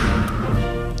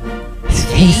 His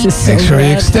face is so Make sure you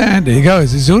red. extend. There you go.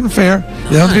 He's doing fair.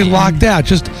 You don't have to be locked out.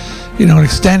 Just, an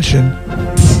extension.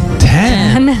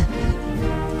 10.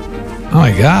 Oh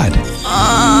my God.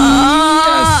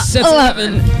 Yes, that's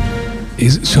 11.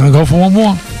 He's going to go for one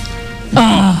more.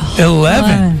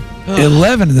 11.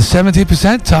 11 in the 17th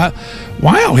percentile.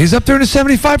 Wow, he's up there in the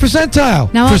 75th percentile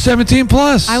for 17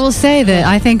 plus. I will say that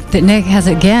I think that Nick has,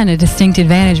 again, a distinct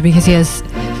advantage because he has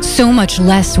so much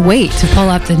less weight to pull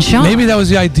up than Sean. Maybe that was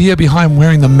the idea behind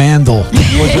wearing the mandal.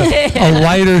 a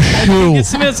lighter shoe.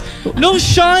 No,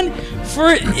 Sean,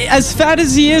 for as fat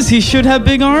as he is, he should have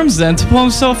big arms then to pull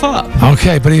himself up.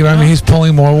 Okay, but he's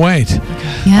pulling more weight.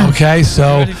 Yeah. Okay,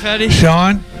 so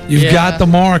Sean, you've got the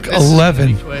mark.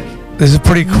 11. This is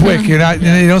pretty quick. You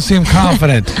don't seem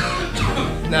confident.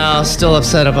 No, still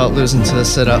upset about losing to the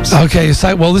sit-ups. Okay,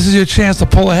 well, this is your chance to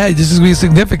pull ahead. This is going to be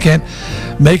significant.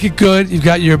 Make it good. You've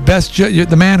got your best,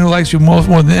 the man who likes you more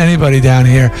than anybody down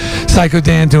here, Psycho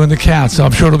Dan, doing the count. So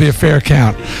I'm sure it'll be a fair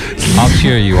count. I'll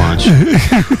cheer you on.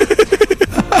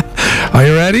 Are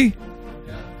you ready?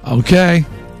 Okay,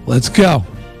 let's go.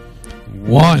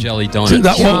 1 jelly donut.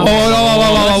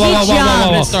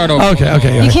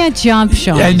 Okay. You can't jump,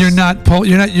 Sean. And you're not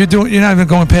even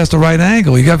going past the right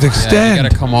angle. You have to extend. You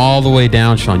got to come all the way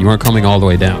down, Sean. You weren't coming all the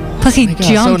way down. Plus, he jumped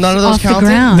so none of those off the counted?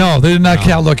 ground. No, they did not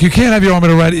count. Look, you can't have your arm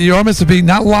at a right. Your arm has to be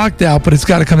not locked out, but it's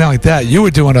got to come out like that. You were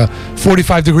doing a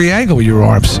 45-degree angle with your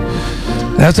arms.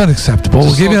 That's unacceptable.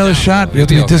 We'll give you another shot. You have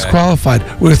to be disqualified.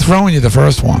 We were throwing you the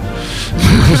first one.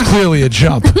 It was clearly a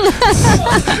jump.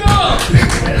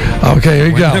 Okay, here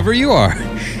you go. Whenever you are.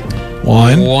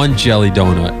 1 jelly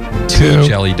donut. 2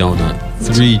 jelly donut.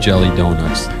 3 jelly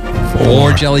donuts.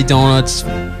 4 jelly donuts.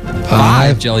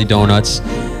 5 jelly donuts.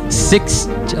 6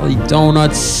 jelly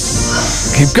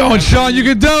donuts. Keep going, Sean. You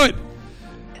can do it.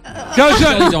 Go,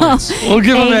 Sean. We'll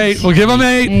give him 8. We'll give him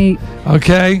 8.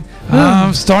 Okay.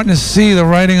 I'm starting to see the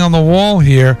writing on the wall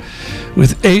here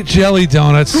with 8 jelly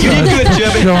donuts. You did good,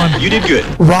 Jimmy. Sean You did good.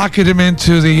 Rocket him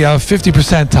into the 50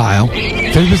 percentile.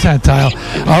 50 percentile.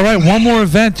 All right, one more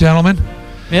event, gentlemen.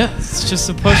 Yeah, it's just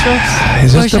the push-ups.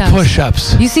 It's just the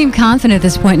push-ups. You seem confident at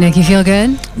this point, Nick. You feel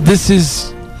good? This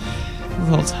is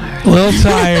A little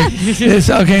tired.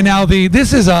 Okay, now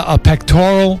this is a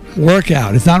pectoral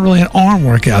workout. It's not really an arm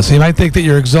workout. So you might think that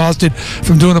you're exhausted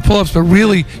from doing the pull-ups, but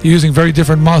really you're using very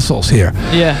different muscles here.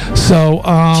 Yeah. So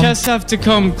chests have to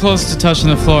come close to touching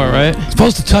the floor, right? It's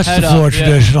supposed to touch Head the floor up, yeah.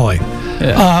 traditionally.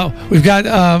 Yeah. We've got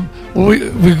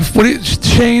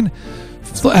Shane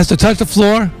has to touch the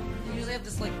floor. You usually have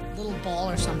this little ball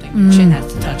or something. Your chin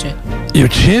has to touch it. Your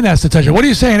chin has to touch it. What are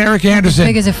you saying, Eric Anderson?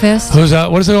 Big as a fist. Who's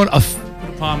what is it?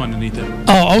 palm underneath it.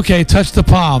 Oh, okay. Touch the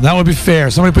palm. That would be fair.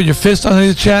 Somebody put your fist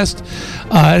underneath the chest.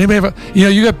 Anybody ever?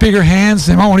 You got bigger hands.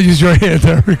 They might want to use your hand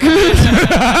there.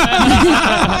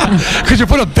 Could you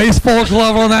put a baseball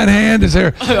glove on that hand? Is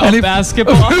there any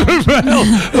basketball?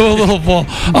 a little ball.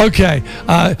 Okay.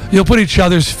 You'll put each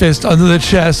other's fist under the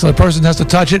chest, so the person has to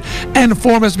touch it, and the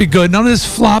form has to be good. None of this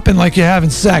flopping like you're having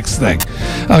sex thing.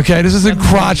 Okay. This isn't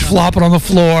crotch flopping on the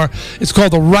floor. It's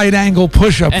called the right angle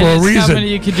push-up for a reason.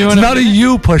 It's not a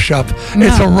U push-up. No.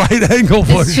 It's a right angle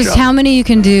push-up. It's just how many you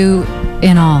can do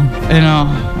in all. In all.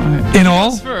 Right. In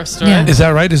all? First, right? Yeah. Is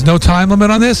that right? There's no time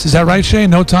limit on this? Is that right, Shane?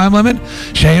 No time limit?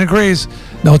 Shane agrees.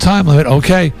 No time limit.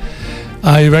 Okay.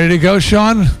 You ready to go,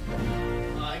 Sean?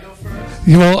 I go first.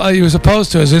 You were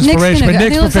supposed to as inspiration, but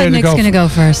Nick's prepared to go. Nick's going to go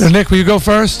first. Nick, will you go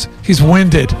first? He's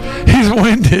winded.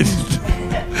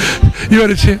 You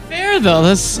had a chance. Fair though.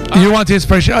 That's. You want the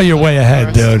inspiration? Oh, you're way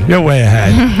ahead, dude. You're way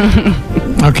ahead.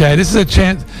 Okay, this is a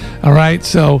chance. All right,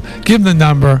 so give him the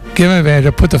number. Give him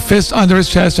advantage. Put the fist under his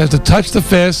chest. Has to touch the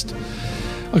fist.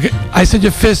 Okay, I said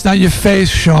your fist, not your face,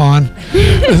 Sean.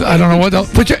 I don't know what.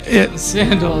 Put your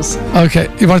sandals. Okay,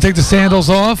 you want to take the sandals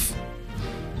off?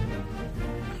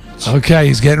 Okay,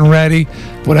 he's getting ready.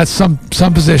 Well, that's some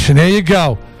position. There you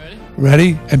go.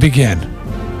 Ready and begin.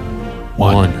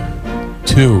 1,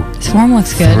 2. This form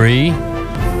looks good. 3,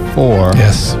 4.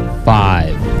 Yes.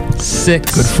 5,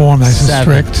 6. Good form, nice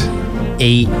 7, and strict.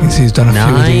 8. He's done a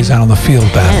few of these out on the field,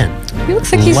 Beth. He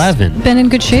looks like 11, he's been in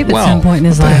good shape 12, at some point in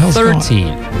his life. 13.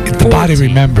 The body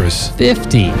remembers.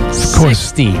 15. Of course.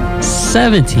 16.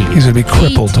 17. He's going to be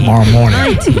crippled 18, tomorrow morning.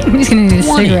 19. He's going to need a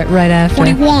 20, cigarette right after.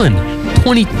 21.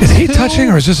 22. Is he touching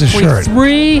or is this a shirt?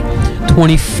 23.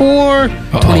 24.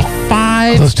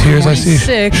 25. Those tears 26, I see,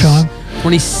 Sean.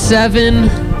 27.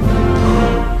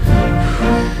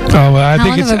 Oh, well, I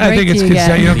think it's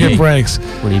consent. You don't get breaks.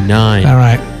 29. All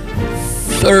right.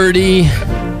 30.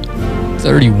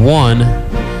 31.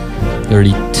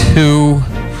 32.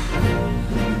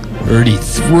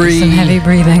 33. Some heavy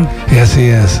breathing. Yes, he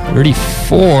is.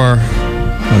 34.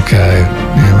 Okay.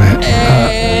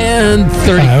 And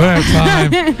 30. We have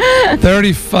time.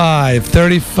 35.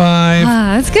 35.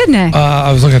 That's good, Nick.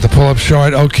 I was looking at the pull-up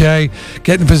chart. Okay.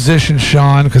 Get in position,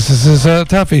 Sean, because this is a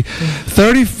toughie.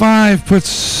 35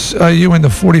 puts you in the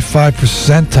 45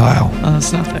 percentile. Oh,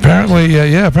 that's not that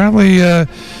Apparently, apparently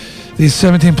these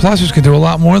 17-plussers can do a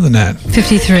lot more than that.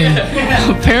 53.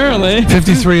 Apparently.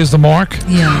 53 is the mark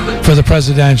for the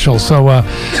presidential. So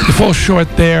you fall short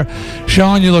there.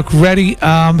 Sean, you look ready.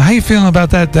 How you feeling about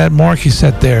that mark you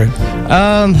set there?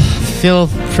 Feel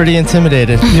pretty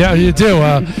intimidated. Yeah, you do.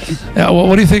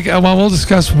 What do you think? Well, we'll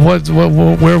discuss where it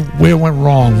went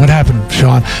wrong. What happened,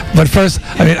 Sean? But first,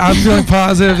 I'm feeling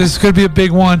positive. This could be a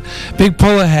big one. Big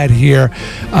pull ahead here.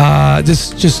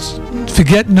 Just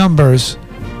forget numbers.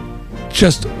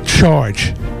 Just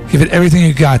charge. Give it everything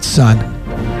you got, son.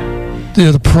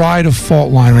 You're the pride of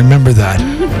Fault Line. Remember that.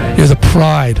 You're the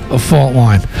pride of Fault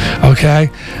Line. Okay?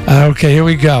 Okay, here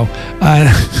we go.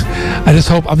 I'm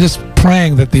just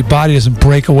praying that the body doesn't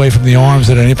break away from the arms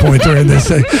at any point during this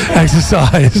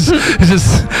exercise. It's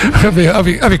just,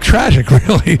 it'll be tragic,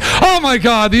 really. Oh my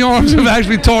God, the arms have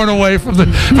actually torn away from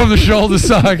the shoulder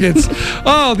sockets.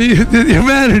 Oh, the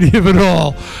humanity of it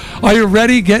all. Are you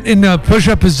ready? Get in a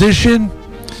push-up position.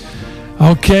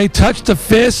 Okay, touch the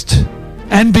fist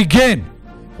and begin.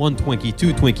 1 Twinkie,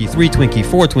 2 Twinkie, 3 Twinkie,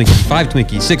 4 Twinkie, 5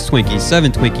 Twinkie, 6 Twinkie,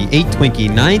 7 Twinkie, 8 Twinkie,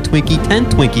 9 Twinkie, 10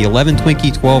 Twinkie, 11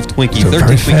 Twinkie, 12 Twinkie,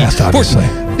 13 Twinkie,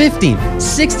 14, 15,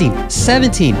 16,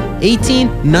 17,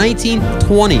 18, 19,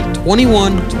 20,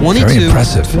 21, 22,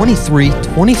 23,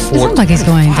 24. It sounds like he's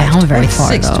going down very far,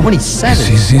 26, though. 27.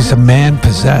 He's a man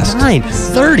possessed. 9,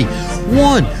 30,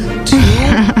 1, 2,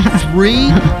 3,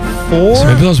 4. So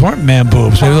maybe those weren't man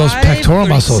boobs. Maybe those pectoral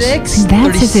muscles. That's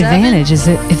his advantage. Is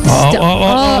it? If the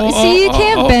see, you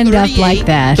can't bend up like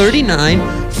that. 39,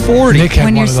 40.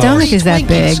 When your stomach is that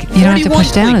big, you don't have to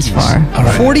push down as far. All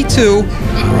right. 42. All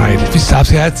right. If he stops,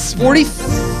 that's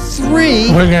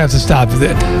 43. We're gonna have to stop.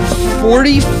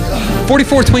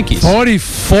 44 Twinkies.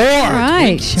 44. All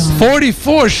right, Sean.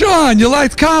 44. Sean, you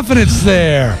lacked confidence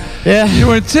there. Yeah. You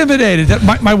were intimidated.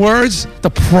 My words, the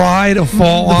pride of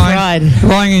Fault Line. Pride.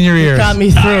 Lying in your ears. Got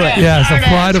me through it. Yes, the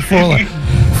pride of Fault Line.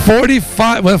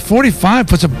 45. Well,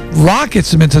 45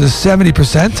 rockets them into the 70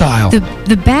 percentile.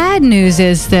 The bad news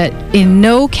is that in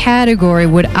no category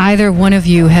would either one of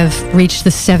you have reached the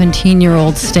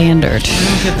 17-year-old standard. You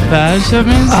don't get the badge, that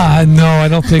means? No, I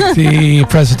don't think the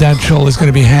presidential is going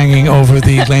to be hanging over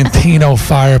the Lantino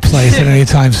fireplace at any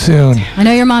time soon. I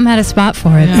know your mom had a spot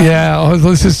for it. Yeah,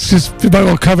 let's just you might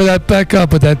well cover that back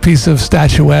up with that piece of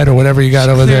statuette or whatever you got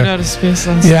over there. Out of space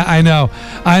last yeah, I know.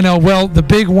 Well, the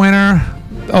big winner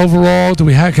overall,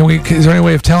 is there any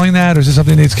way of telling that, or is this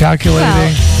something that needs calculating?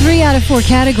 Well, 3 out of 4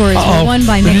 categories were won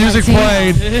by the music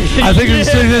played. I think the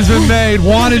decision has been made.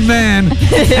 Wanted Man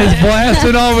is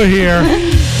blasted over here.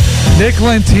 Nick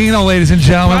Lantino, ladies and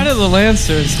gentlemen. Pride of the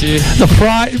Lancers, dude. The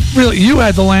pride, really, you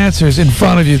had the Lancers in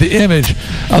front of you, the image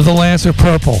of the Lancer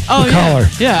purple, the color.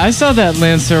 Yeah, I saw that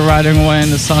Lancer riding away in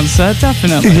the sunset,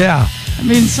 definitely. Yeah. I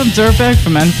mean, some dirtbag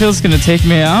from Enfield's going to take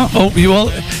me out. Oh,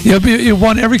 you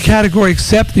won every category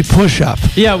except the push-up.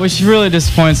 Yeah, which really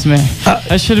disappoints me.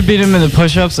 I should have beat him in the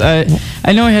push-ups. I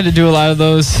know he had to do a lot of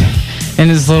those in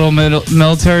his little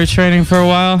military training for a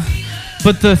while.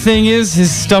 But the thing is,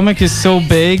 his stomach is so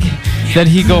big that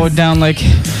he go down like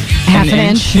half an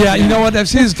inch. Yeah, you know what? I've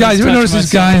seen these guys. You ever notice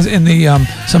these guys in the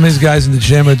some of these guys in the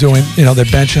gym are doing, they're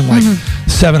benching like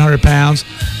 700 pounds,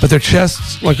 but their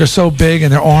chests are so big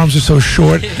and their arms are so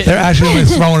short, they're actually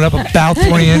throwing it up about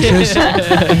 3 inches.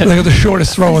 They're the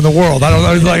shortest throw in the world. I don't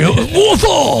know. It's like,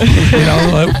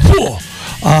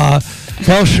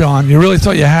 well, Sean, you really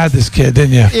thought you had this kid,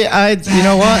 didn't you? Yeah, you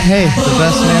know what? Hey, the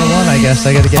best man won, I guess.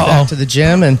 I got to get back to the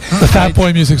gym. And the Fat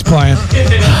Boy music's playing.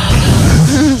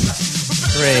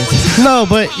 Great. No,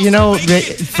 but,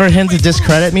 for him to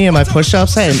discredit me and my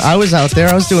push-ups, hey, I was out there.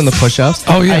 I was doing the push-ups.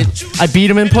 Oh, yeah. I beat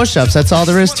him in push-ups. That's all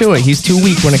there is to it. He's too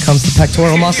weak when it comes to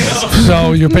pectoral muscles.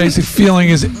 So your basic feeling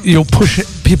is you'll push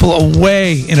people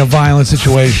away in a violent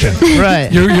situation.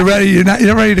 Right. You're ready. You're not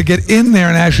ready to get in there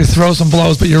and actually throw some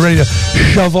blows, but you're ready to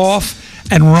shove off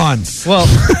and run. Well,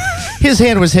 his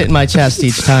hand was hitting my chest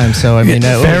each time, so I mean,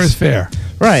 fair is fair.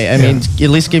 Right. I mean, at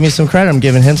least give me some credit. I'm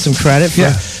giving him some credit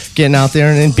for getting out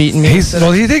there and beating me. He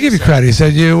did give you credit. He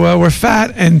said you were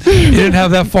fat and you didn't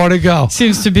have that far to go.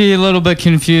 Seems to be a little bit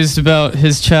confused about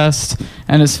his chest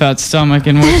and his fat stomach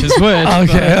and which is which.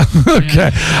 Okay.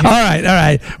 Okay. All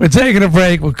right. We're taking a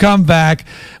break. We'll come back.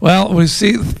 Well, we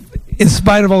see, in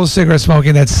spite of all the cigarette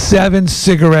smoking, that 7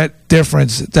 cigarette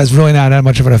difference, that's really not that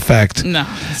much of an effect. No.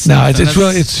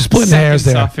 It's splitting hairs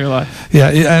there. Off your life.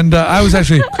 Yeah, and I was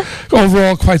actually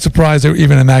overall quite surprised they were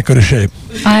even in that good a shape.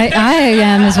 I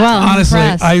am as well. Honestly,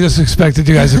 I just expected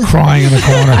you guys to crying in the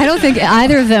corner. I don't think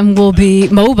either of them will be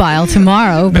mobile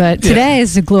tomorrow, but today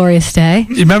is a glorious day.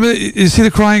 You remember, you see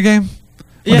the crying game?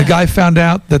 When the guy found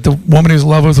out that the woman he was in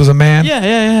love with was a man?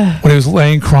 Yeah. When he was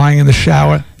laying crying in the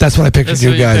shower? That's what I pictured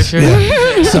you guys.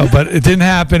 Yeah. So, but it didn't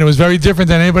happen. It was very different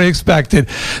than anybody expected.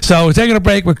 So we're taking a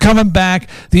break. We're coming back.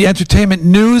 The entertainment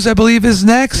news, I believe, is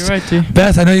next. You're right, T.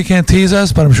 Beth, I know you can't tease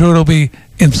us, but I'm sure it'll be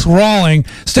enthralling.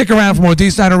 Stick around for more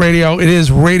Deeâ Snider Radio. It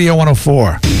is Radio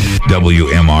 104.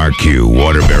 WMRQ,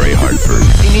 Waterbury, Hartford.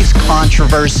 He needs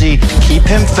controversy to keep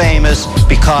him famous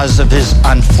because of his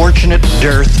unfortunate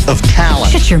dearth of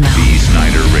talent. Shut your mouth. Deeâ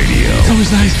Snider Radio. It's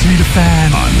always nice to meet a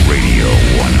fan. On Radio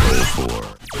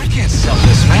 104. I can't sell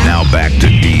this, man. Now back to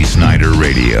Deeâ Snider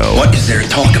Radio. What is there to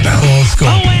talk about? Old school.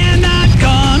 Oh, we're not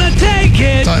gonna take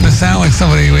it. Starting to sound like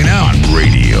somebody we know. On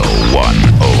Radio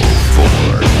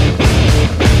 104.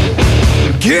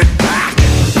 Get back!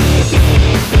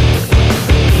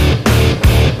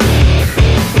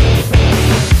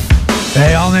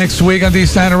 Hey, all next week on Deeâ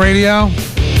Snider Radio,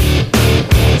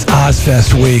 it's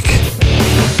OzzFest week.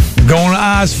 Going to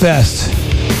OzzFest.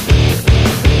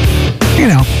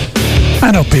 I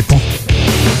know people.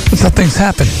 That's how things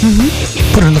happen.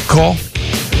 Put in the call.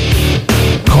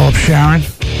 Call up Sharon.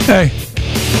 Hey,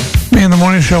 me and the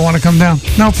morning show want to come down.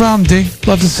 No problem, D.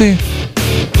 Love to see you.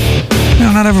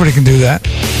 Not everybody can do that.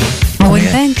 What do you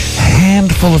think? A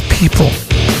handful of people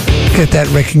get that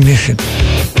recognition.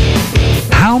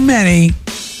 How many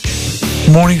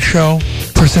morning show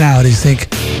personalities think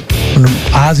when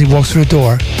Ozzy walks through the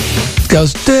door,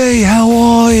 goes, "Hey, how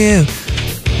are you?"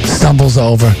 Stumbles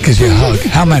over, gives you a hug.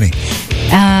 How many?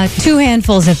 2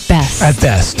 handfuls at best. At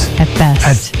best. At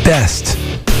best. At best.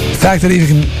 The fact that he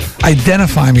can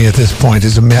identify me at this point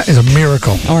is a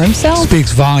miracle. Or himself.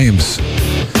 Speaks volumes.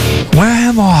 Where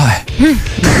am I?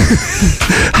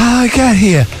 How I got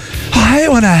here? I hate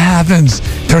when that happens.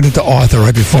 Turned into Arthur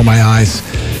right before my eyes.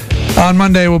 On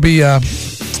Monday, we'll be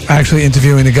actually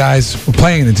interviewing the guys. We're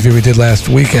playing an interview we did last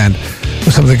weekend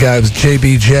with some of the guys,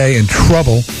 JBJ and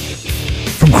Trouble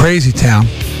from Crazy Town.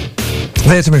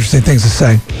 They had some interesting things to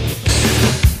say.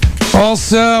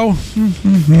 Also,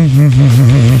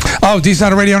 Deeâ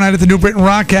Snider Radio Night at the New Britain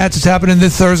Rockettes. It's happening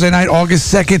this Thursday night,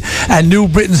 August 2nd at New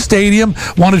Britain Stadium.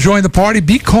 Want to join the party?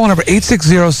 Beat call number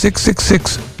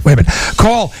 860-666. Wait a minute.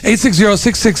 Call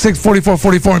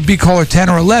 860-666-4444 and be caller 10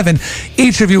 or 11.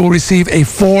 Each of you will receive a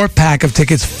 4-pack of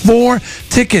tickets. 4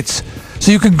 tickets.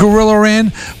 So you can gorilla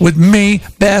in with me,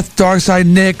 Beth, Darkside,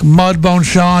 Nick, Mudbone,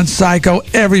 Sean, Psycho,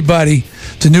 everybody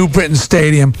to New Britain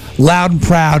Stadium. Loud and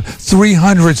proud,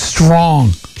 300 strong.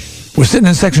 We're sitting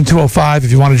in section 205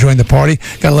 if you want to join the party.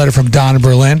 Got a letter from Don in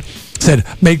Berlin. Said,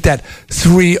 make that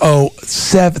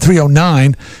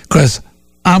 309 because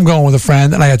I'm going with a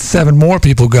friend and I had 7 more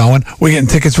people going. We're getting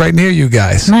tickets right near you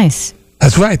guys. Nice.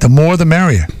 That's right. The more, the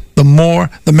merrier. The more,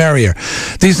 the merrier.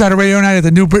 Deeâ Snider Radio Night at the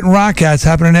New Britain Rockettes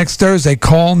happening next Thursday.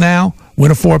 Call now.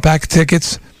 Win a 4-pack of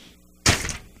tickets.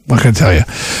 What can I tell you?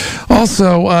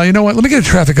 Also, you know what? Let me get a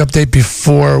traffic update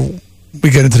before we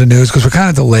get into the news because we're kind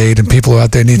of delayed and people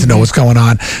out there need to know what's going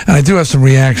on. And I do have some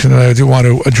reaction that I do want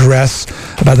to address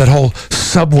about that whole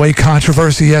subway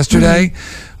controversy yesterday.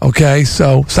 Okay,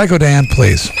 so Psycho Dan,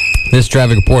 please. This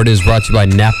traffic report is brought to you by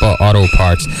Napa Auto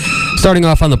Parts. Starting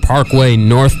off on the Parkway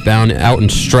northbound out in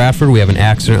Stratford, we have an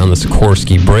accident on the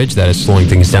Sikorsky Bridge that is slowing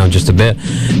things down just a bit.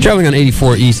 Traveling on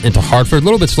 84 east into Hartford, a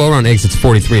little bit slower on exits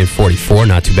 43 and 44,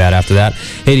 not too bad after that.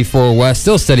 84 west,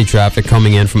 still steady traffic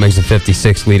coming in from exit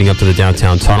 56 leading up to the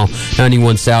downtown tunnel.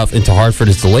 91 south into Hartford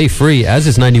is delay-free, as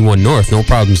is 91 north, no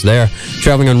problems there.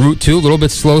 Traveling on Route 2, a little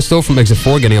bit slow still from exit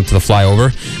 4 getting up to the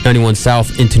flyover. 91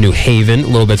 south into New Haven, a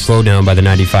little bit slow down by the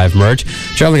 95 merge.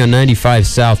 Traveling on 95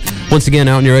 south, once again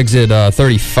out near exit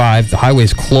 35, the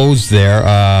highway's closed there.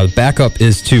 Backup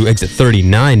is to exit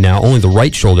 39 now, only the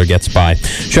right shoulder gets by.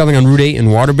 Traveling on Route 8 in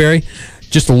Waterbury,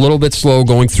 just a little bit slow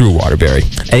going through Waterbury.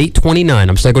 At 8:29,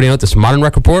 I'm Psycho Dan with this Modern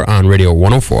Rec Report on Radio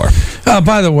 104.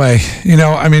 By the way,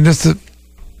 I mean,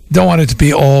 don't want it to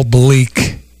be all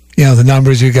bleak. The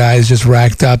numbers you guys just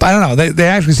racked up. I don't know. They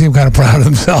actually seem kind of proud of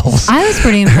themselves. I was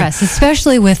pretty impressed,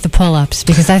 especially with the pull-ups,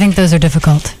 because I think those are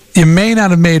difficult. You may not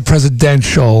have made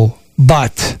presidential,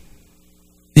 but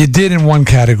you did in one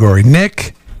category.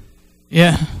 Nick?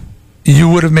 Yeah. You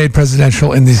would have made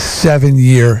presidential in the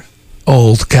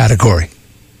 7-year-old category.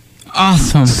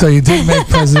 Awesome. So you did make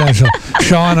presidential.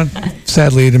 Sean,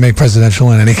 sadly, you didn't make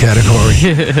presidential in any category.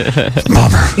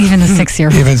 Bummer. Even the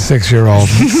 6-year-old. Even 6-year-old.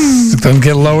 It doesn't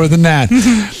get lower than that.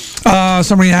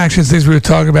 Some reactions, things we were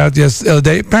talking about the other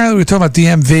day. Apparently, we were talking about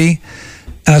DMV,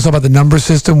 and I was talking about the number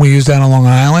system we use down on Long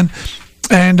Island.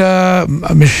 And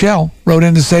Michelle wrote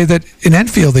in to say that in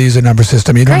Enfield they use a number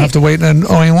system. You don't have to wait in an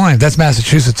owing line. That's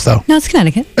Massachusetts, though. No, it's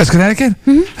Connecticut. That's Connecticut?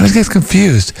 Mm-hmm. I was getting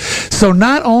confused. So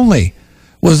not only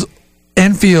was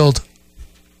Enfield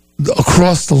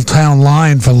across the town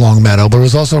line from Longmeadow, but it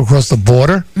was also across the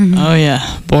border. Mm-hmm. Oh, yeah,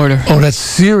 border. Oh, that's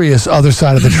serious other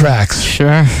side of the tracks.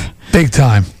 Sure. Big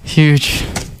time. Huge.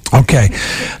 Okay.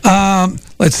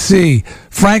 Let's see.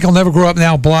 Frank will never grow up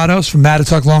now. Blatos from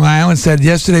Mattatuck, Long Island, said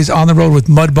yesterday's On the Road with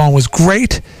Mudbone was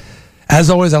great. As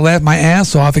always, I laughed my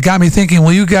ass off. It got me thinking,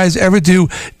 will you guys ever do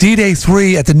D-Day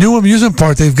 3 at the new amusement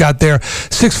park they've got there,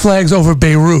 Six Flags over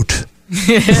Beirut?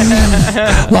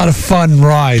 A lot of fun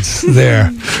rides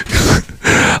there.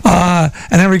 And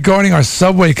then regarding our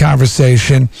subway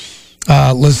conversation,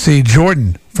 let's see.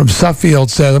 Jordan from Suffield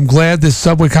said, I'm glad this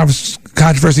subway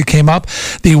controversy came up.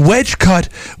 The wedge cut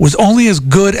was only as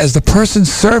good as the person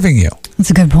serving you. That's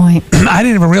a good point. I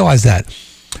didn't even realize that.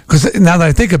 Because now that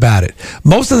I think about it,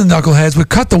 most of the knuckleheads would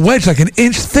cut the wedge like an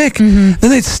inch thick. Mm-hmm. Then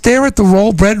they'd stare at the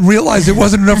roll bread and realize there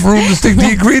wasn't enough room to stick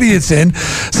the ingredients in.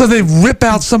 So they'd rip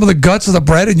out some of the guts of the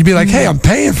bread and you'd be like, hey, I'm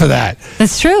paying for that.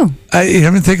 That's true. I didn't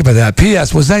even think about that.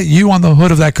 P.S. Was that you on the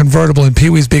hood of that convertible in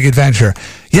Pee-wee's Big Adventure?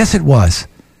 Yes, it was.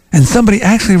 And somebody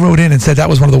actually wrote in and said that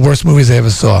was one of the worst movies they ever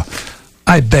saw.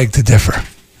 I beg to differ.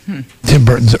 Tim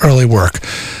Burton's early work.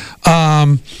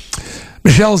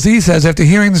 Michelle Z says, after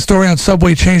hearing the story on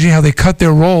Subway changing how they cut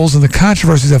their rolls and the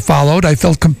controversies that followed, I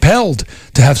felt compelled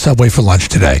to have Subway for lunch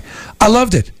today. I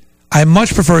loved it. I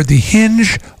much preferred the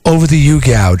hinge over the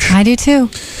U-gouge. I do too.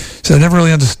 So I never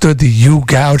really understood the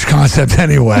U-gouge concept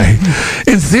anyway.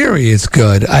 In theory, it's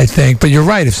good, I think. But you're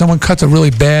right. If someone cuts a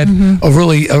really bad,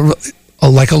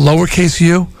 like a lowercase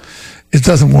U, it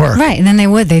doesn't work. Right, and then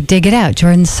they'd dig it out.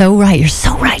 Jordan's so right. You're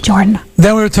so right, Jordan.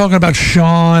 Then we were talking about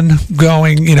Sean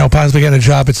going, possibly getting a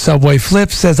job at Subway. Flip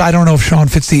says, I don't know if Sean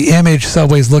fits the image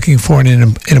Subway's looking for in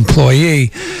an employee.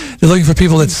 They're looking for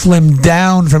people that slim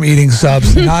down from eating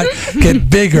subs, not get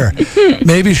bigger.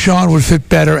 Maybe Sean would fit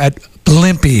better at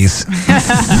Blimpies.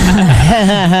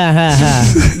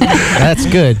 That's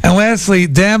good. And lastly,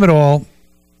 damn it all,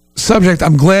 subject,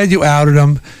 I'm glad you outed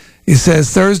him. He says,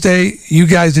 Thursday, you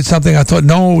guys did something I thought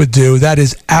no one would do. That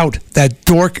is out. That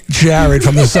dork Jared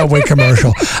from the Subway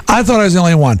commercial. I thought I was the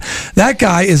only one. That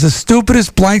guy is the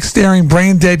stupidest, blank-staring,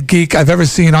 brain-dead geek I've ever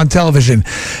seen on television.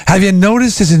 Have you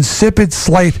noticed his insipid,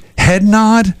 slight head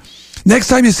nod? Next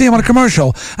time you see him on a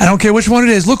commercial, I don't care which one it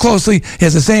is, look closely, he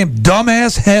has the same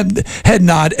dumbass head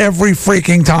nod every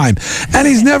freaking time. And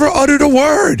he's never uttered a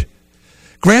word.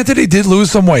 Granted, he did lose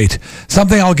some weight,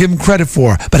 something I'll give him credit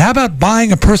for. But how about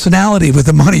buying a personality with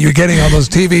the money you're getting on those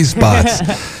TV spots?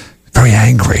 Very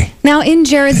angry. Now, in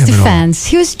Jared's defense,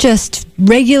 he was just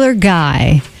regular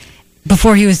guy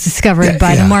before he was discovered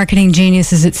by the marketing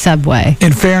geniuses at Subway.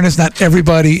 In fairness, not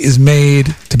everybody is made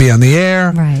to be on the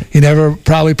air. Right. He never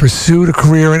probably pursued a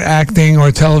career in acting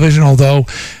or television, although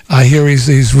I hear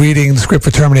he's reading the script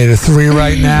for Terminator 3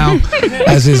 right now,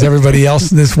 as is everybody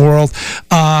else in this world.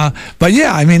 But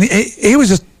yeah, I mean, he was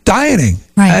just dieting.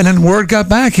 Right. And then word got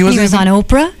back. He was on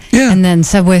Oprah. Yeah. And then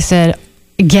Subway said,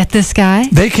 get this guy.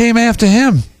 They came after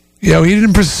him. You know, he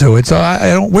didn't pursue it. So I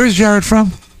don't. Where's Jared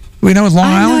from? We know it's Long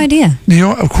Island? I have no idea. New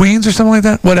York, Queens or something like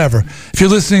that? Whatever. If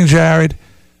you're listening, Jared,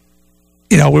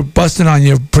 you know, we're busting on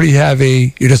you pretty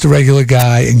heavy. You're just a regular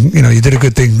guy, and, you know, you did a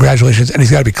good thing. Congratulations. And he's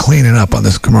got to be cleaning up on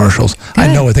this commercials. Good.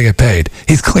 I know what they get paid.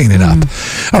 He's cleaning up.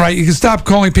 All right, you can stop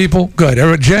calling people.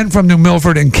 Good. Jen from New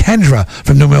Milford and Kendra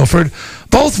from New Milford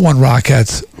both won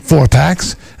Rockettes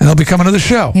 4-packs, and they'll be coming to the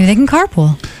show. Maybe they can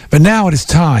carpool. But now it is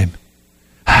time.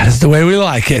 That is the way we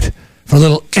like it. For a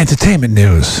little entertainment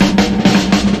news.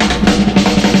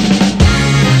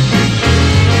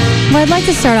 Well, I'd like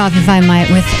to start off, if I might,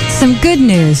 with some good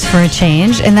news for a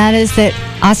change, and that is that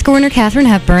Oscar winner Katherine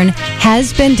Hepburn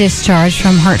has been discharged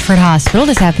from Hartford Hospital.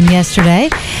 This happened yesterday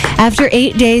after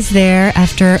 8 days there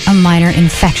after a minor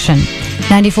infection.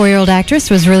 94-year-old actress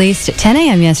was released at 10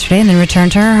 a.m. yesterday and then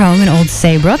returned to her home in Old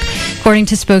Saybrook, according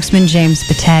to spokesman James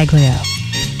Battaglio.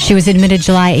 She was admitted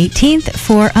July 18th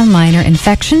for a minor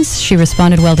infection. She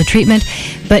responded well to treatment,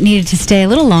 but needed to stay a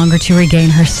little longer to regain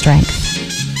her strength.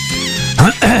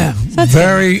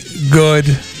 Very good,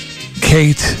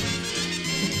 Kate.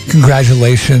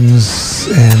 Congratulations,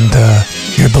 and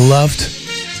you're beloved.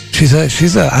 She's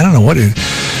a I don't know what it.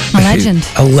 A legend.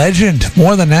 A legend.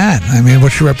 More than that. I mean,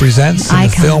 what she represents in the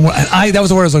film. That was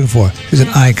the word I was looking for. She's an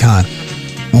icon.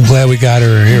 I'm glad we got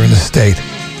her here in the state.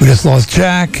 We just lost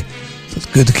Jack, so it's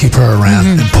good to keep her around.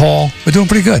 And Paul, we're doing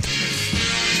pretty good.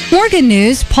 More good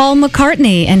news. Paul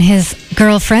McCartney and his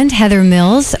girlfriend, Heather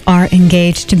Mills, are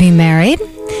engaged to be married.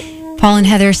 Paul and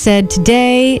Heather said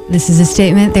today, this is a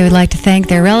statement, they would like to thank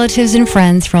their relatives and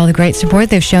friends for all the great support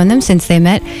they've shown them since they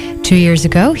met 2 years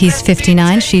ago. He's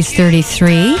 59, she's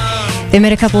 33. They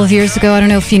met a couple of years ago. I don't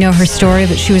know if you know her story,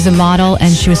 but she was a model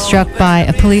and she was struck by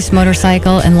a police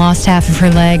motorcycle and lost half of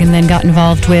her leg, and then got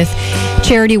involved with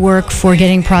charity work for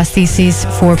getting prostheses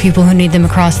for people who need them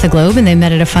across the globe. And they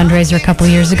met at a fundraiser a couple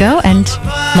of years ago, and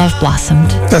love blossomed.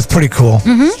 That's pretty cool.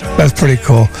 That's pretty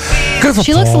cool. Good for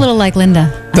She Paul. looks a little like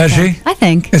Linda. Does she? I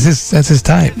think. That's his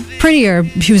type. Prettier.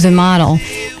 She was a model.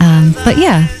 But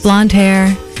yeah, blonde hair,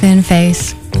 thin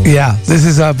face. Yeah. This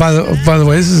is, by the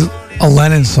way, this is a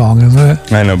Lennon song, isn't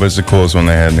it? I know, but it's the coolest one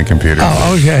they had in the computer.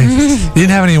 Oh, okay. You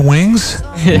didn't have any wings?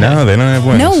 No, they don't have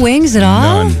wings. No wings at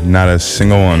all? None. Not a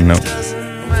single one. No.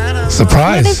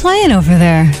 Surprise. What are they playing over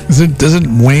there?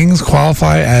 Doesn't Wings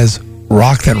qualify as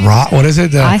rock that rock? What is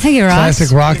it? I think it rocks.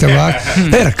 Classic rock that rock.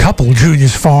 They had a couple.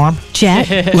 Junior's Farm. Jet.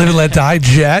 Live and Let Die.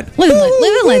 Jet. Live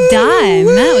and Let Die.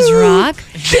 That was rock.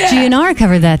 GNR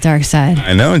covered that Dark Side.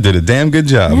 I know, and did a damn good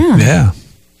job. Yeah.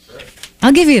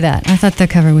 I'll give you that. I thought the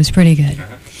cover was pretty good.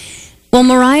 Well,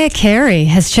 Mariah Carey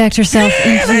has checked herself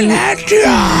into...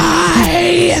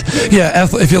 Yeah,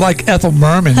 if you like Ethel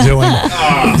Merman doing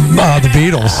the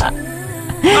Beatles.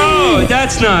 Oh,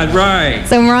 that's not right.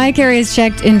 So Mariah Carey is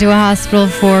checked into a hospital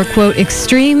for, quote,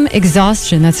 extreme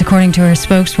exhaustion. That's according to her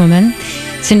spokeswoman.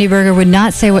 Cindy Berger would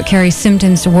not say what Carey's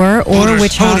symptoms were or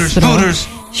which hospital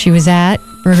she was at.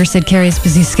 Berger said Carey's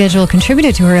busy schedule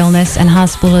contributed to her illness and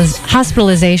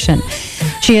hospitalization.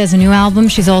 She has a new album.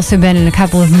 She's also been in a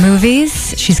couple of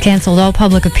movies. She's canceled all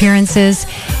public appearances,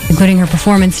 including her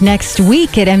performance next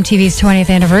week at MTV's 20th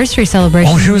anniversary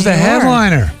celebration. Oh, she was the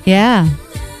headliner. Yeah.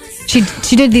 She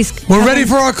did these... We're ready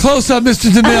for our close-up, Mr.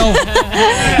 DeMille.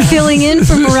 Filling in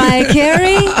for Mariah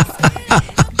Carey,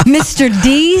 Mr.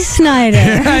 D. Snider.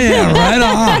 Yeah, right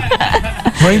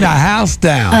on. Bring the house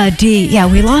down. D.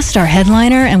 Yeah, we lost our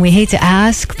headliner, and we hate to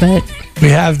ask, but... We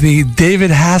have the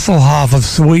David Hasselhoff of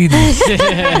Sweden,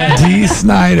 D.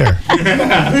 Snider.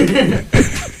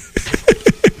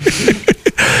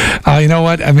 You know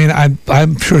what? I mean,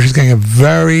 I'm sure she's getting a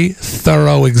very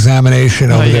thorough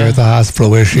examination over there at the hospital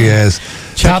where she is.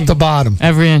 Top to bottom.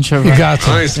 Every inch of You her. got to.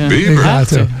 Nice You beaver. got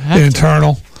to. Have to.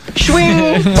 Internal.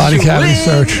 Body cavity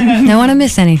search. Don't want to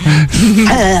miss anything.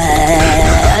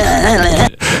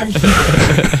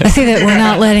 I see that we're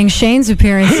not letting Shane's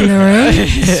appearance in the room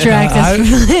distract us.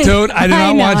 Dude, I do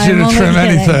not want you to trim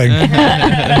anything.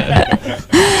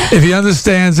 If he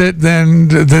understands it, then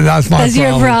that's my That's problem.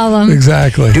 your problem.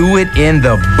 Exactly. Do it in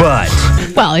the butt.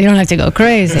 Well, you don't have to go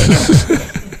crazy.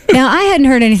 Now, I hadn't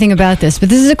heard anything about this, but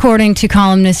this is according to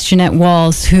columnist Jeanette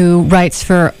Walls, who writes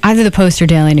for either the Post or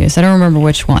Daily News. I don't remember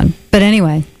which one. But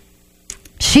anyway,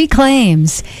 she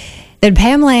claims that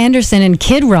Pamela Anderson and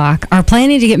Kid Rock are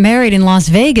planning to get married in Las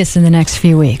Vegas in the next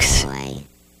few weeks.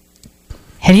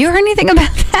 Have you heard anything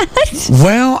about that?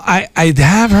 Well, I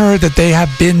have heard that they have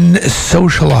been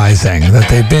socializing, that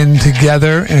they've been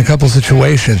together in a couple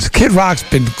situations. Kid Rock's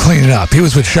been cleaning up. He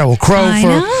was with Sheryl Crow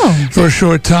for a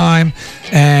short time,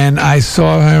 and I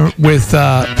saw him with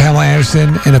Pamela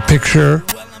Anderson in a picture,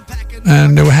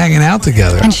 and they were hanging out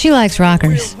together. And she likes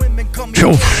rockers.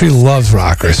 She loves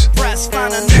rockers.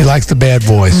 She likes the bad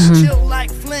boys.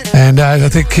 And I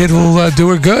think Kid will do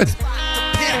her good.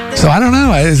 So I don't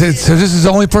know. So this is the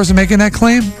only person making that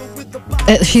claim?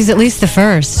 She's at least the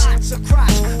first.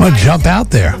 Well, jump out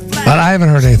there. But I haven't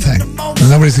heard anything.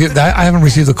 I haven't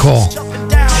received a call.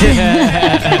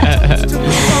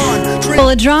 Well,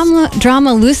 a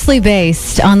drama loosely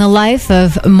based on the life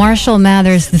of Marshall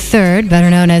Mathers III, better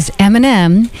known as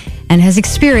Eminem, and his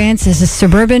experience as a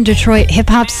suburban Detroit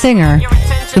hip-hop singer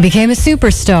who became a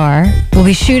superstar, will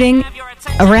be shooting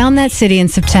around that city in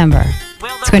September.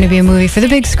 It's going to be a movie for the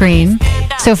big screen.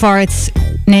 So far, it's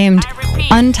named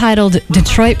Untitled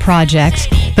Detroit Project,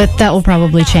 but that will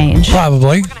probably change.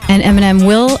 Probably. And Eminem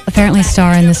will apparently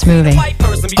star in this movie.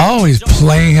 Oh, he's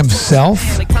playing himself?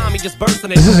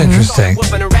 This is interesting. That's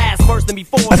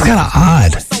kind of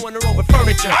odd.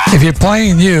 If you're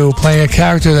playing a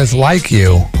character that's like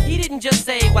you, maybe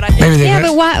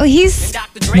but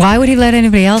why would he let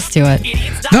anybody else do it?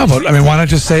 No, but I mean, why not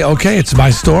just say, okay, it's my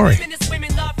story.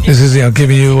 This is,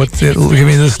 giving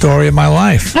me the story of my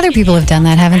life. Other people have done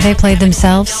that, haven't they? Played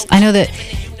themselves. I know that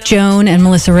Joan and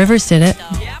Melissa Rivers did it.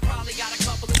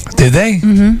 Did they?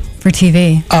 Mm-hmm. For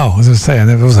TV. Oh, I was going to say,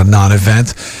 it was a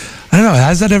non-event. I don't know.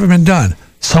 Has that ever been done?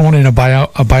 Someone in a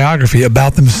biography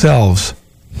about themselves,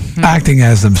 acting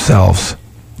as themselves.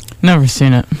 Never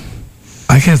seen it.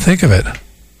 I can't think of it.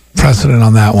 Precedent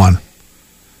on that one.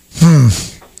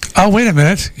 Oh, wait a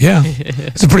minute. Yeah.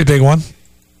 It's a pretty big one.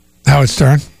 Howard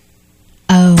Stern.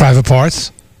 Oh. Private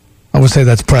Parts. I would say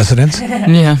that's precedent.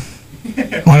 Yeah.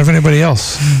 I wonder if anybody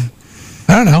else.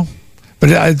 I don't know. But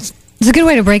it's a good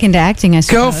way to break into acting, I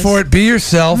suppose. Go for it. Be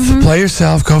yourself. Play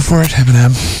yourself. Go for it,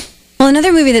 Eminem. Well,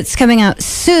 another movie that's coming out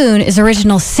soon is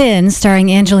Original Sin,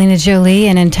 starring Angelina Jolie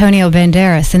and Antonio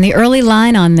Banderas. And the early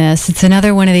line on this, it's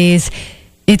another one of these,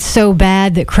 it's so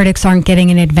bad that critics aren't getting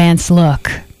an advance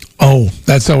look. Oh,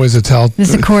 that's always a tell. This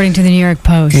is according to the New York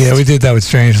Post. Yeah, we did that with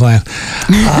Strangeland.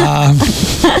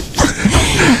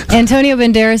 Antonio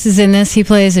Banderas is in this. He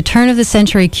plays a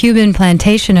turn-of-the-century Cuban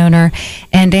plantation owner,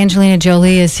 and Angelina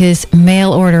Jolie is his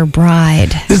mail-order bride.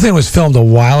 This thing was filmed a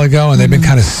while ago, and they've been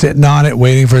kind of sitting on it,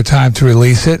 waiting for a time to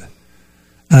release it.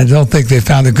 And I don't think they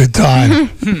found a good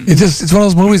time. It's one of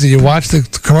those movies that you watch the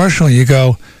commercial and you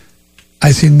go,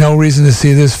 I see no reason to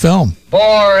see this film.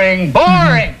 Boring.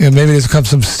 Yeah, maybe there's come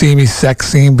some steamy sex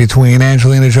scene between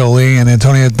Angelina Jolie and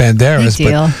Antonio Banderas. Big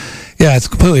deal. But yeah, it's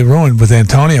completely ruined with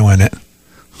Antonio in it.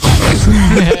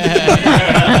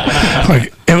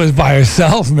 Like, it was by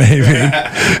herself, maybe.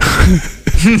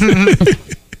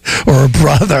 Or a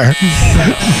brother.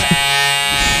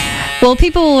 Well,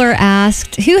 people were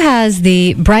asked, who has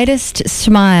the brightest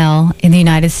smile in the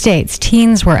United States?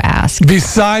 Teens were asked.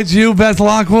 Besides you, Beth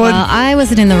Lockwood? Well, I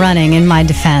wasn't in the running, in my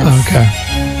defense.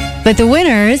 Okay. But the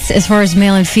winners, as far as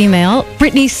male and female,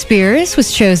 Britney Spears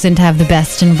was chosen to have the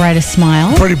best and brightest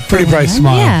smile. Pretty bright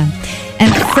smile. Yeah.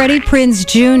 And Freddie Prinze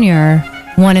Jr.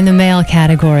 won in the male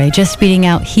category, just beating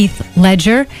out Heath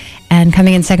Ledger, and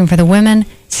coming in second for the women,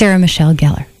 Sarah Michelle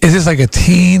Gellar. Is this like a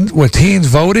teen? What, teens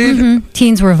voted? Mm-hmm.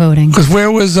 Teens were voting. Because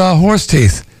where was Horse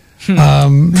Teeth?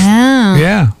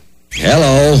 Yeah.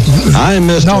 Hello, I'm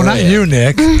Mr. No, not you,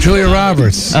 Nick. Julia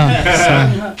Roberts. Oh,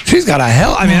 sorry. She's got a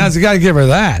hell. I mean, I got to give her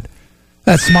that.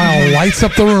 That smile lights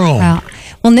up the room. Wow.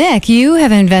 Well, Nick, you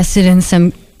have invested in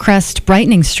some Crest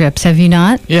brightening strips, have you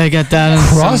not? Yeah, I got that. And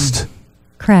Crust?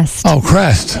 Crest. Oh,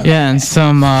 Crest. Yeah, and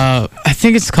some, I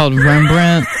think it's called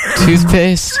Rembrandt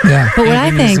toothpaste. Yeah. But what I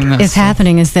think is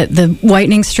happening is that the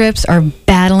whitening strips are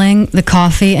battling the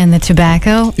coffee and the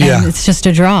tobacco, and it's just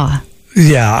a draw.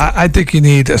 Yeah, I think you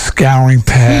need a scouring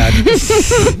pad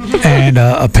and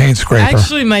a paint scraper.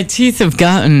 Actually, my teeth have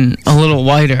gotten a little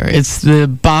whiter. It's the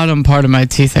bottom part of my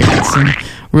teeth. I got some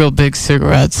real big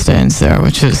cigarette stains there,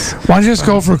 which is... Why don't you just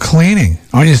go for cleaning?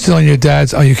 Aren't you still in your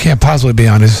dad's... Oh, you can't possibly be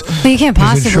on his Well, you can't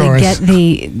possibly get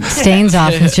the stains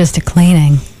off with just a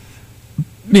cleaning.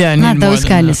 Yeah, not those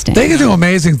kind of stains. They can do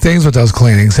amazing things with those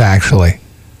cleanings, actually.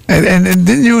 And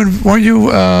weren't you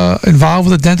involved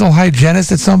with a dental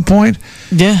hygienist at some point?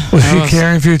 Yeah. Was she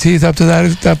caring for your teeth up to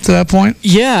that point?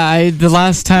 Yeah, the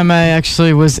last time I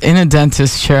actually was in a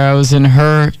dentist chair, I was in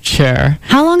her chair.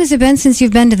 How long has it been since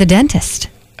you've been to the dentist?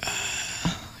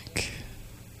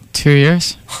 2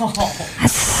 years.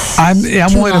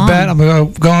 I'm willing to bet. I'm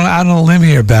going out on a limb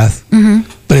here, Beth. Mm-hmm.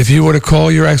 But if you were to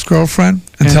call your ex-girlfriend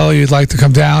and tell her you'd like to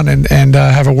come down and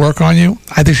have her work on you,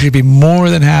 I think she'd be more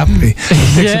than happy.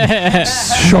 Stick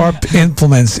some sharp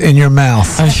implements in your mouth.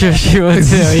 I'm sure she would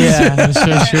too. Yeah, I'm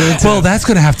sure she would too. Well, that's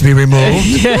going to have to be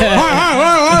removed.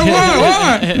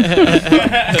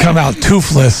 Come out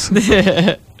toothless.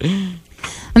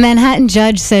 A Manhattan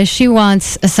judge says she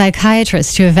wants a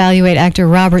psychiatrist to evaluate actor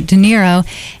Robert De Niro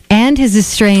and his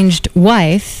estranged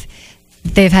wife.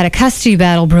 They've had a custody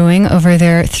battle brewing over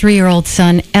their 3-year-old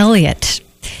son, Elliot.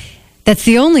 That's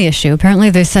the only issue. Apparently,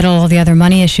 they settled all the other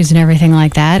money issues and everything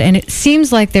like that. And it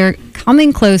seems like they're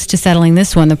coming close to settling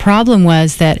this one. The problem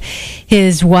was that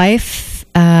his wife,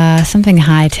 Grace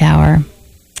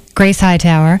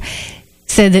Hightower,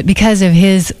 said that because of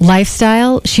his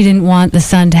lifestyle, she didn't want the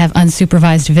son to have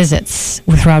unsupervised visits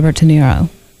with Robert De Niro.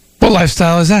 What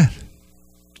lifestyle is that?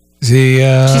 Is he?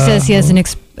 She says he has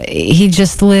he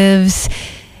just lives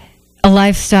a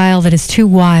lifestyle that is too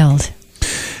wild.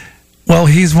 Well,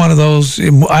 he's one of those.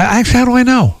 Actually, how do I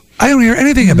know? I don't hear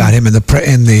anything about him in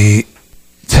the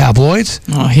tabloids.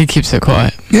 Oh, he keeps it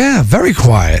quiet. Yeah, very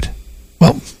quiet.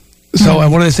 Well, so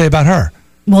what do they say about her?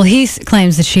 Well, he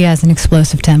claims that she has an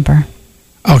explosive temper.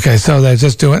 Okay, so they're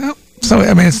just doing... So,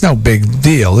 I mean, it's no big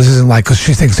deal. This isn't like because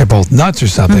she thinks they're both nuts or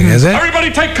something, is it?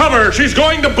 Everybody take cover. She's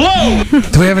going to blow.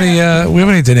 Do we have any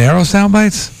De Niro sound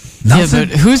bites? Nothing? Yeah,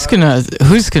 but who's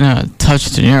gonna touch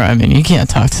De Niro? I mean, you can't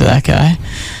talk to that guy,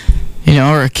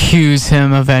 or accuse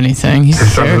him of anything. He's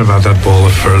There's something about that ball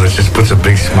of fur that just puts a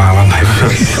big smile on my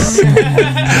face.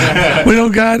 We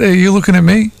don't got... Are you looking at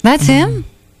me? That's him?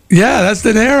 Yeah, that's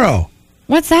De Niro.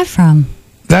 What's that from?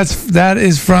 That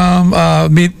is from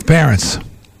Meet the Parents.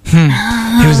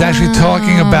 He was actually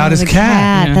talking about his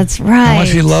cat. Yeah. That's right. How much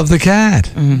he loved the cat.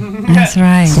 That's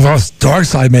right. So Dark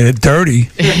Side made it dirty.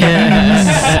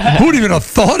 Yes. Who would even have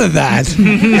thought of that?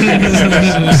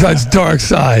 Besides Dark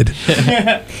Side.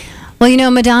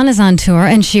 Well, Madonna's on tour,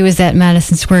 and she was at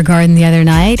Madison Square Garden the other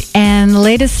night. And the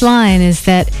latest line is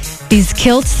that these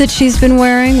kilts that she's been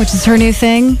wearing, which is her new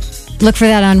thing, look for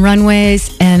that on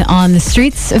runways and on the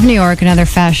streets of New York and other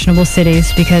fashionable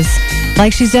cities because,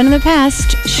 like she's done in the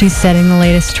past, she's setting the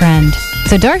latest trend.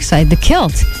 So Dark Side, the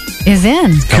kilt, is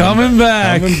in. Coming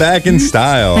back. Coming back in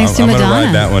style. Thanks to I'm going to Madonna.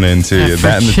 ride that one into you.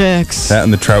 That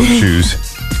and the trout shoes.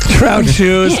 Trout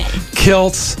shoes,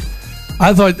 kilts.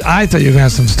 I thought you were going to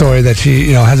have some story that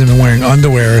she, hasn't been wearing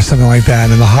underwear or something like that,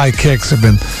 and the high kicks have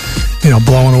been,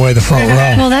 blowing away the front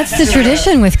row. Well, that's the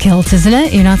tradition with kilts, isn't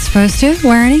it? You're not supposed to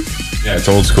wear any? Yeah, it's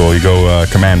old school. You go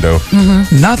commando.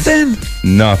 Mm-hmm. Nothing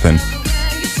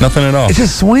at all. It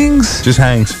just swings. Just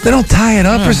hangs. They don't tie it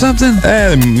up or something.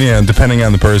 Depending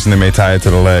on the person, they may tie it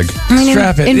to the leg. I mean,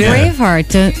 Strap it. In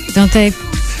Braveheart, don't they?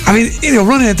 I mean,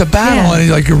 running into battle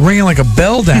and you're ringing like a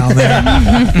bell down there.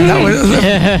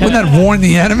 Wouldn't that warn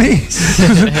the enemy?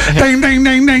 Ding, ding,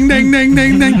 ding, ding, ding, ding,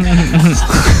 ding, ding.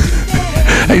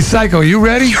 Hey, Psycho, you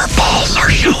ready? Your balls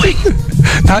are showing.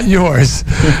 Not yours.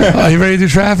 Are you ready to do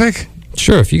traffic?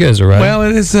 Sure, if you guys are ready. Well,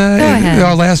 it is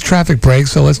our last traffic break,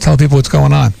 so let's tell people what's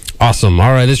going on. Awesome.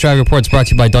 All right, this traffic report is brought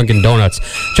to you by Dunkin' Donuts.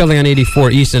 Traveling on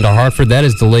 84 East into Hartford, that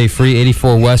is delay-free.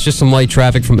 84 West, just some light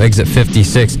traffic from exit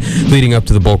 56 leading up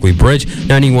to the Bulkley Bridge.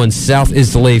 91 South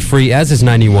is delay-free, as is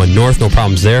 91 North. No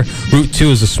problems there. Route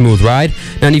 2 is a smooth ride.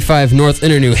 95 North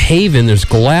into New Haven, there's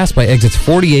glass by exits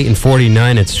 48 and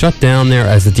 49. It's shut down there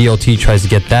as the DOT tries to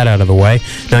get that out of the way.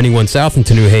 91 South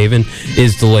into New Haven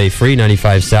is delay-free.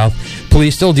 95 South.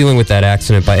 Police still dealing with that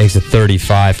accident by exit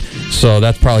 35, so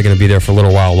that's probably going to be there for a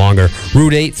little while longer.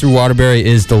 Route 8 through Waterbury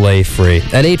is delay-free.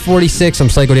 At 8:46, I'm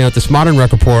Psycho down with this Modern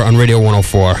Rec Report on Radio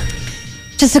 104.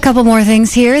 Just a couple more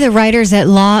things here. The writers at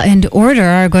Law and Order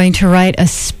are going to write a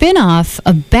spin-off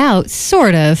about,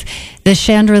 sort of, the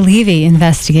Chandra Levy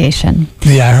investigation.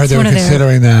 Yeah, I heard they were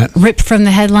considering that. Ripped from the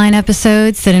headline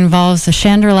episodes that involves a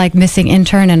Chandra-like missing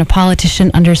intern and a politician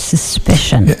under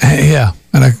suspicion. Yeah.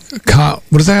 And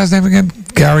what is that guy's name again?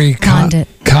 Gary Condit.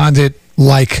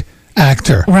 Condit-like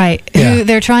actor. Right. Yeah. Who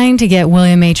they're trying to get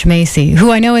William H. Macy, who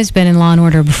I know has been in Law and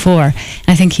Order before. And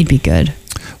I think he'd be good.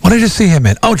 What did you see him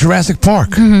in? Oh, Jurassic Park.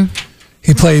 Mm-hmm.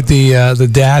 He played the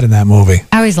dad in that movie.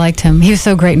 I always liked him. He was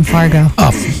so great in Fargo.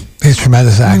 Oh, he's a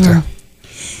tremendous actor.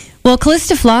 Mm-hmm. Well,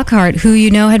 Callista Flockhart, who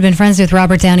you know had been friends with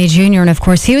Robert Downey Jr., and of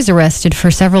course he was arrested for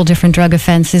several different drug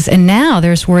offenses, and now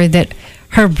there's word that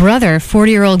her brother,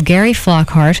 40-year-old Gary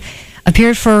Flockhart,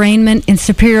 appeared for arraignment in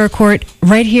Superior Court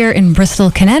right here in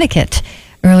Bristol, Connecticut,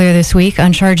 earlier this week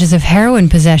on charges of heroin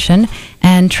possession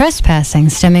and trespassing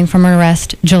stemming from an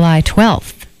arrest July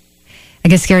 12th. I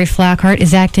guess Gary Flockhart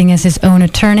is acting as his own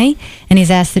attorney, and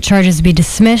he's asked that charges be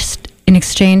dismissed in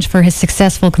exchange for his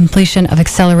successful completion of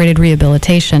accelerated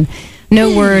rehabilitation.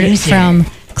 No word from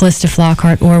Callista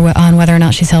Flockhart or on whether or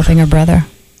not she's helping her brother.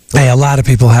 Hey, a lot of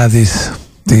people have these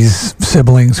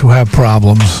siblings who have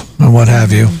problems and what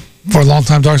have you. For a long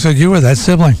time, Dark said you were that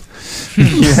sibling.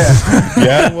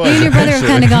 Yeah, it was. You and your brother have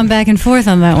kind of gone back and forth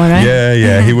on that one, right?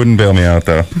 Yeah. He wouldn't bail me out,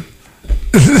 though.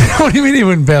 What do you mean he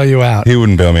wouldn't bail you out? He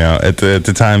wouldn't bail me out. At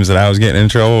the times that I was getting in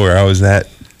trouble, where I was that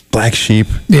black sheep,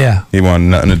 yeah, he wanted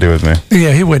nothing to do with me.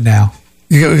 Yeah, he would now.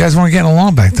 You guys weren't getting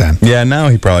along back then. Yeah, now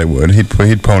he probably would. He'd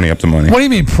pony up the money. What do you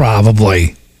mean,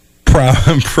 probably?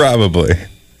 Probably.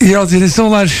 You're still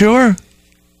not sure?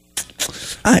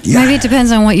 Yeah. Maybe it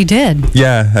depends on what you did.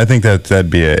 Yeah, I think that'd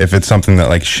be it. If it's something that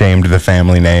like shamed the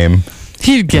family name,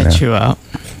 he'd get you out.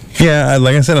 Yeah,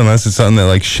 like I said, unless it's something that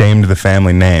like shamed the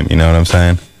family name. You know what I'm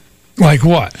saying? Like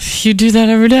what? You do that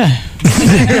every day.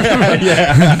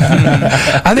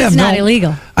 I think it's not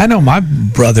illegal. I know my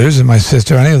brothers and my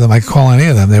sister, any of them, I could call any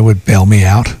of them, they would bail me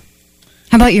out.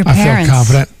 How about your parents? I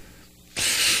feel confident.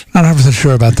 Not 100%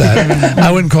 sure about that. I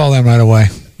wouldn't call them right away.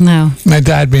 No. My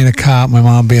dad being a cop, my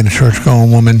mom being a church-going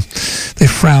woman, they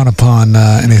frown upon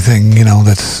anything,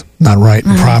 that's not right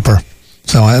and proper.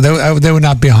 So they would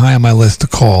not be high on my list to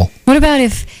call. What about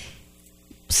if,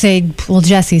 say,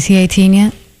 Jesse, is he 18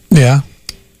 yet? Yeah.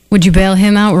 Would you bail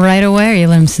him out right away, or you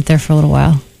let him sit there for a little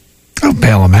while? I'll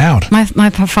bail him out. My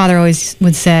father always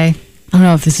would say, I don't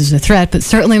know if this is a threat, but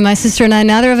certainly my sister and I,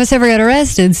 neither of us ever got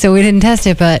arrested, so we didn't test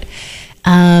it, but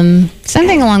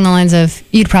something along the lines of,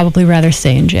 you'd probably rather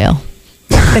stay in jail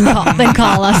than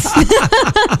call us.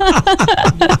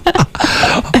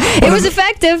 It was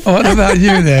effective. What about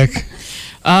you, Nick?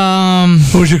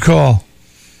 Who would you call?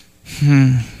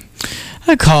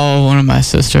 I'd call one of my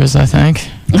sisters, I think.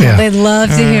 Yeah. They'd love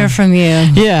to hear from you.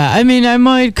 Yeah, I mean, I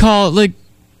might call, I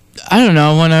don't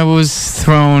know, when I was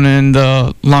thrown in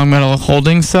the long metal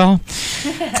holding cell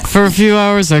for a few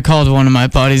hours, I called one of my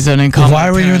buddies. I didn't call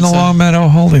Why were you in the long metal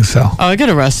holding cell? Oh, I got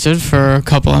arrested for a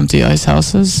couple empty ice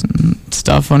houses and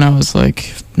stuff when I was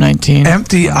 19.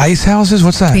 Empty ice houses?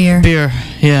 What's that? Beer,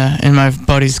 yeah, in my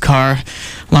buddy's car.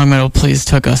 Long metal police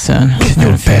took us in.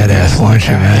 You're a badass, weren't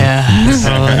you, man? Yeah. So,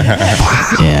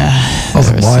 yeah. Those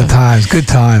were wild times. Good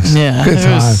times. Yeah. Good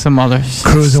there was times. some other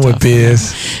cruising with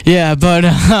beers. Yeah, but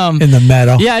in the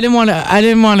meadow. Yeah, I didn't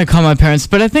want to call my parents,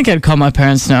 but I think I'd call my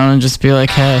parents now and just be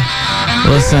like, hey,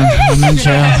 listen, I'm in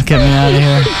jail. Get me out of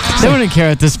here. They wouldn't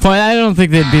care at this point. I don't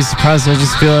think they'd be surprised. I'd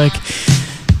just be like,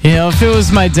 if it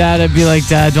was my dad, I'd be like,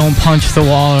 Dad, don't punch the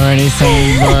wall or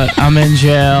anything, but I'm in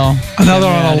jail. Another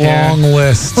on a long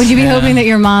list. Would you be hoping that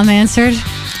your mom answered?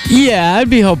 Yeah, I'd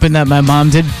be hoping that my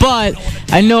mom did, but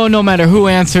I know no matter who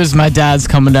answers, my dad's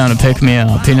coming down to pick me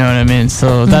up, you know what I mean?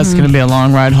 So that's going to be a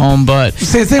long ride home, but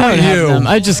see, the thing with you,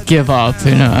 I just give up,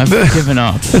 I've given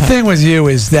up. The thing with you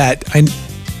is that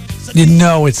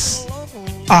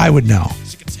I would know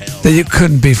that it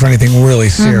couldn't be for anything really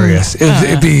serious.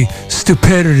 It'd be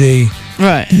stupidity,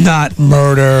 right? Not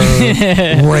murder,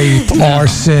 rape,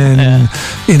 arson,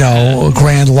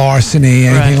 grand larceny,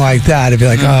 anything like that. It'd be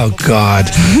like, oh God,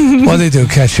 what did they do?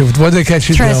 What did they catch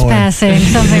you doing? Trespassing,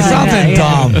 something like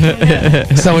that.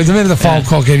 Dumb. So the minute the phone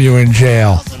call came, you were in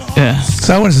jail. Yeah.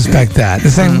 So I wouldn't suspect that. The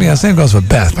same goes with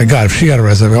Beth. My God, if she got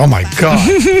arrested, I'd be, oh my God.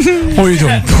 What were you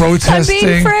doing?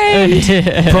 Protesting?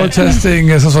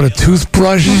 Protesting some sort of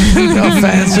toothbrush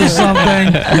offense or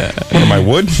something? What am I,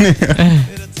 wood?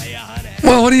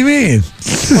 Well, what do you mean?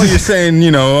 Well, you're saying,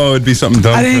 it'd be something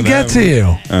dumb. I didn't get to you.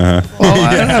 Uh-huh.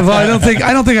 Well, I don't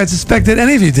think I suspected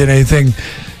any of you did anything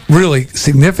really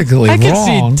significantly I could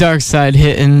wrong. see Darkseid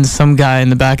hitting some guy in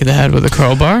the back of the head with a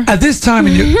crowbar. At this time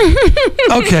in your...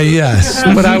 Okay, yes.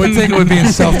 But I would think it would be in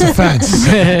self-defense.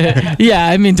 Yeah,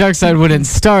 I mean, Darkseid wouldn't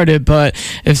start it, but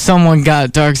if someone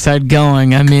got Darkseid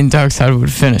going, I mean, Darkseid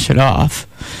would finish it off.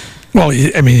 Well,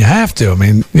 I mean, you have to. I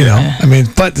mean, you know, I mean,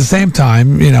 but at the same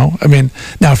time, you know, I mean,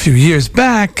 now a few years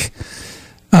back,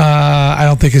 I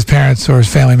don't think his parents or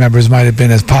his family members might have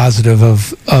been as positive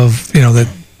of you know, that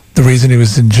the reason he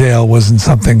was in jail wasn't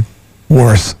something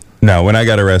worse. No, when I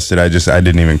got arrested, I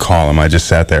didn't even call him. I just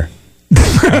sat there.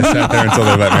 I sat there until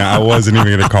they let me out. I wasn't even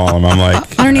going to call him. I'm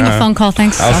like, I don't need a phone call,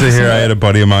 thanks. I'll sit here. I had a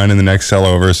buddy of mine in the next cell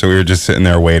over, so we were just sitting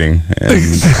there waiting. And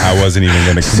I wasn't even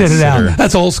going to sit it out.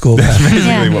 That's old school. That's what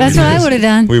I would have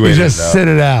done. We just sit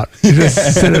it out. You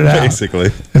just sit it out. Basically.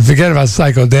 And forget about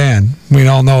Psycho Dan. We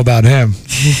all know about him.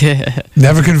 Yeah.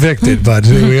 Never convicted, but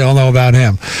we all know about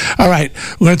him. All right,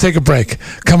 we're going to take a break.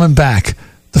 Coming back,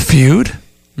 the feud.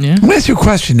 Yeah. I'm going to ask you a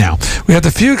question now. We have the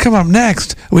feud come up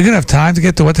next. Are we going to have time to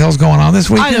get to what the hell's going on this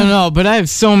weekend? I don't know, but I have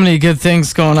so many good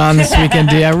things going on this weekend,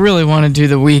 D. I really want to do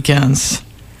the weekends.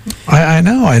 I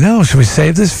know. Should we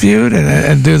save this feud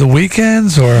and do the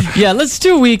weekends? Or yeah, let's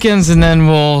do weekends and then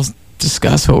we'll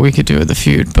discuss what we could do with the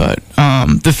feud. But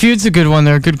the feud's a good one.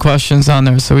 There are good questions on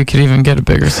there, so we could even get a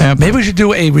bigger sample. Maybe we should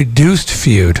do a reduced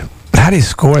feud. How do you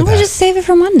score that? We'll just save it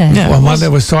for Monday. Yeah, well, Monday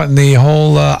we're starting the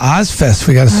whole OzzFest.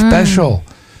 We got a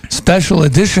special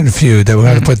edition feud that we're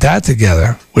going to put that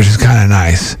together, which is kind of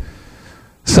nice.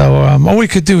 So, or we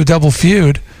could do a double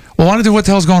feud. We'll want to do what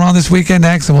the hell's going on this weekend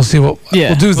next, and we'll see what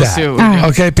we'll do. That. See what we do.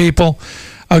 Okay, people.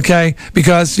 Okay,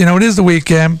 because you know it is the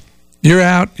weekend. You're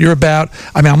out. You're about.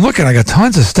 I mean, I'm looking. I got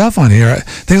tons of stuff on here.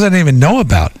 Things I didn't even know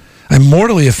about. I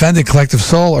mortally offended Collective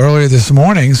Soul earlier this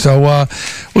morning. So we're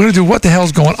going to do what the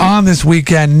hell's going on this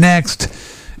weekend next.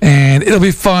 And it'll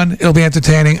be fun. It'll be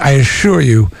entertaining. I assure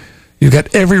you, you've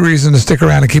got every reason to stick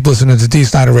around and keep listening to D.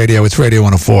 Snider Radio. It's Radio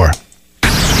 104.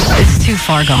 It's too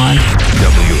far gone.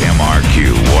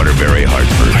 WMRQ, Waterbury,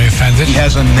 Hartford. Are you offended? He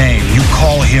has a name. You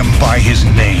call him by his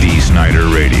name. D.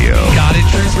 Snider Radio. Got it.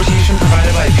 Transportation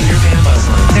provided by Peter Pan Bus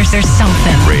Line. There's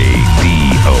something.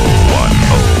 Radio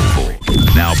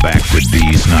 104. Now back to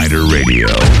D. Snider Radio.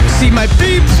 See my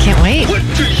peeps? Can't wait. What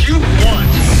do you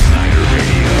want? Snider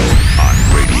Radio on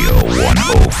Radio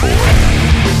 104.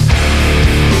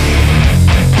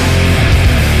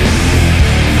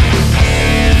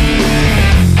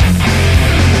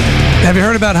 Have you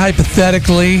heard about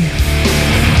hypothetically?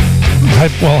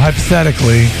 Well,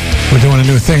 hypothetically, we're doing a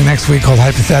new thing next week called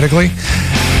Hypothetically.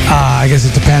 I guess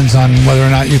it depends on whether or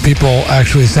not you people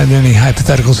actually send any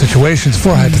hypothetical situations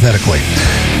for hypothetically.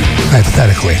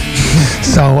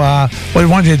 So what we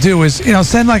want you to do is,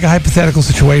 send like a hypothetical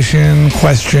situation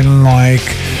question, like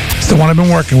it's the one I've been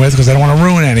working with because I don't want to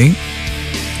ruin any.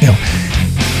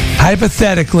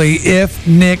 Hypothetically, if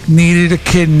Nick needed a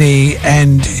kidney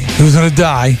and he was going to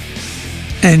die,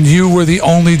 and you were the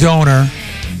only donor,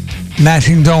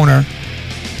 matching donor,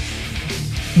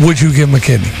 would you give him a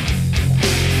kidney?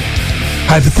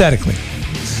 Hypothetically.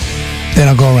 Then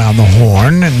I'll go around the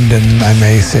horn, and then I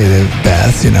may say to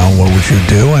Beth, what would you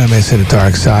do? And I may say to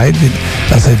Darkseid,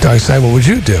 I'll say, Darkseid, what would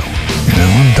you do?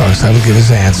 And Darkseid will give his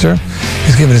answer.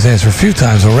 He's given his answer a few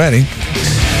times already.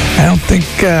 I don't think,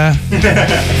 I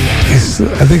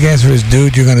think the answer is,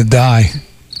 dude, you're going to die.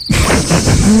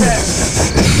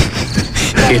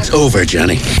 It's over,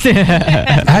 Johnny.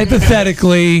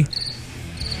 Hypothetically,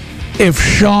 if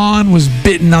Sean was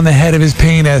bitten on the head of his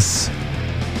penis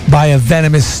by a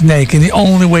venomous snake, and the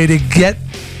only way to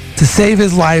save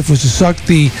his life was to suck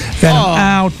the venom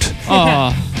out,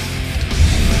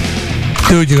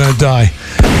 dude, you're gonna die.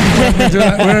 I'm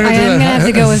gonna have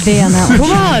to go with D on that one.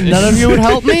 Come on, none of you would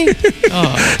help me?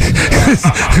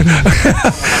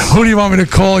 Who do you want me to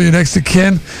call? Your next of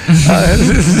kin?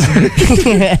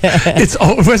 It's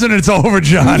over,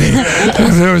 Johnny.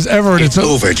 If there was ever it's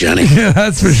over, Johnny. Yeah,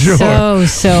 that's for sure.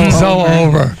 So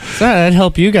over. That'd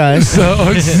help you guys.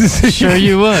 Sure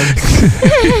you would.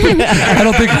 I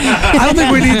don't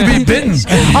think we need to be bitten.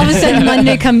 All of a sudden,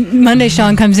 Monday,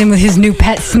 Sean comes in with his new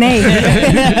pet snake.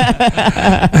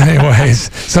 Anyways,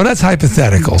 so that's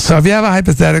hypothetical. So if you have a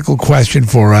hypothetical question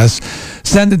for us,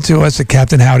 send it to us at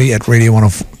Captain Howdy at Radio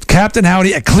 104. Captain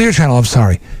Howdy at Clear Channel. I'm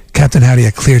sorry. Captain Howdy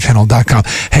at clearchannel.com.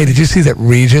 Hey, did you see that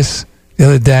Regis the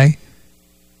other day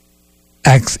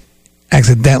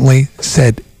accidentally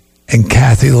said, and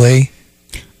Kathy Lee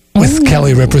with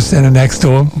Kelly Ripa standing next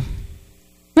to him?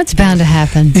 That's bound to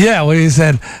happen. Yeah, well, he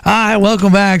said, hi,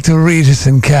 welcome back to Regis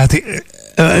and Kathy.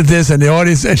 This and the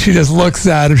audience, and she just looks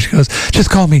at him. She goes, just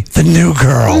call me the new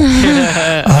girl.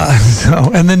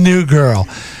 And the new girl.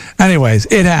 Anyways,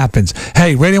 it happens.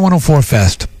 Hey, Radio 104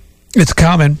 Fest. It's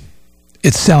coming.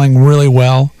 It's selling really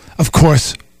well. Of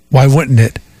course, why wouldn't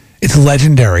it? It's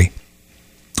legendary.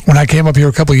 When I came up here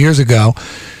a couple of years ago,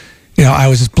 I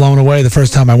was just blown away the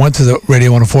first time I went to the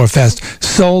Radio 104 Fest.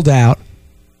 Sold out.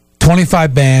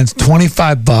 25 bands,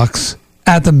 $25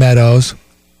 at the Meadows.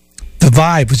 The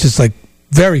vibe was just like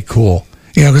very cool.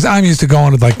 Because I'm used to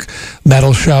going to like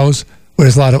metal shows where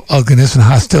there's a lot of ugliness and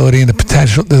hostility and the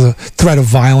potential, there's a threat of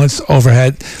violence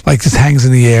overhead, like just hangs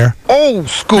in the air. Oh,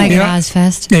 school. Like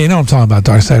OzzFest. Yeah, you know what I'm talking about,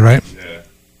 Dark Side, right? Yeah.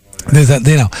 There's that,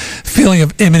 feeling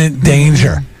of imminent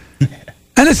danger.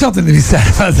 And there's something to be said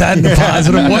about that in a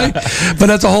positive way. But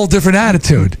that's a whole different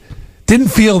attitude. Didn't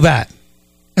feel that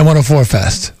at 104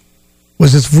 Fest.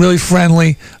 Was just really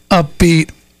friendly,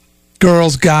 upbeat,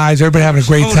 girls, guys, everybody having a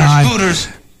great time. A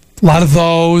lot of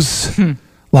those.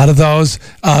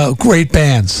 Great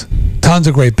bands. Tons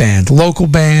of great bands. Local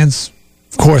bands.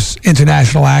 Of course,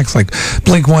 international acts like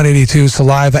Blink-182,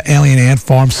 Saliva, Alien Ant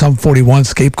Farm, Sum 41,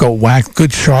 Scapegoat Wax,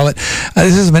 Good Charlotte.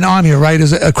 This has been on here, right?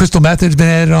 Crystal Method's been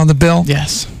added on the bill?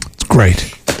 Yes. It's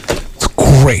great. It's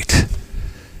great.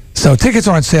 So tickets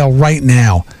are on sale right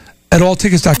now at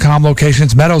alltickets.com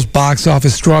locations, Meadows Box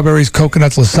Office, Strawberries,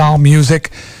 Coconuts, LaSalle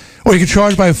Music. Or you can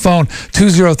charge by phone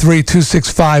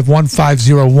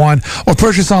 203-265-1501 or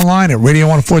purchase online at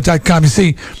radio104.com. You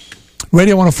see,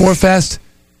 Radio 104 Fest,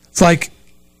 it's like,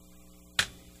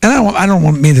 and I don't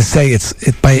want me to say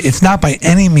it's not by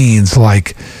any means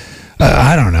like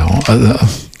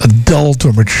adult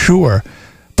or mature,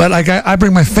 but like I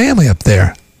bring my family up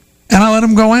there and I let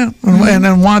them go out and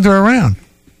then wander around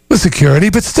with security,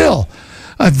 but still,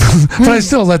 but I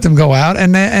still let them go out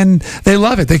and they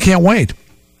love it. They can't wait.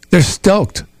 They're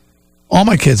stoked. All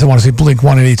my kids, I want to see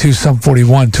Blink-182, Sum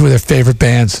 41, two of their favorite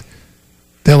bands.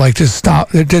 They're like just stop.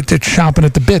 They're chomping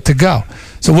at the bit to go.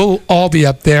 So we'll all be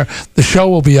up there. The show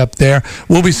will be up there.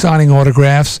 We'll be signing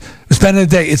autographs. We're spending the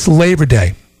day. It's Labor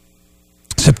Day,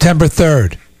 September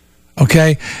 3rd.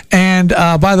 Okay? And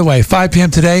by the way, 5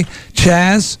 p.m. today,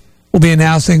 Chaz will be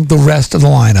announcing the rest of the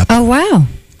lineup. Oh, wow.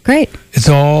 Great. It's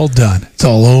all done. It's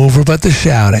all over but the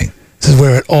shouting. This is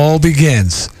where it all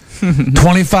begins.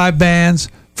 25 bands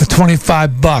for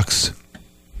 $25.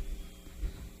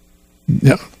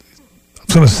 Yeah, I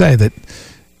was going to say that,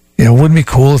 wouldn't it be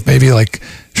cool if maybe like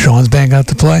Sean's band got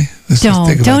to play?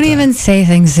 Don't even say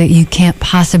things that you can't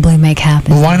possibly make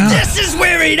happen. Well, why not? This is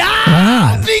where it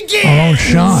all begins. Oh,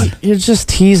 Sean. You're just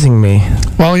teasing me.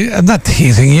 Well, I'm not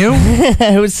teasing you.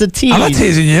 It was a tease. I'm not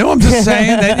teasing you. I'm just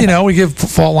saying that, we give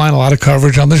Fault Line a lot of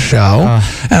coverage on the show.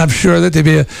 And I'm sure that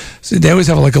they always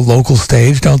have like a local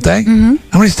stage, don't they? Mm-hmm.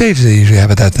 How many stages do they usually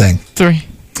have at that thing? 3.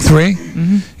 3?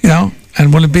 Mm-hmm.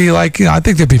 And wouldn't it be like, I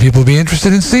think there'd be people who'd be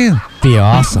interested in seeing. Be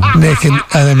awesome. Not Nick,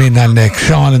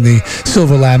 Sean in the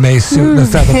silver lame suit and the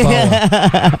feather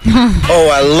boa. Oh,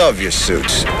 I love your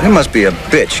suits. It must be a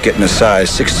bitch getting a size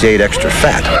 68 extra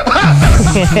fat.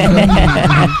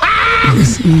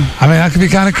 That could be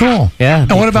kind of cool. Yeah.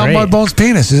 And what about Mudbone's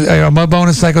penis? Are Mudbone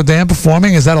and Psycho Dan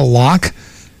performing? Is that a lock?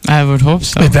 I would hope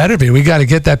so. It better be. We got to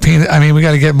get that penis. We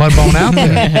got to get Mudbone out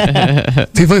there.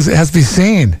 People, it has to be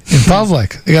seen in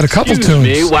public. They got a couple tunes.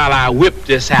 Me while I whip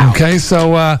this out. Okay,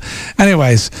 so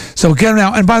anyways, so get them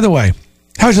out. And by the way,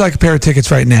 how would you like a pair of tickets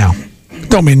right now?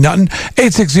 Don't mean nothing.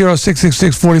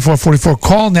 860-666-4444.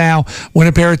 Call now. Win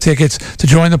a pair of tickets to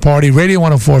join the party. Radio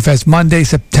 104 Fest, Monday,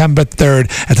 September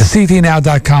 3rd at the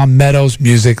ctnow.com Meadows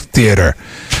Music Theater.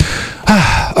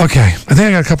 Okay. I think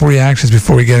I got a couple reactions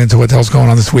before we get into what the hell's going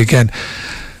on this weekend.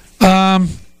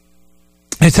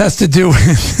 It has to do with...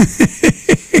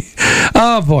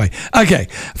 Oh, boy. Okay.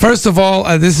 First of all,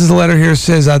 this is a letter here. It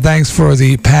says, thanks for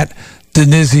the Pat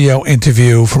DiNuzio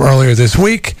interview from earlier this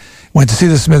week. Went to see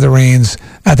the Smithereens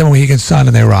at the Mohegan Sun,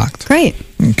 and they rocked. Great.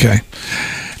 Okay.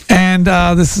 And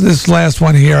this last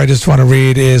one here I just want to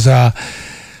read is,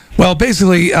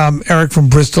 basically, Eric from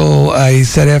Bristol, he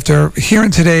said, after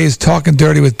hearing today's Talking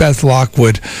Dirty with Beth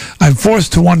Lockwood, I'm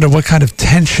forced to wonder what kind of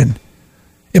tension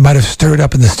it might have stirred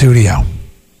up in the studio.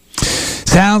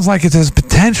 Sounds like it has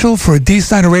potential for a Deeâ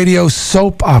Snider Radio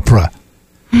soap opera.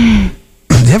 Do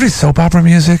you have any soap opera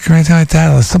music or anything like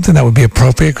that? Or something that would be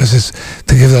appropriate because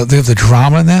to give the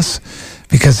drama in this?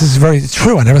 Because this is very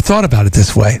true. I never thought about it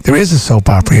this way. There is a soap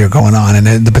opera here going on, and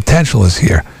the potential is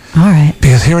here. All right.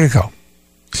 Because here we go.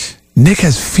 Nick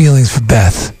has feelings for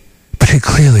Beth, but she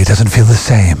clearly doesn't feel the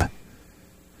same.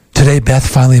 Today, Beth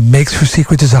finally makes her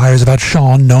secret desires about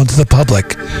Sean known to the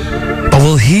public. But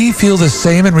will he feel the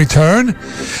same in return?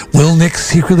 Will Nick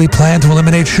secretly plan to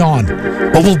eliminate Sean?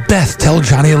 What will Beth tell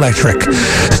Johnny Electric?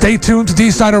 Stay tuned to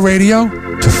Deeâ Snider Radio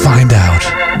to find out.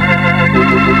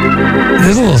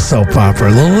 There's a little soap opera,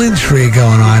 a little intrigue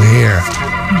going on here.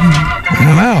 I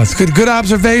don't know. It's good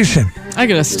observation. I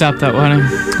gotta stop that wedding.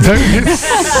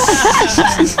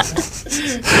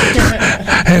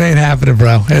 It ain't happening,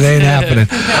 bro. It ain't happening.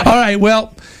 All right,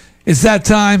 well, it's that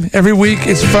time. Every week,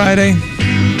 it's Friday.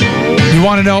 You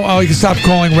want to know? Oh, you can stop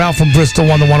calling. Ralph from Bristol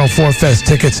won the 104 Fest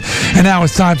tickets. And now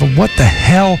it's time for what the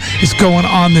hell is going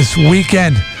on this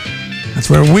weekend. That's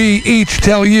where we each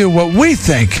tell you what we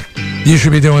think you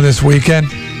should be doing this weekend.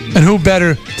 And who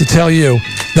better to tell you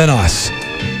than us?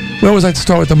 We always like to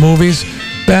start with the movies.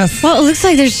 Beth? Well, it looks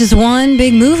like there's just one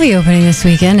big movie opening this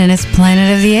weekend, and it's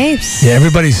Planet of the Apes. Yeah,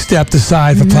 everybody stepped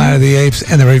aside for Planet of the Apes,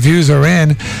 and the reviews are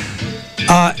in.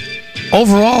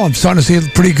 Overall, I'm starting to see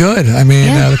it pretty good. I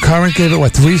mean, the Current gave it,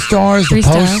 3 stars? The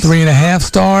Post, 3.5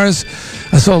 stars.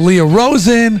 I saw Leah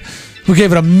Rosen, who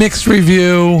gave it a mixed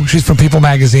review. She's from People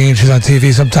Magazine. She's on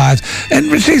TV sometimes.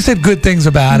 And she said good things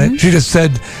about it. She just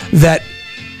said that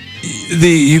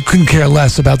you couldn't care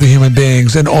less about the human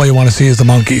beings, and all you want to see is the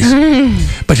monkeys.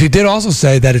 But she did also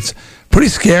say that it's pretty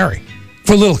scary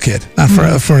for a little kid, not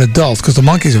for an adult, because the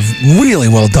monkeys are really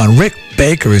well done. Rick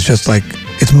Baker is just like,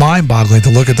 it's mind-boggling to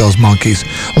look at those monkeys.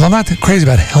 Although I'm not crazy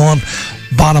about Helen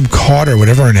Bonham Carter,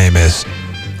 whatever her name is.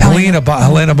 Helena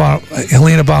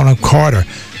Bonham Carter.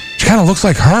 She kind of looks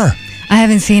like her. I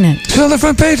haven't seen it. She's on the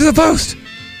front page of the Post.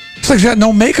 It's like she had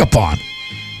no makeup on.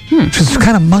 She's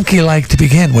kind of monkey-like to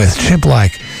begin with,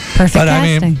 chimp-like. Perfect but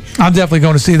casting. I mean, I'm definitely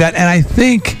going to see that. And I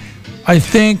think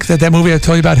that movie I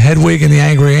told you about, Hedwig and the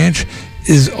Angry Inch,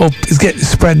 is getting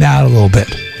spreading out a little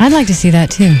bit. I'd like to see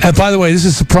that too. And by the way, this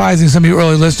is surprising. Some of you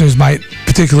early listeners might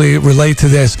particularly relate to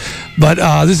this, but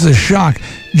this is a shock.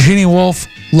 Jeannie Wolf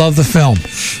loved the film.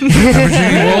 Remember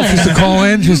Jeannie Wolf used to call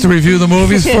in, she used to review the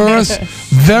movies for us?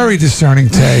 Very discerning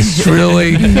taste.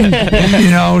 Really,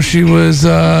 she was,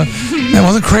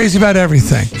 wasn't crazy about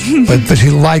everything, but she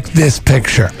liked this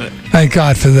picture. Thank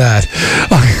God for that.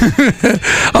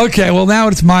 Okay, well, now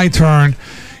it's my turn.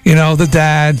 The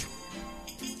dad,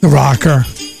 the rocker,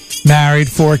 married,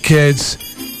 4 kids.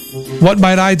 What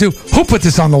might I do? Who put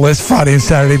this on the list? Friday and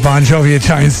Saturday, Bon Jovi at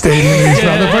Giant Stadium in East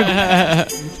Rutherford.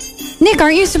 Nick,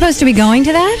 aren't you supposed to be going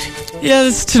to that? Yeah,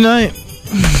 it's tonight.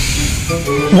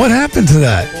 What happened to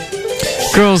that?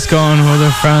 Girl's going with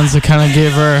her friends. I kind of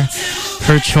gave her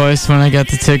choice when I got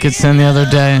the tickets in the other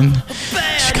day, and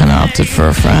she kind of opted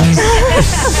for her friends.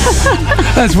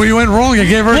 That's where you went wrong. You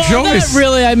gave her a choice. Not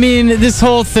really. I mean, this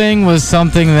whole thing was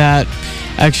something that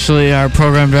actually our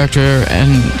program director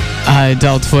and I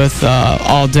dealt with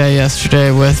all day yesterday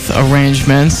with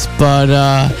arrangements, but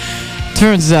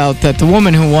turns out that the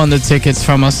woman who won the tickets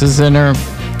from us is in her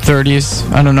 30s.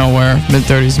 I don't know where,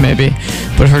 mid-30s maybe.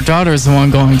 But her daughter is the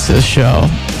one going to the show.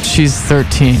 She's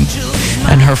 13,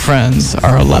 and her friends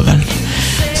are 11.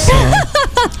 So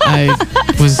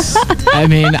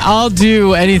I'll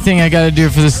do anything I got to do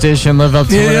for the station, live up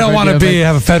to You don't want to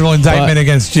have a federal indictment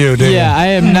against you, do you? Yeah, I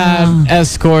am not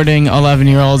escorting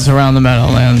 11-year-olds around the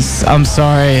Meadowlands. I'm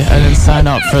sorry, I didn't sign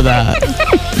up for that.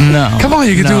 No. Come on,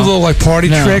 you can do a little party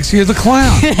tricks. You're the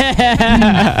clown.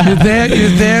 You're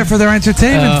there for their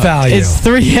entertainment value. It's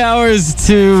 3 hours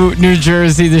to New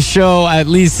Jersey. The show at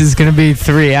least is going to be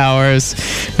 3 hours,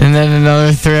 and then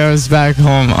another 3 hours back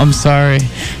home. I'm sorry.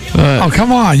 Oh,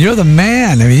 come on. You're the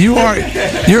man. I mean, you're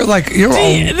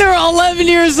they're 11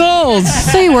 years old.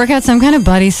 So you work out some kind of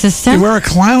buddy system? You wear a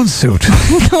clown suit.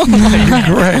 You're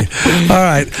great. All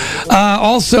right.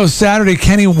 Also, Saturday,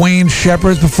 Kenny Wayne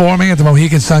Shepherd's performing at the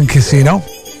Mohegan Sun Casino.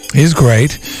 He's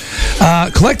great.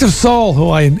 Collective Soul, who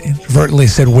I inadvertently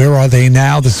said, where are they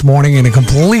now this morning in a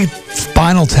complete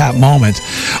Spinal Tap moment,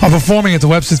 are performing at the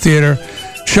Webster Theater,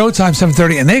 Showtime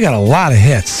 7:30, and they got a lot of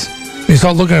hits. You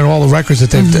start looking at all the records that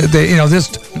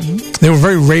they were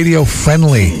very radio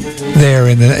friendly there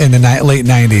in the late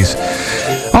 90s.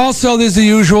 Also, there's the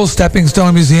usual Stepping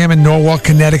Stone Museum in Norwalk,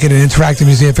 Connecticut, an interactive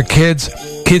museum for kids.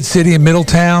 Kid City in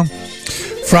Middletown.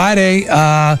 Friday,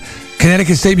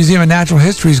 Connecticut State Museum of Natural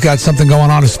History's got something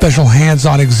going on, a special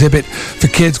hands-on exhibit for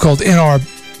kids called In Our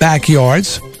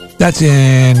Backyards. That's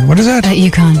in, what is that? At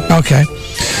UConn. Okay.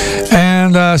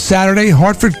 And Saturday,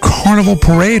 Hartford Carnival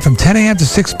Parade from 10 a.m. to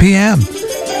 6 p.m.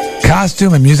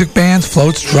 Costume and music bands,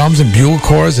 floats, drums, and bugle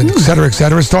corps, and et cetera, et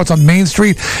cetera. Starts on Main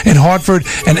Street in Hartford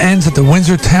and ends at the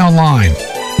Windsor Town Line.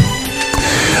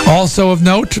 Also of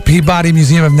note, Peabody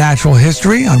Museum of Natural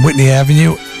History on Whitney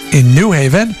Avenue in New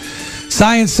Haven.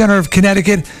 Science Center of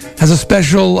Connecticut has a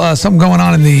special something going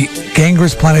on in the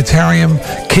Gangers Planetarium.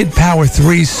 Kid Power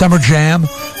 3 Summer Jam,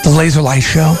 the laser light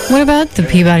show. What about the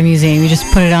Peabody Museum? You just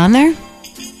put it on there?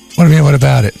 What do you mean, what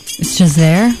about it? It's just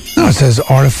there? No, it says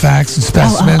artifacts and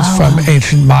specimens from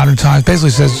ancient modern times.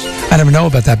 Basically says, I never know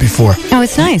about that before. Oh,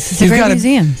 it's nice. It's a great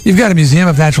museum. You've got a museum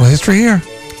of natural history here?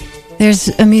 There's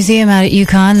a museum out at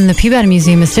UConn, and the Peabody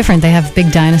Museum is different. They have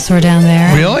big dinosaur down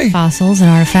there. Really? Fossils and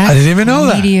artifacts. I didn't even know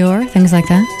that. Meteor, things like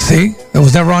that. See? It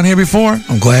was never on here before.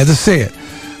 I'm glad to see it.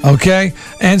 Okay?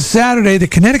 And Saturday, the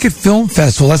Connecticut Film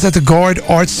Festival. That's at the Guard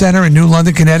Arts Center in New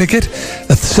London, Connecticut.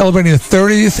 That's celebrating the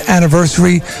 30th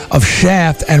anniversary of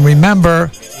Shaft. And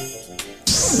remember...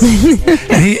 and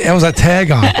that was a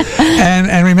tag on.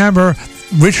 And remember,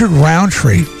 Richard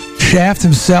Roundtree, Shaft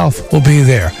himself, will be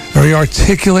there. Very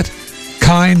articulate,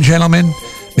 kind gentleman.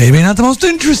 Maybe not the most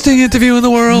interesting interview in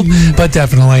the world, but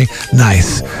definitely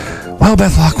nice. Well,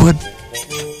 Beth Lockwood,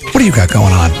 what do you got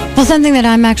going on? Well, something that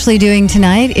I'm actually doing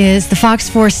tonight is the Fox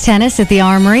Force Tennis at the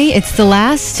Armory. It's the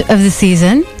last of the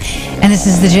season, and this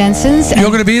is the Jensens. You're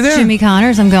going to be there? Jimmy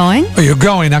Connors, I'm going. Oh, you're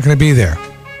going, not going to be there?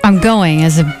 I'm going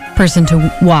as a person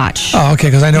to watch. Oh, okay,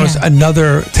 because I noticed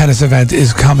another tennis event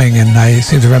is coming, and I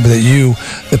seem to remember that you,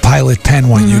 the Pilot Pen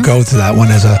one, you go to that one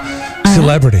as a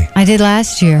celebrity. I did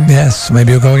last year. Yes,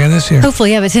 maybe you'll go again this year.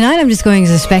 Hopefully, yeah, but tonight I'm just going as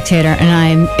a spectator, and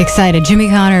I'm excited. Jimmy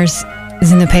Connors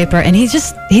is in the paper, and he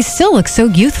still looks so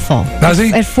youthful. Does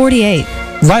he? At 48.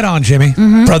 Right on, Jimmy.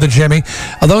 Brother Jimmy.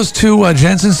 Are those two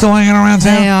Jensens still hanging around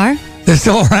town? They are. They're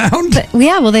still around? But,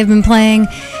 yeah, well, they've been playing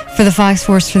for the Fox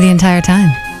Force for the entire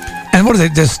time. And what are they,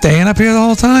 just staying up here the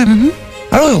whole time?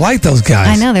 I really like those guys.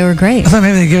 I know, they were great. I thought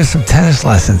maybe they'd give us some tennis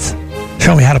lessons.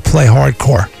 Show me how to play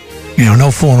hardcore. You know,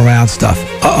 no fooling around stuff.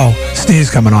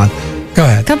 Sneeze coming on. Go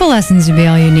ahead. A couple lessons would be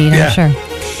all you need, I'm sure.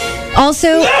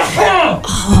 Also,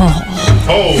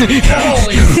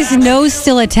 is his nose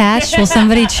still attached? Will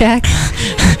somebody check?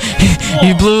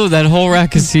 You blew that whole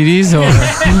rack of CDs over.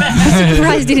 I'm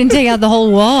surprised he didn't take out the whole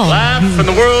wall. Laugh and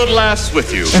the world laughs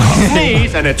with you.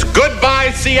 Sneeze and it's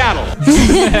goodbye Seattle.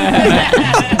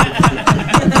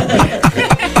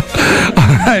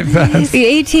 The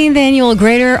 18th annual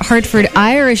Greater Hartford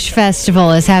Irish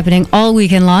Festival is happening all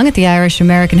weekend long at the Irish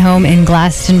American Home in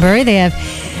Glastonbury. They have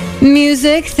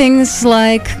music, things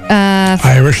like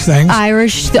Irish things.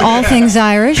 All things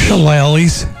Irish.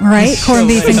 Shillelaghs. Right, corned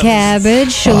beef and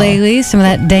cabbage, shillelaghs, some of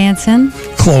that dancing.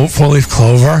 Four-leaf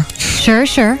clover. Sure.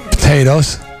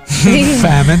 Potatoes.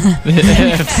 Famine.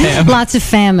 Lots of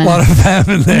famine. A lot of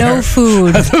famine there. No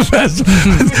food. That's the best.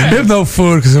 We have no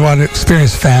food because we want to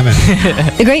experience famine.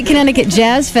 The Great Connecticut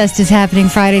Jazz Fest is happening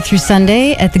Friday through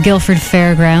Sunday at the Guilford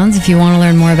Fairgrounds. If you want to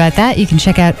learn more about that, you can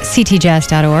check out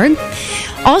ctjazz.org.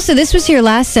 Also, this was here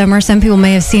last summer. Some people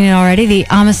may have seen it already. The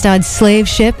Amistad slave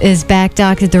ship is back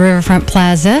docked at the Riverfront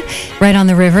Plaza, right on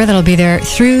the river. That'll be there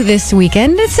through this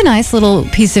weekend. It's a nice little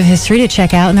piece of history to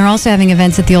check out. And they're also having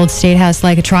events at the Old State House,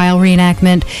 like a trial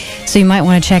reenactment. So you might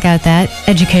want to check out that.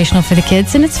 Educational for the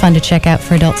kids, and it's fun to check out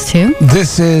for adults, too.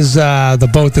 This is the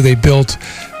boat that they built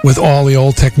with all the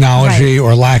old technology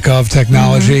or lack of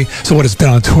technology. So it's been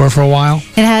on tour for a while?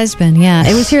 It has been, yeah.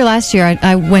 It was here last year.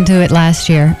 I went to it last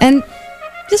year. And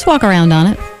just walk around on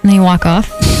it, and then you walk off.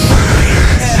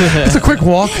 It's a quick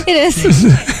walk. It is.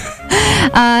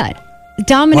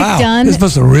 Dominic Dunn. This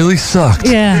must have really sucked.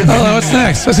 Yeah. Oh, what's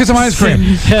next? Let's get some ice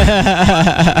cream.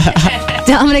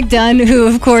 Dominic Dunn, who,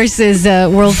 of course, is a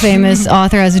world-famous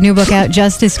author, has a new book out,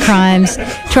 Justice, Crimes,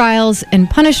 Trials, and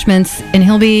Punishments, and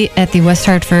he'll be at the West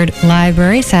Hartford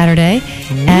Library Saturday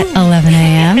at 11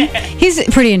 a.m. He's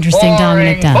pretty interesting,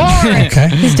 Dominic Dunn. Okay.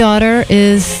 His daughter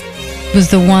was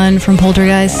the one from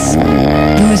Poltergeist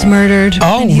who was murdered.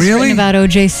 Oh, and he's really? written about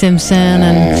O.J. Simpson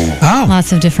and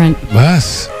lots of different.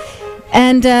 Yes.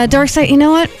 And Darkside, you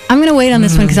know what? I'm going to wait on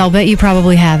this one because I'll bet you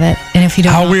probably have it. And if you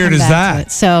don't, how weird is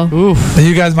that? So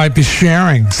you guys might be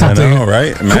sharing something. I know,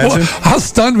 right? Imagine. How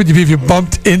stunned would you be if you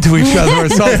bumped into each other or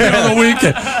something on the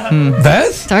weekend?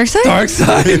 Beth? Darkside?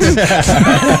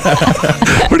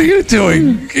 What are you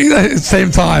doing at the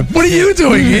same time? What are you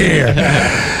doing here?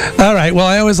 All right. Well,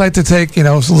 I always like to take, so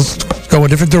let's go a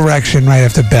different direction right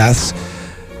after Beth's.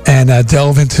 And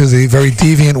delve into the very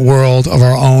deviant world of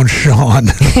our own Sean.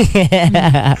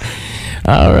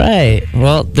 All right.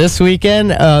 Well, this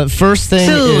weekend, first thing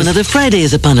So, another Friday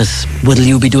is upon us. What'll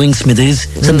you be doing, Smithers?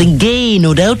 Something gay,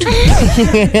 no doubt?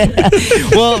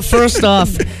 Well, first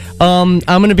off, I'm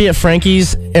going to be at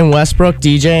Frankie's in Westbrook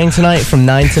DJing tonight from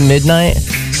 9 to midnight.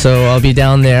 So I'll be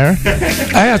down there.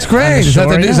 Hey, that's great. Is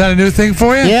that a new thing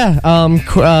for you? Yeah.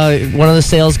 One of the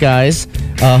sales guys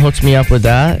hooked me up with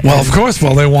that. Well, of course.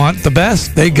 Well, they want the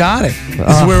best. They got it.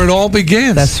 This is where it all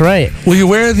begins. That's right. Will you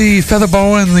wear the feather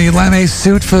boa and the lame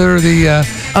suit for the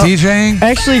DJing?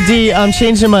 Actually, D, I'm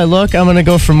changing my look. I'm going to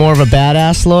go for more of a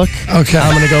badass look. Okay.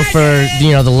 I'm going to go for,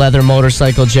 the leather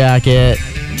motorcycle jacket,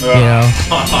 You know.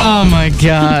 Oh my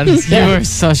God, you are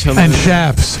such a loser. And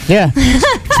chaps. Yeah.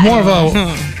 It's more of a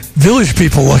village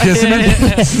people look, isn't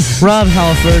it? Rob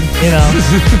Halford, you know.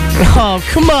 Oh,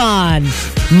 come on.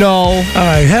 No. All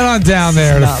right, head on down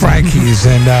there to Frankie's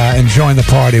and join the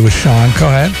party with Sean. Go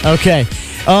ahead. Okay.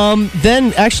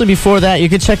 Then, actually, before that, you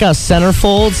could check out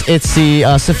Centerfolds. It's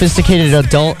the sophisticated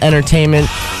adult entertainment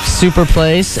super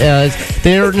place.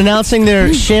 They're announcing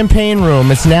their champagne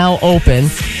room. It's now open,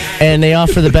 and they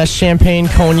offer the best champagne,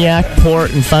 cognac,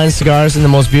 port, and fine cigars and the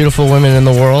most beautiful women in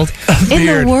the world. In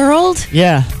the world?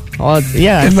 Yeah.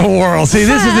 Yeah. In the world. See,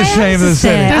 this is the shame of the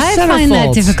city. I find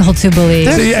that difficult to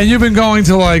believe. See, and you've been going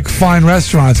to like fine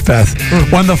restaurants, Beth,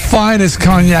 when the finest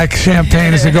cognac,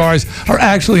 champagne, and cigars are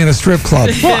actually in a strip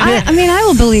club. Well, I mean, I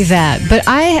will believe that, but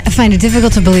I find it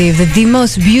difficult to believe that the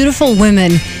most beautiful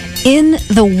women in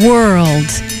the world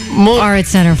are at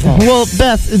Centerfold. Well,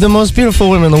 Beth, the most beautiful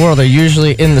women in the world are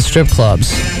usually in the strip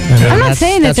clubs. I'm not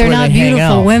saying that they're not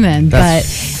beautiful women, but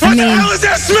I mean, What the hell is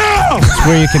that smell? That's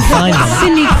where you can find them.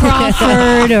 Cindy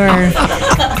Crawford or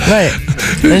Right.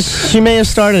 And she may have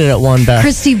started at one, Beth.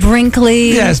 Christy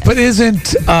Brinkley. Yes, but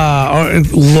isn't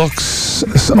looks,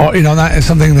 not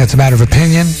something that's a matter of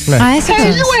opinion? I suppose.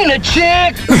 Hey, you ain't a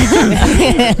chick.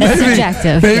 It's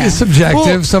subjective. Maybe it's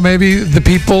subjective. So maybe the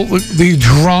people, the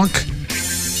drunk,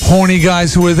 horny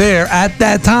guys who were there at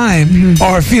that time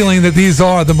are feeling that these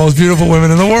are the most beautiful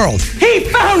women in the world. He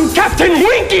found Captain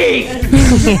Winky.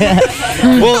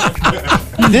 Well,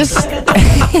 this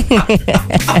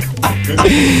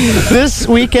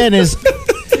weekend is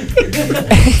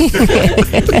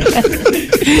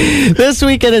this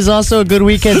weekend is also a good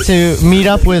weekend to meet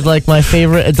up with like my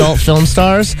favorite adult film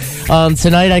stars.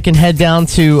 Tonight I can head down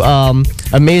to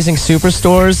Amazing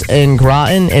Superstores in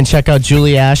Groton and check out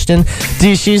Julie Ashton.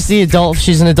 She's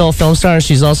an adult film star, and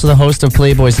she's also the host of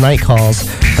Playboy's Night Calls. I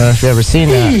don't know if you've ever seen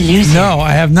that. No,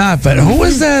 I have not. But who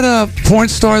was that porn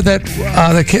star that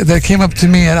came up to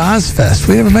me at OzzFest?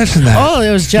 We never mentioned that. Oh,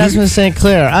 it was Jasmine St.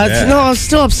 Clair. No, I was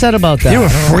still upset about that. You were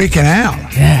freaking out.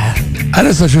 Yeah. I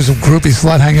just thought she was a groupie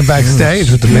slut hanging backstage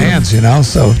with the bands,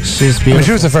 So she's beautiful. I mean,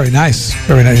 she was very nice.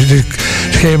 She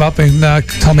came up and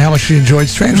told me how much she enjoyed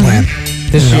Strangeland.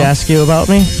 Did she ask you about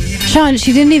me? Sean,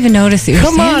 she didn't even notice that you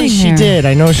were standing she there. did.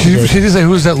 I know she did. She did say,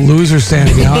 "Who's that loser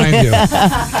standing behind you?"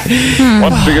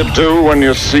 What do you do when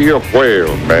you see a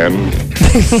whale, man?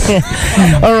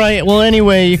 All right. Well,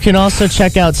 anyway, you can also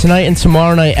check out tonight and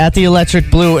tomorrow night at the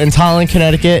Electric Blue in Tolland,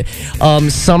 Connecticut.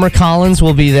 Summer Collins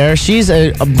will be there. She's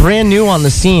a brand new on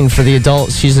the scene for the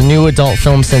adult. She's a new adult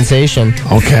film sensation.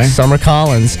 Okay. Summer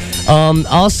Collins.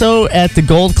 Also at the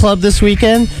Gold Club this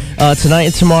weekend. Tonight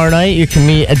and tomorrow night, you can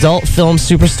meet adult film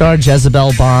superstar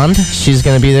Jezebel Bond. She's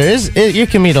going to be there. You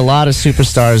can meet a lot of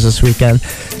superstars this weekend.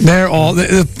 They're all.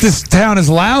 This town is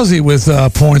lousy with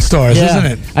porn stars, isn't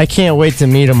it? I can't wait to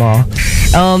meet them all.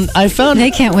 They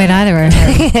can't wait either.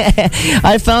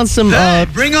 I found some.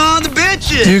 Bring on the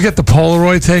bitches. Do you get the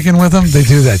Polaroid taken with them? They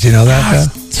do that. You know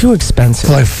that? Too expensive.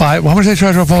 For like $5. How much do they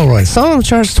charge for a Polaroid? Some of them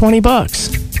charge $20.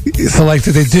 So like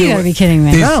they do. You gotta be kidding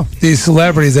me. These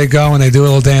celebrities, they go and they do a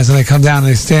little dance and they come down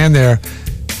and they stand there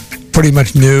pretty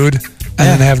much nude, and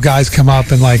then they have guys come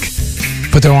up and like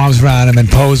put their arms around them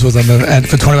and pose with them and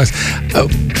for $20.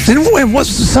 It was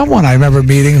someone I remember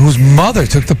meeting whose mother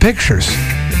took the pictures.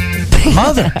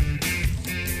 Mother.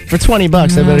 For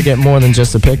 $20, I better get more than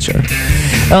just a picture.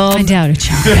 I doubt it,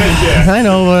 Sean. I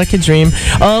know, but I could dream.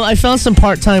 I found some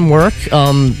part-time work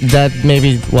that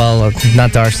maybe,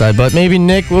 not Dark Side, but maybe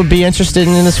Nick would be interested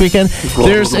in this weekend.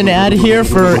 There's an ad here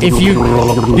for if you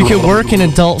could work in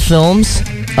adult films.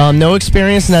 No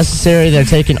experience necessary. They're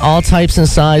taking all types and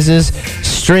sizes,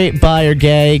 straight, bi, or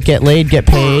gay, get laid, get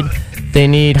paid. They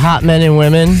need hot men and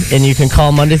women, and you can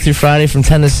call Monday through Friday from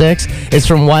 10 to 6. It's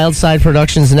from Wildside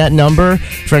Productions, and that number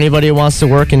for anybody who wants to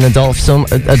work in adult films,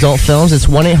 it's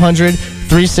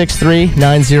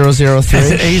 1-800-363-9003. That's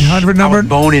an 800 number?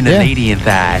 Boning a lady in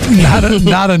that.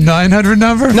 Not a 900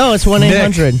 number? No, it's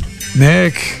 1-800.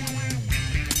 Nick.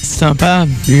 It's not bad.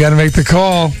 You got to make the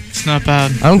call. It's not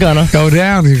bad. I'm gonna. Go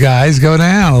down, you guys. Go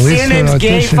down. At least CNN's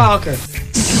Gay Falker.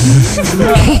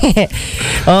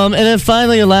 And then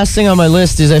finally, the last thing on my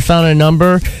list is I found a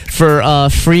number for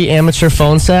free amateur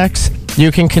phone sex.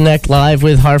 You can connect live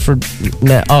with Hartford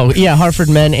men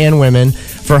and women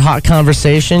for hot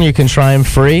conversation. You can try them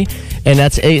free. And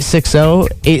that's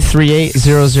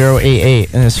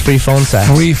 860-838-0088. And it's free phone sex.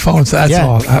 Free phone sex. That's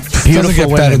all. Beautiful doesn't get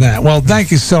better than that. Well, thank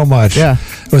you so much. Yeah.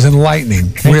 It was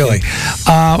enlightening, really.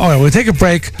 All right, we'll take a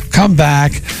break, come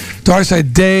back. Dark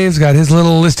Side Dave's got his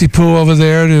little listy poo over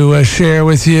there to share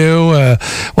with you.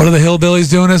 What are the Hillbillies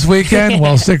doing this weekend?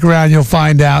 Well, stick around, you'll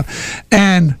find out.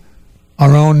 And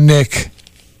our own Nick,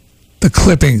 the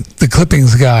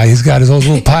clippings guy. He's got his old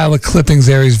little pile of clippings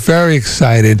there. He's very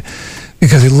excited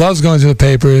because he loves going through the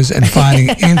papers and finding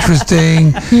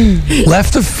interesting,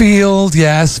 left of field,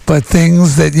 yes, but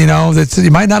things that, that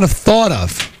you might not have thought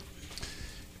of.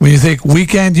 When you think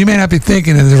weekend, you may not be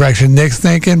thinking in the direction Nick's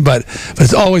thinking, but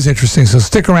it's always interesting. So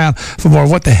stick around for more of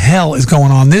what the hell is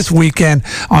going on this weekend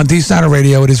on Deeâ Snider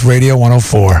Radio. It is Radio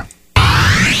 104.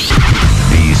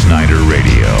 Deeâ Snider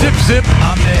Radio. Zip, zip,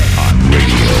 I'm there. On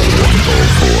Radio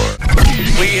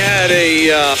 104. We had a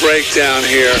breakdown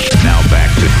here. Now back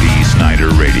to Deeâ Snider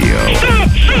Radio. Stop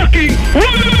sucking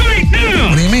right now!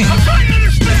 What do you mean? I'm trying to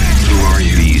understand. Who are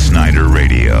you? Deeâ Snider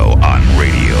Radio on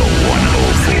Radio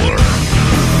 104.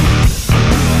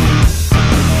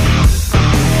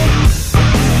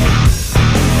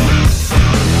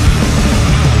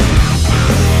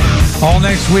 All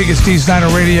next week it's Deeâ Snider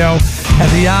Radio at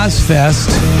the OzzFest.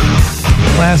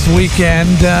 Last weekend,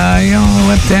 we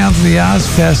went down to the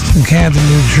OzzFest in Camden,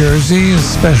 New Jersey.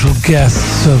 Special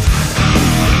guests of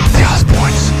the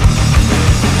Osbournes.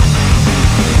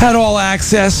 Had all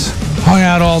access, hung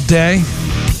out all day,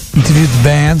 interviewed the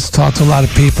bands, talked to a lot of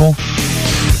people,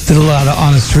 did a lot of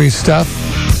on-the-street stuff.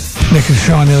 Nick and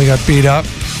Sean nearly got beat up.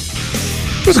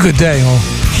 It was a good day. Well,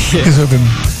 it would have been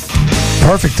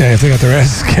perfect day if they got their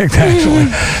asses kicked, actually.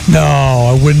 No,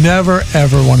 I would never,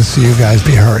 ever want to see you guys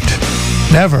be hurt.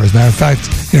 Never. As a matter of fact,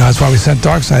 that's why we sent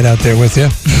Darkside out there with you.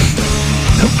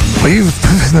 What are you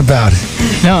talking about?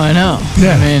 No, I know.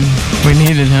 Yeah. I mean, we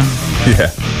needed him. Yeah.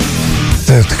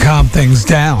 To calm things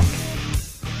down.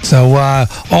 So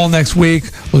all next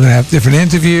week, we're going to have different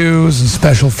interviews and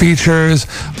special features,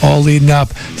 all leading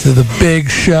up to the big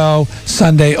show,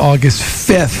 Sunday, August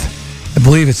 5th. I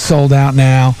believe it's sold out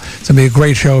now. It's going to be a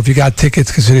great show. If you got tickets,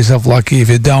 consider yourself lucky. If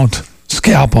you don't,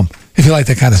 scalp them. If you like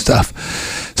that kind of stuff.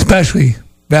 Especially,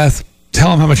 Beth,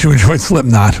 tell them how much you enjoyed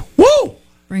Slipknot. Woo!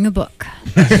 Bring a book.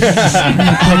 Bring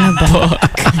a book.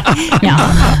 No.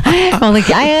 Well,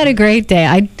 I had a great day.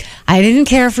 I didn't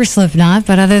care for Slipknot,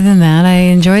 but other than that, I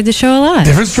enjoyed the show a lot.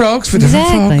 Different strokes for different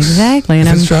folks. Exactly.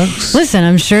 And strokes. Listen,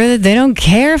 I'm sure that they don't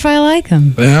care if I like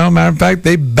them. Matter of fact,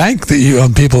 they bank that you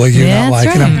on people like you not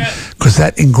liking them because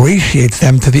that ingratiates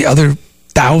them to the other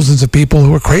thousands of people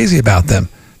who are crazy about them.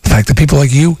 The fact that people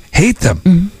like you hate them.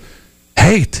 Mm-hmm.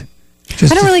 Hate. I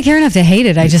don't really care enough to hate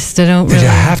it. I just don't really. Did you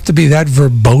have to be that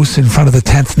verbose in front of the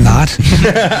 10th knot?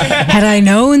 Had I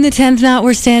known the 10th knot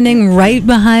were standing right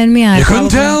behind me, I couldn't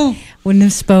tell. Wouldn't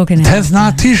have spoken. 10th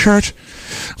knot t-shirt.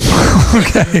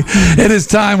 Okay. It is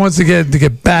time once again to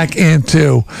get back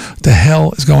into what the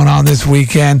hell is going on this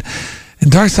weekend.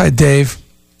 And Darkside Dave,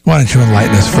 why don't you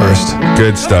enlighten us first?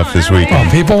 Good stuff this weekend.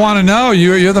 Well, people want to know.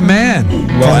 You're the man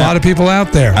for a lot of people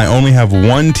out there. I only have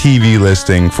one TV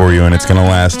listing for you, and it's going to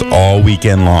last all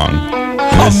weekend long.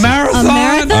 A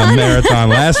marathon? A marathon.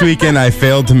 Last weekend, I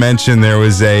failed to mention there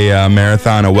was a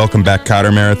marathon, a Welcome Back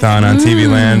Kotter marathon on TV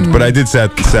Land, but I did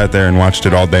sat there and watched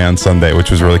it all day on Sunday,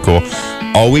 which was really cool.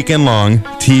 All weekend long,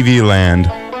 TV Land,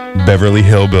 Beverly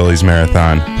Hillbillies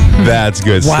marathon. That's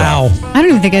good stuff. Wow. I don't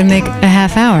even think I'd make a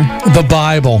half hour. The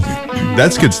Bible.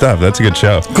 That's good stuff. That's a good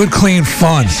show. Good, clean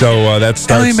fun. So that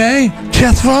starts... Ellie Mae?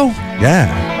 Jethro?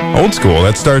 Yeah. Old school.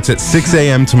 That starts at 6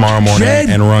 a.m. tomorrow morning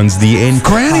and runs the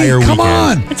entire weekend. Come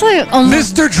on. It's like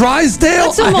Mr.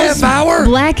 Drysdale, a half hour?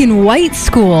 Black and white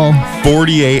school.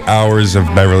 48 hours of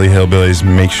Beverly Hillbillies.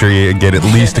 Make sure you get at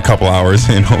least a couple hours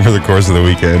in over the course of the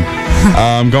weekend.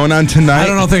 Going on tonight. I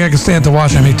don't think I can stand to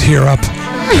watch. I may tear up.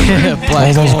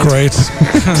 All those greats.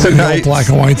 Tonight, black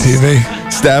and white TV.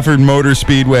 Stafford Motor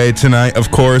Speedway tonight,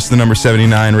 of course, the number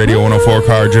 79 Radio 104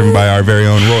 car driven by our very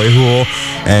own Roy Hool.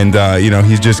 And,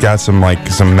 he's just got some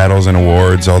medals and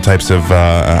awards, all types of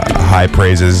high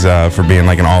praises for being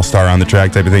like an all-star on the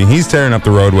track type of thing. He's tearing up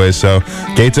the roadways, so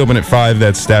gates open at 5.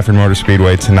 That's Stafford Motor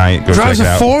Speedway tonight. Go Drives check it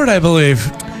out. a Ford, I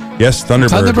believe. Yes,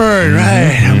 Thunderbird. Thunderbird,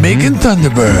 right. I'm making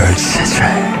Thunderbirds. That's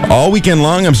right. All weekend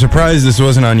long, I'm surprised this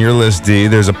wasn't on your list, D.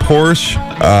 There's a Porsche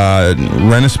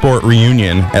Rent-A-Sport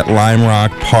reunion at Lime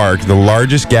Rock Park, the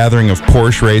largest gathering of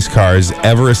Porsche race cars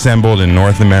ever assembled in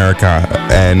North America,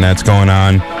 and that's going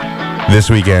on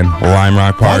this weekend, Lime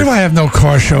Rock Park. Why do I have no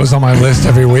car shows on my list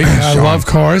every week? I love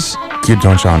cars. Keep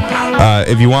going, Sean.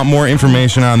 If you want more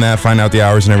information on that, find out the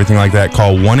hours and everything like that,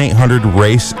 call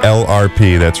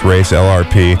 1-800-RACE-LRP. That's Race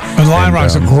LRP. And Lime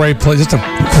Rock's a great place. Just a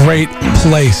great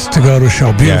place to go to a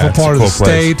show. Beautiful part of the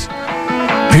state.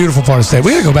 Beautiful part of the state.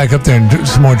 We got to go back up there and do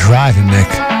some more driving, Nick.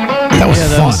 That was fun.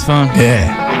 That was fun.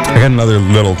 Yeah. I got another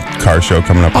little car show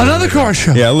coming up. Another car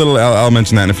show? Yeah, a little. I'll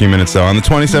mention that in a few minutes, though. On the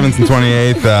 27th and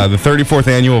 28th, the 34th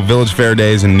annual Village Fair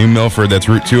Days in New Milford. That's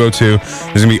Route 202.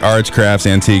 There's going to be arts, crafts,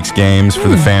 antiques, games for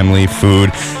the family, food.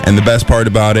 And the best part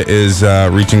about it is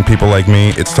reaching people like me.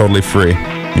 It's totally free.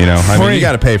 You know, I mean, you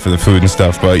got to pay for the food and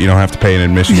stuff, but you don't have to pay an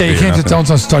admission fee. Yeah, you can't just don't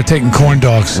start taking corn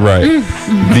dogs. Right.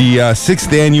 The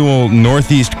 6th annual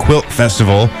Northeast Quilt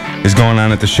Festival is going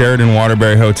on at the Sheraton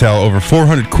Waterbury Hotel. Over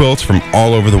 400 quilts from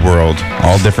all over the world,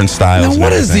 all different styles. Now,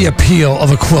 what is the appeal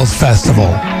of a quilt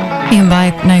festival? You can buy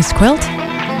a nice quilt.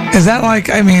 Is that like?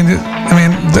 I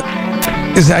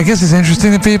guess it's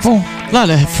interesting to people. A lot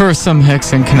for some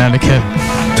hicks in Connecticut.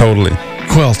 Totally.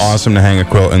 Quilts. Awesome to hang a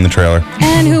quilt in the trailer.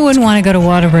 And who wouldn't want to go to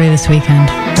Waterbury this weekend?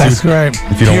 That's great.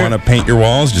 If you don't want to paint your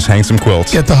walls, just hang some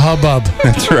quilts. Get the hubbub.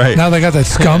 That's right. Now they got that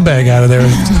scumbag out of there.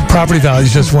 Property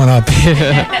values just went up.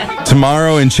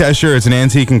 Tomorrow in Cheshire, it's an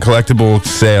antique and collectible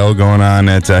sale going on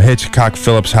at Hitchcock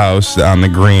Phillips House on the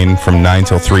Green from 9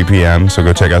 till 3 p.m. So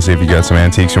go check out, see if you got some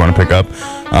antiques you want to pick up.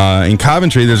 In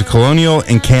Coventry, there's a colonial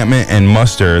encampment and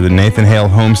muster. The Nathan Hale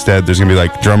Homestead. There's going to be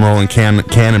like drum roll and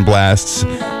cannon blasts,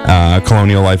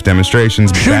 colonial life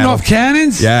demonstrations. Shooting off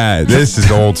cannons? Yeah, this is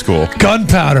old school.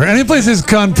 Gunpowder. Any place there's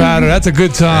gunpowder, that's a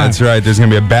good time. That's right. There's going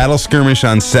to be a battle skirmish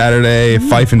on Saturday,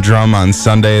 fife and drum on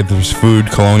Sunday. There's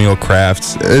food, colonial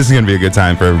crafts. This is going to be a good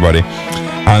time for everybody.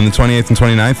 On the 28th and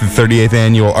 29th, the 38th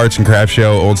annual Arts and Crafts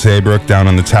Show, Old Saybrook, down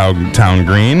on the town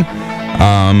green.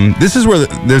 This is where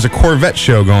there's a Corvette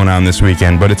show going on this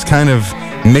weekend, but it's kind of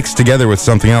mixed together with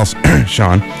something else,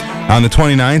 Sean. On the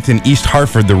 29th in East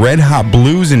Hartford, the Red Hot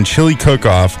Blues and Chili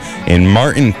Cook-Off in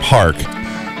Martin Park.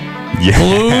 Yeah.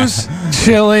 Blues,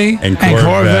 chili, and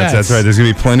Corvettes. That's right. There's going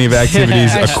to be plenty of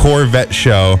activities. A Corvette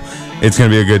show. It's going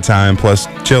to be a good time, plus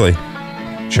chili.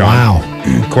 Sean. Wow.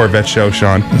 Corvette show,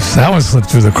 Sean. That one slipped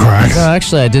through the cracks.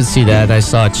 Actually, I did see that. I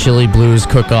saw Chili Blues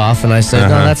Cook Off, and I said,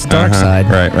 no, that's Dark Side.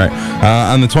 Right.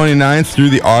 On the 29th through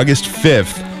the August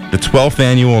 5th, the 12th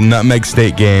annual Nutmeg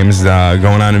State Games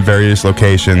going on in various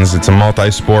locations. It's a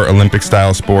multi-sport,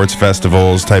 Olympic-style sports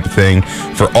festivals type of thing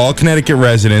for all Connecticut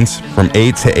residents from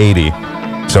 8 to 80.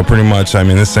 So pretty much, I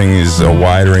mean, this thing is a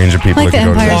wide range of people like that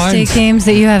the can go to Empire State Games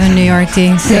that you have in New York,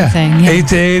 D. Same thing. Yeah. 8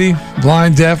 to 80,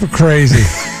 blind, deaf, or crazy.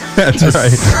 That's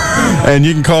right. And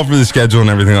you can call for the schedule and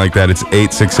everything like that. It's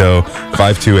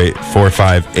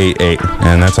 860-528-4588.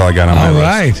 And that's all I got on my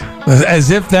list. All right.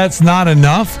 As if that's not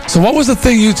enough. So what was the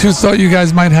thing you two thought you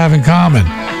guys might have in common?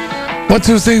 What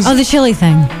two things? Oh, the chili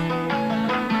thing.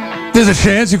 There's a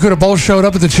chance you could have both showed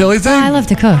up at the chili thing? I love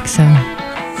to cook, so...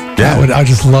 Yeah. I'd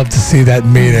just love to see that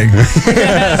meeting.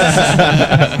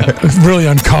 It's really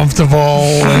uncomfortable.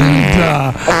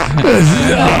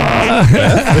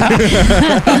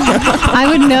 I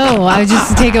would know. I would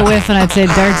just take a whiff and I'd say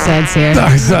Dark Side's here.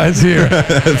 Dark Side's here.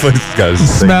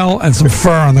 Smell and some fur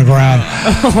on the ground.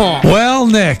 Well,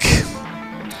 Nick,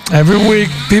 every week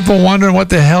people wondering what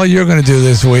the hell you're going to do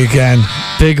this weekend.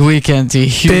 Big weekend, D.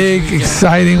 Big,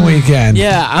 exciting weekend.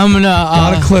 Yeah, I'm going to... a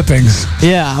lot of clippings.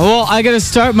 Yeah, well, I got to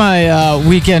start my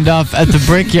weekend off at the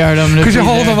Brickyard. Could you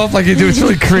hold them up like you do? It's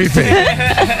really creepy.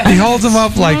 He holds them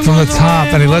up like from the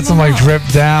top and he lets them like drip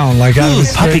down like out of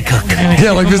his puppy cook.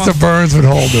 Yeah, like Mr. Burns would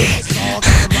hold it.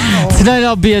 Tonight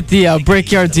I'll be at the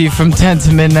Brickyard, D, from 10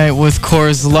 to midnight with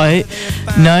Coors Light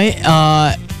night.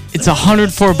 It's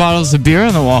 104 bottles of beer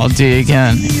on the wall, D,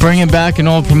 again. Bringing back an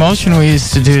old promotion we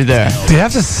used to do there. Do you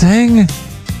have to sing?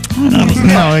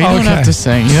 No, you don't have to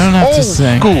sing. You don't have to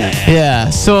sing. Cool. Yeah,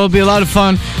 so it'll be a lot of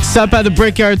fun. Stop by the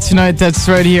Brickyard tonight. That's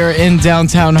right here in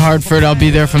downtown Hartford. I'll be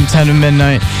there from 10 to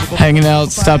midnight, hanging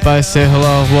out. Stop by, say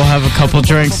hello. We'll have a couple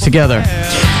drinks together.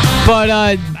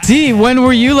 But, D, when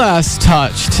were you last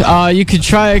touched? You could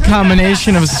try a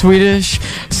combination of Swedish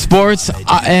sports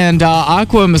and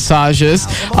aqua massages.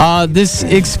 This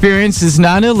experience is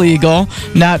not illegal,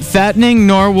 not fattening,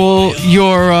 nor will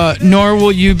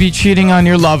you be cheating on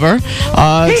your lover.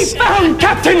 He found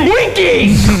Captain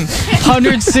Winky!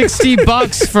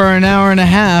 $160 for an hour and a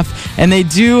half, and they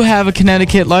do have a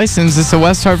Connecticut license. It's a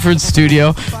West Hartford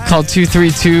studio called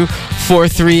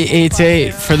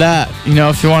 232-4388 for that. You know,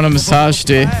 if you want a massage,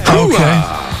 D. Okay.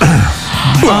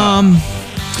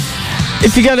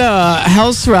 If you got a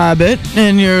house rabbit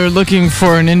and you're looking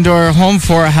for an indoor home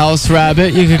for a house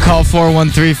rabbit, you can call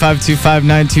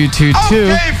 413-525-9222.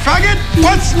 Okay, faggot,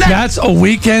 what's next? That's a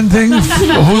weekend thing?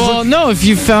 Well, no, if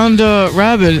you found a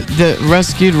rabbit that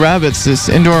rescued rabbits, it's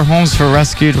indoor homes for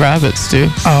rescued rabbits,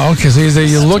 dude. Oh, okay. So either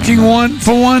you're looking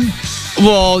for one,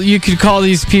 Well, you could call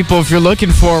these people if you're looking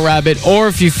for a rabbit, or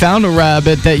if you found a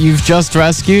rabbit that you've just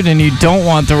rescued and you don't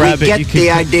want the rabbit. Get you could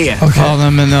the idea. Call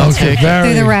them and they'll take it.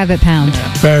 Through the rabbit pound.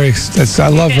 I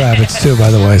love rabbits too, by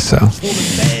the way. So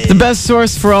the best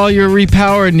source for all your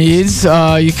repower needs,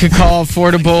 you could call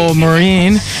Affordable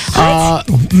Marine,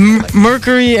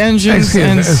 Mercury engines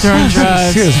and stern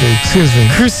drives. Excuse me.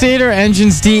 Crusader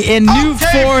engines D and new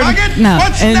Ford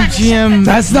and GM.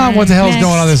 That's not what the hell's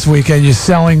going on this weekend. You're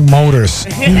selling motors.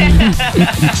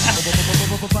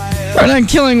 Right on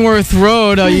Killingworth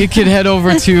Road, you could head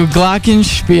over to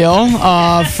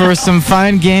Glockenspiel for some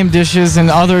fine game dishes and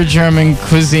other German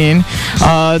cuisine.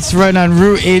 It's right on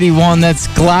Route 81. That's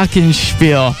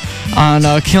Glockenspiel on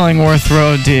Killingworth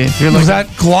Road, D. Was that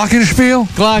Glockenspiel?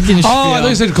 Glockenspiel. Oh, I thought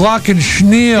you said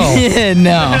Glockenschneel. Yeah,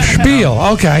 no. Spiel.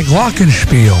 Okay,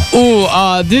 Glockenspiel. Ooh,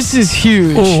 this is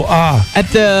huge. Ooh, At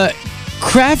the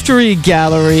Craftery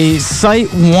Gallery,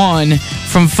 Site 1,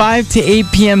 from 5 to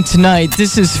 8 p.m. tonight.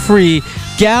 This is free.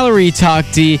 Gallery Talk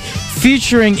D,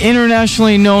 featuring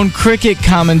internationally known cricket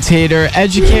commentator,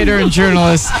 educator, and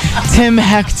journalist Tim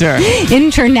Hector.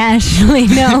 Internationally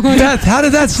known. Beth, how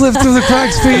did that slip through the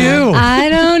cracks for you? I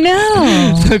don't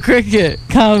know. The cricket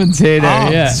commentator,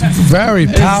 It's a very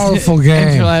powerful game.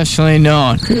 Internationally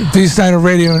known. Deeâ Snider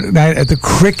Radio Night at the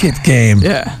cricket game.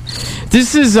 Yeah.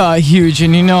 This is huge,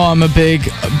 and you know I'm a big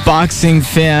boxing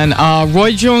fan.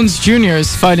 Roy Jones Jr.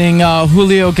 is fighting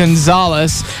Julio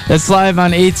Gonzalez. That's live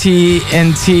on AT&T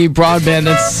Broadband.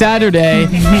 That's Saturday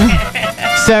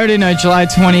night, July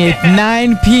 28th,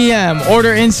 9 p.m.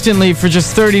 Order instantly for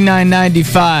just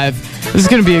 $39.95. This is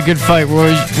going to be a good fight,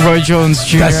 Roy Jones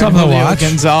Jr. That's something to Julio watch.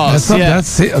 Gonzalez.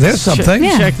 There's something.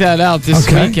 Check that out this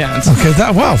weekend. Okay,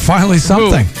 wow, finally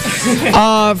something.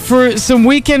 For some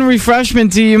weekend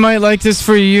refreshment, you might like this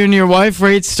for you and your wife.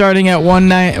 Rates starting at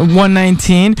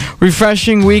 $119.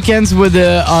 Refreshing weekends with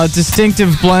a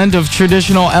distinctive blend of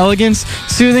traditional elegance,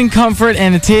 soothing comfort,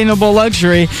 and attainable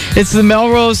luxury. It's the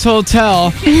Melrose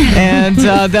Hotel, and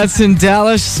that's in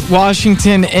Dallas,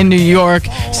 Washington, and New York.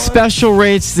 Special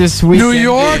rates this weekend. New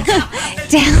York?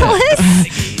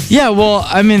 Dallas? Yeah, well,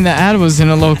 I mean, the ad was in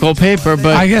a local paper,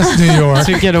 but I guess New York.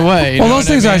 To get away. Well, those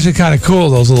things are actually kind of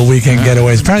cool, those little weekend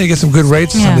getaways. Apparently, you get some good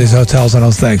rates at some of these hotels on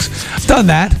those things. I've done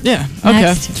that. Yeah,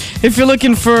 okay. If you're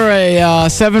looking for a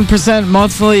 7%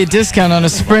 monthly discount on a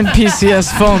Sprint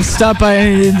PCS phone, stop by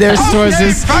any of their stores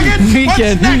this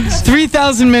weekend.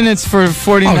 3,000 minutes for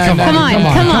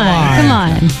 $49.99. Come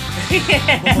on.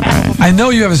 I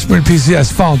know you have a Sprint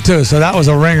PCS phone too, so that was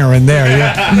a ringer in there.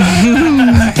 Yeah.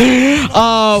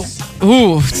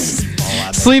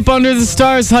 Sleep under the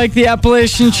stars, hike the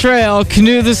Appalachian Trail,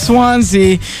 canoe the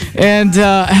Swansea, and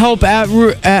help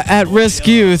at-risk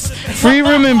youth. Free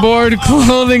room and board,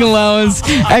 clothing allowance,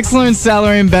 excellent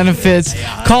salary and benefits.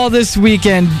 Call this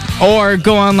weekend or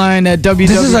go online at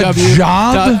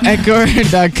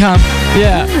www.eckerd.com.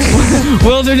 Yeah.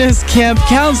 Wilderness Camp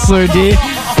Counselor, D. A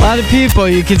lot of people.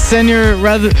 You can send your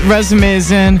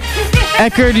resumes in.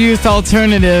 Eckerd Youth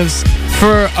Alternatives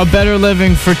for a better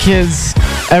living for kids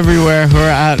everywhere who are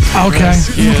at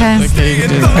risk. Are you done?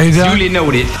 Duly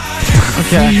noted.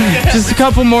 Okay. Just a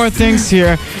couple more things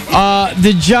here.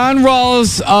 The John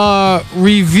Rawls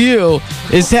review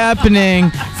is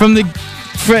happening from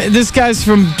this guy's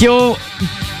from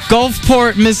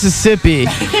Gulfport, Mississippi.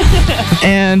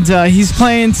 And he's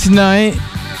playing tonight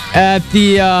at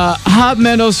the Hot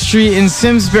Meadow Street in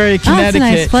Simsbury, Connecticut. That's a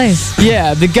nice place.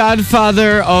 Yeah, the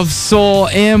godfather of soul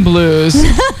and blues.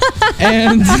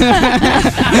 And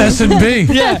S&B.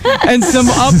 Yeah, and some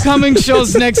upcoming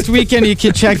shows next weekend. You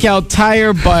can check out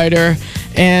Tire Biter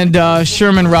and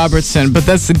Sherman Robertson. But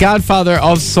that's the godfather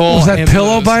of soul. Was that and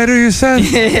Pillow blues. Biter you said?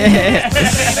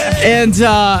 And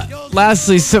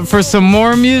lastly, for some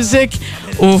more music,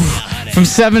 from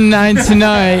 7 to 9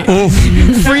 tonight,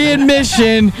 free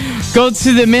admission. Go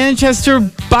to the Manchester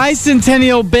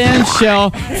Bicentennial Band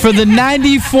Shell for the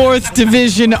 94th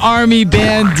Division Army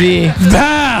Band D.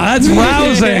 That's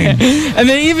rousing. And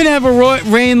they even have a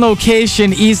rain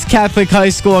location, East Catholic High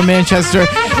School in Manchester,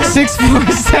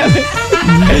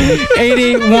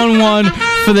 647-8811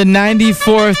 for the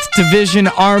 94th Division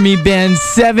Army Band,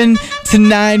 7 to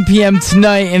 9 p.m.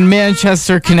 tonight in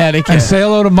Manchester, Connecticut. And say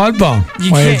hello to Mudbone.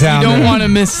 You don't want to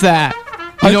miss that.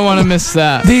 You don't want to miss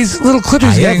that. These little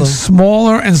clippings are getting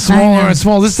smaller and smaller and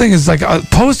smaller. This thing is like a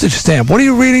postage stamp. What are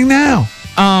you reading now?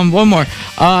 One more.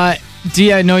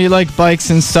 Dee, I know you like bikes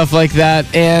and stuff like that,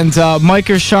 and Mike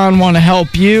or Sean want to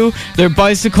help you. They're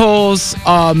bicycles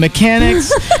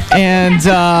mechanics, and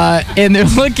they're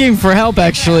looking for help,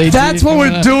 actually. That's what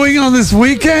we're doing on this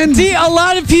weekend? Dee, a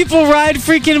lot of people ride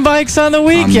freaking bikes on the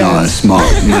weekend. I'm not a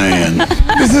smart man.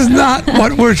 This is not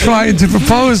what we're trying to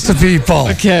propose to people.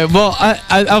 Okay, well,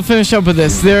 I'll finish up with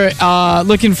this. They're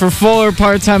looking for full or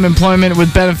part-time employment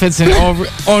with benefits and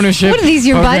ownership. What are these,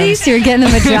 your buddies? You're getting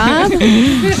them a job?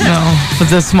 No, but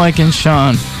that's Mike and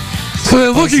Sean. So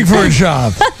they're looking for a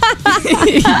job.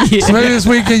 Yeah. So maybe this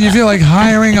weekend you feel like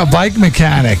hiring a bike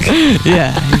mechanic.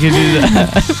 Yeah, you can do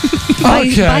that.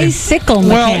 Okay. Bicycle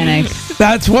mechanic. Well,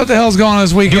 that's what the hell's going on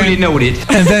this weekend. Duly noted.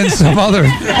 And then some other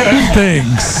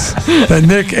things that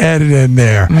Nick added in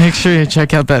there. Make sure you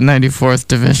check out that 94th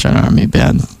Division Army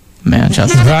Band,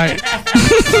 Manchester. Right.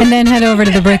 And then head over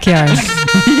to the Brickyard.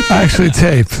 Actually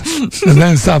tape. And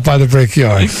then stop by the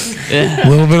Brickyard. Yeah. A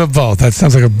little bit of both. That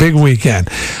sounds like a big weekend.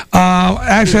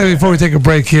 Actually, before we take a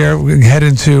break here, we can head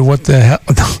into what the hell.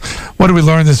 What did we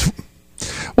learn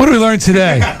What did we learn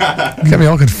today? Got me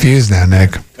all confused now,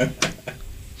 Nick. And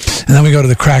then we go to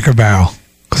the Cracker Barrel,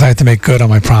 because I had to make good on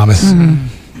my promise.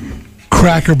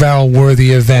 Cracker Barrel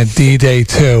worthy event, D-Day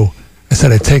 2. I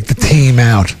said I'd take the team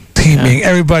out. Team being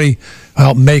everybody who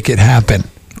helped make it happen.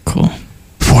 Cool.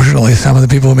 Fortunately, some of the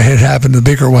people who made it happen, the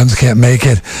bigger ones, can't make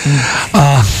it.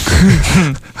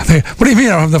 What do you mean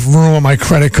I don't have enough room on my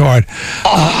credit card?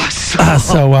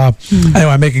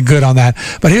 Anyway, I'm making good on that.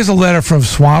 But here's a letter from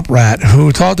Swamp Rat,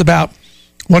 who talked about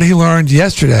what he learned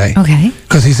yesterday. Okay.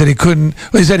 Because he said he couldn't.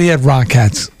 Well, he said he had Rock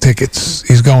Cats tickets.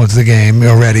 He's going to the game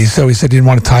already. So he said he didn't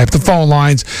want to tie up the phone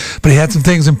lines. But he had some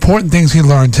important things he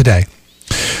learned today.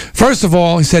 First of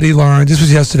all, he said he learned, this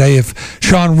was yesterday, if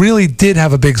Sean really did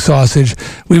have a big sausage,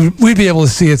 we'd be able to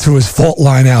see it through his fault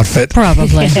line outfit.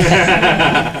 Probably.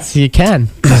 So you can.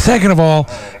 Second of all,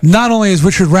 not only is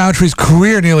Richard Roundtree's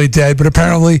career nearly dead, but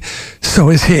apparently so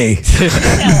is he.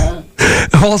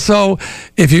 Also,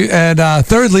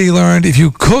 thirdly, he learned if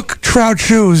you cook trout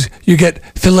shoes, you get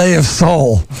filet of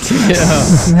sole. Yeah.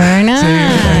 Very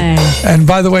nice. And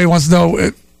by the way, he wants to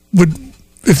know,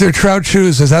 if they're trout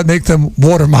shoes, does that make them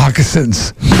water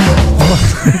moccasins?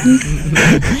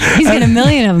 He's got a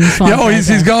million of them. Yeah,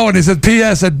 he's going. He said,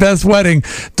 P.S. at Beth's wedding,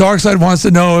 Darkside wants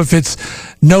to know if it's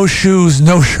no shoes,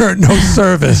 no shirt, no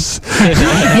service.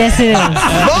 Yes, it is.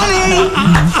 Funny!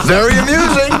 Very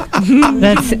amusing.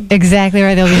 That's exactly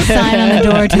right. There'll be a sign on the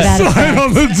door to that Sign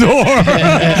on the door.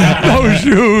 No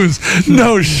shoes,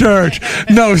 no shirt,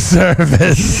 no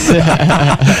service.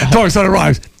 Darkside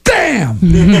arrives. Damn!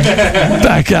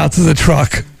 Back out to the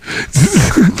truck.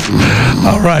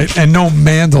 All right, and no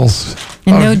mandals.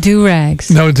 And no do-rags.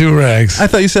 No do-rags. I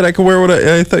thought you said I could wear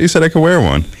I thought you said I could wear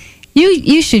one.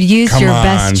 You should use Come your on.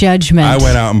 best judgment. I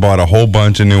went out and bought a whole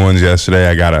bunch of new ones yesterday.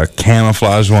 I got a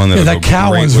camouflage one. That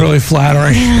cow one's really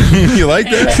flattering. You like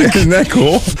that? Isn't that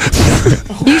cool?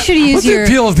 You should use What's the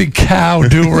appeal of the cow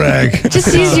do-rag?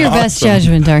 Just use your best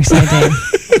judgment, Darkside Dave.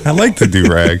 I like the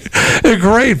do-rag. They're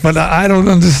great, but I don't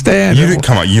understand.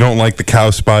 Come on, you don't like the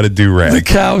cow-spotted do-rag? The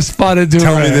cow-spotted do-rag.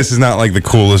 Tell me this is not like the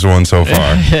coolest one so far.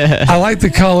 I like the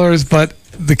colors, but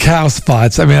the cow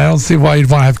spots. I mean, I don't see why you'd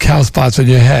want to have cow spots on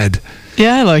your head.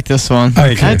 Yeah, I like this one.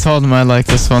 Okay. I told him I like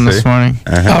this one this morning.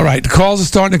 All right, the calls are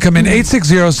starting to come in.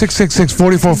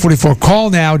 860-666-4444. Call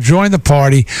now. Join the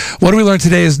party. What do we learn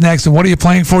today is next, and what are you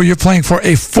playing for? You're playing for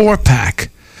a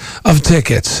 4-pack of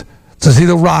tickets to see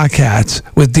the Rock Cats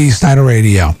with Deeâ Snider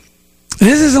Radio.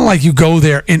 This isn't like you go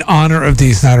there in honor of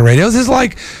Deeâ Snider Radio. This is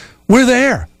like we're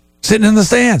there, sitting in the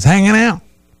stands, hanging out,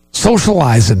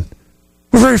 socializing.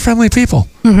 We're very friendly people,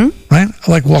 right? I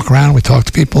like walk around, we talk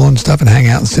to people and stuff and hang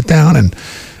out and sit down and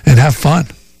have fun.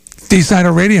 Deeâ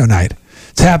Snider Radio Night.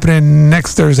 It's happening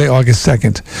next Thursday, August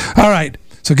 2nd. All right,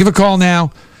 so give a call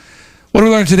now. What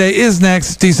we learned today is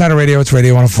next. Deeâ Snider Radio, it's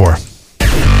Radio 104.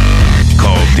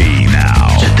 Call D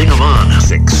now. Just think of on.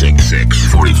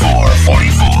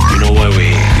 666-4444. You know why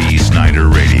we... Deeâ Snider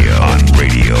Radio on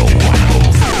Radio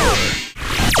 104.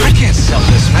 I can't sell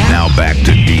this, man. Now back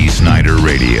to Deeâ Snider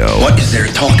Radio. What is there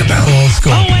to talk about? Old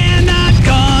school. Oh, we're not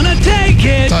gonna take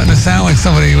it. Starting to sound like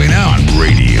somebody we know. On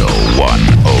Radio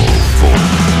 104.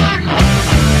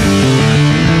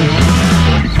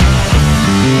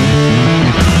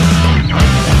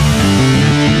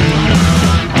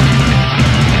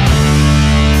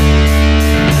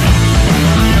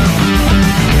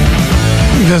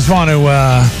 Just want to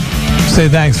say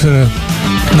thanks for the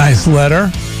nice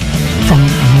letter from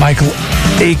Michael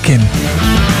Aiken.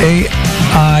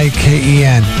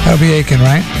 A-I-K-E-N. That would be Aiken,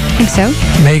 right? I think so.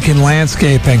 Macon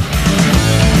Landscaping.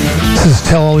 This is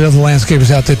tell all the other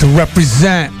landscapers out there to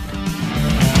represent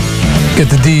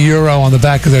get the Euro on the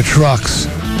back of their trucks.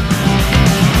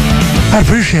 I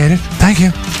appreciate it. Thank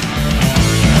you.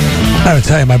 I would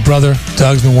tell you, my brother,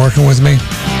 Doug's been working with me,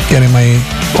 getting me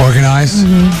organized.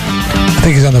 I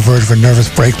think he's on the verge of a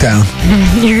nervous breakdown.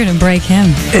 You're going to break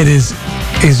him.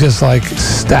 He's just like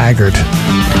staggered.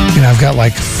 You know, I've got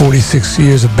like 46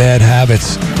 years of bad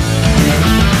habits.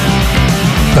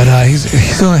 But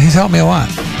he's helped me a lot.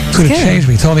 It's going to change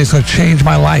me. He told me it's going to change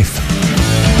my life.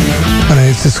 But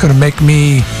it's just going to make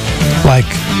me like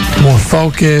more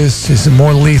focused. It's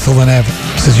more lethal than ever.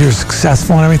 Since you're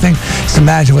successful and everything, just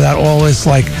imagine without all this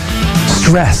like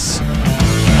stress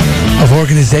of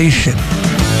organization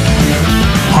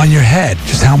on your head,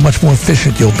 just how much more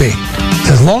efficient you'll be.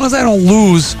 So as long as I don't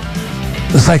lose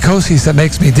the psychosis that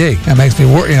makes me dig, that makes me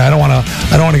work. You know, I don't want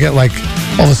to get like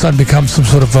all of a sudden become some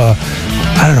sort of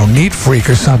neat freak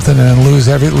or something and then lose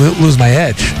my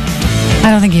edge. I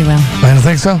don't think you will. I don't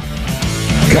think so.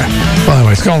 Okay. Well,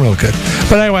 anyway, it's going real good.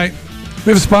 But anyway,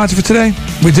 we have a sponsor for today.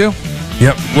 We do.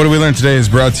 Yep. What do we learn today is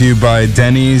brought to you by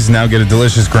Denny's. Now get a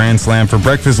delicious Grand Slam for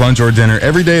breakfast, lunch, or dinner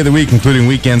every day of the week, including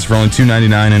weekends for only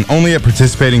 $2.99 and only at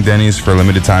participating Denny's for a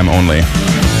limited time only.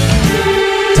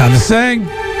 Time to sing.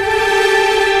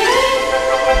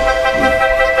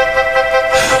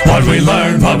 What we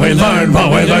learned, what we learned,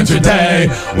 what we learned today.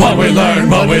 What we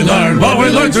learned, what we learned, what we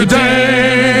learned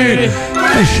today.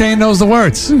 Hey, Shane knows the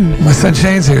words. My son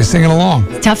Shane's here singing along.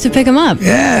 Tough to pick him up.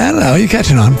 Yeah, I don't know. You're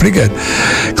catching on. Pretty good.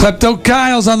 Klepto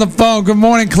Kyle's on the phone. Good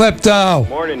morning, Klepto.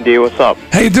 Morning, D. What's up?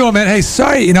 How you doing, man? Hey,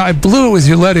 sorry, I blew it with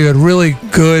your letter. You had really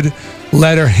good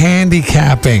letter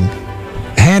handicapping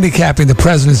the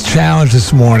President's Challenge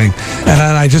this morning. And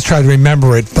I just tried to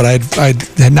remember it, but I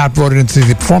had not brought it into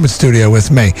the performance studio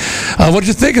with me. What did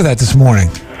you think of that this morning?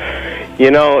 You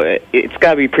know, it's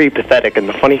got to be pretty pathetic. And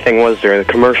the funny thing was, during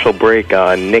the commercial break,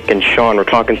 Nick and Sean were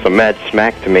talking some mad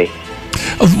smack to me.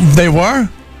 They were?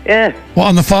 Yeah. Well,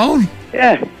 on the phone?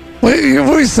 Yeah. What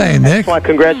are you saying, Nick? I just want to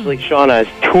congratulate Sean on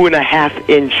his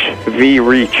 2.5-inch V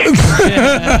reach.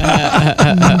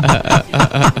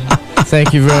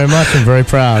 Thank you very much. I'm very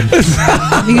proud.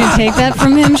 You gonna take that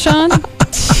from him, Sean?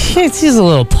 He's a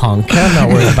little punk. I'm not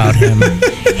worried about him.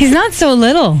 He's not so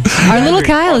little. Our little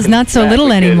Kyle is not so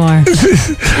little anymore.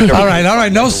 All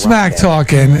right. No smack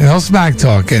talking. No smack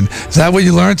talking. Is that what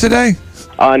you learned today?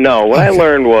 No. What I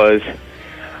learned was,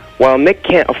 while Nick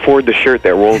can't afford the shirt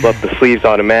that rolls up the sleeves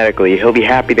automatically, he'll be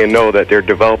happy to know that they're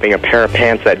developing a pair of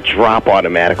pants that drop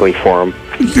automatically for him.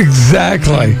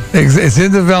 Exactly. It's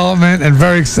in development and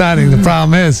very exciting. The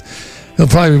problem is, he'll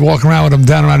probably be walking around with them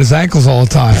down around his ankles all the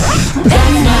time.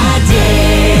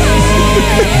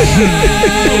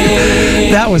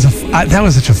 That was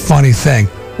such a funny thing.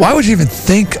 Why would you even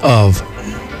think of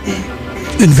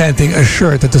inventing a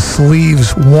shirt that the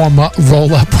sleeves roll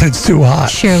up when it's too hot?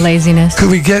 Sheer laziness.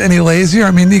 Could we get any lazier?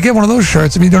 I mean, you get one of those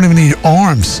shirts, you don't even need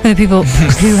arms. For the people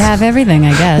who have everything,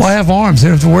 I guess. Well, I have arms. They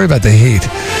don't have to worry about the heat.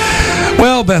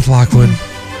 Well, Beth Lockwood.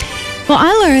 Well,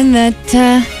 I learned that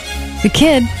the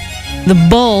kid, the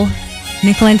bull,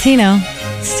 Nick Lentino,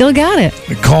 still got it.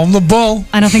 They call him the bull.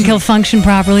 I don't think he'll function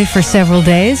properly for several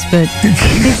days, but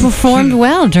he performed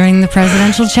well during the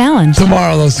presidential challenge.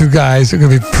 Tomorrow, those two guys are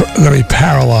going to be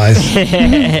paralyzed.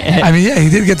 I mean, yeah,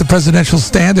 he did get the presidential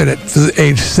standard at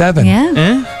age 7.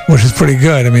 Yeah. Which is pretty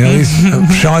good. I mean, at least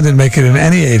Sean didn't make it in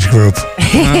any age group.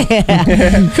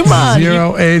 Come on.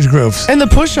 0 age groups. And the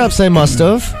push-ups they must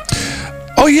have.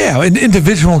 Oh, yeah. In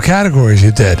individual categories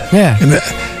you did. Yeah. In the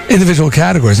individual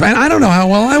categories. Man, I don't know how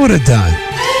well I would have done.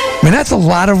 I mean, that's a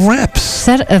lot of reps.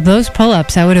 Set of those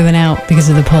pull-ups, I would have been out because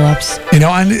of the pull-ups.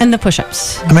 And the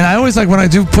push-ups. I mean, I always like when I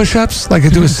do push-ups, like I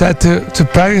do a set to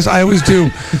practice, I always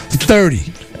do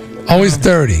 30. Always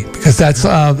 30, because that's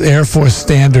the Air Force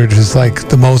standard is like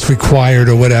the most required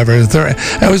or whatever. I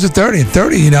always do 30. And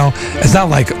 30, it's not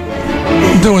like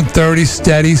I'm doing 30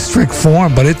 steady, strict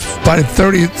form, but it's by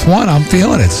 31, I'm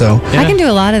feeling it. So I can do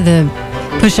a lot of the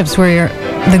push-ups where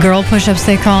the girl push-ups,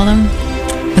 they call them.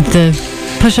 But the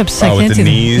push-ups, I can't with do the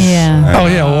knees? Yeah. Oh,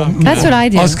 yeah. Well, that's what I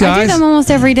do. Us guys, I do them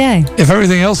almost every day. If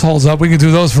everything else holds up, we can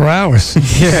do those for hours. The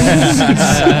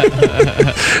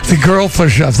girl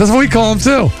push-ups. That's what we call them,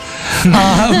 too.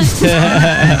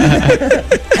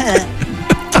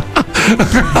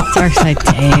 Dark side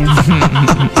Dave.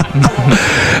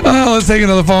 Let's take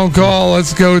another phone call.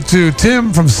 Let's go to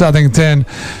Tim from Southington.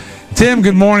 Tim,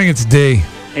 good morning. It's D.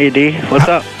 Hey, D. What's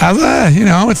up?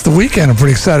 It's the weekend. I'm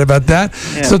pretty excited about that.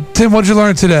 Yeah. So, Tim, what did you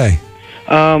learn today?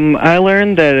 I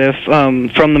learned that if,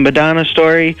 from the Madonna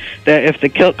story, that if the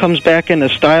kilt comes back into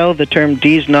style, the term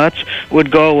D's nuts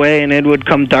would go away and it would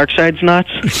come Dark Side's nuts.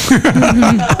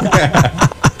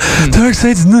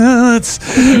 Darkside's nuts.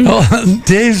 Oh,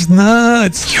 Dave's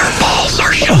nuts. Your balls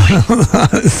are showing. Hold on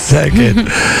a second.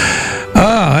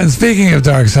 Oh, and speaking of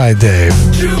Darkside Dave.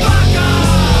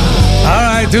 All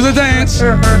right, do the dance.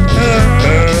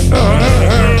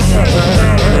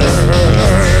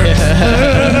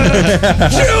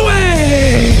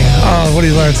 Chewy! Oh, what did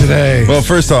you learn today? Well,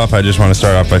 first off, I just want to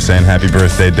start off by saying happy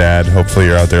birthday, Dad. Hopefully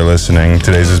you're out there listening.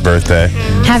 Today's his birthday.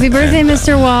 Happy birthday,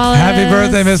 Mr. Wallace. Happy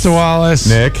birthday, Mr. Wallace.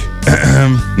 Nick.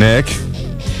 Nick.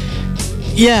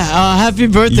 Yeah, happy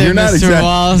birthday, You're not Mr.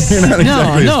 Wallace. You're not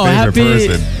exactly his favorite happy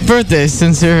person. birthday,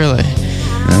 sincerely.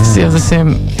 Does he have the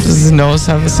same? Does his nose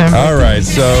have the same? All right,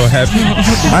 so happy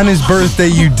on his birthday,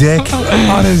 you dick.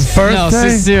 On his birthday? No,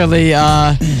 sincerely,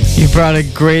 you brought a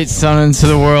great son into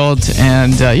the world,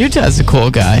 and your dad's a cool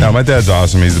guy. No, my dad's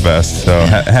awesome. He's the best. So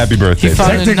happy birthday. He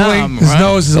found a Technically, nom, his right?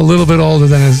 nose is a little bit older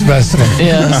than his best of him.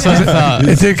 Yeah, that's what I thought.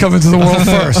 It did come into the world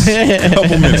first.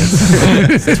 Couple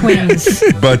minutes. Twins.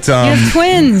 But You have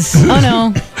twins. Oh,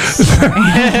 no.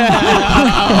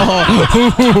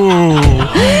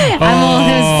 I'm all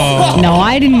his. No,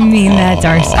 I didn't mean that,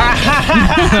 Darcy.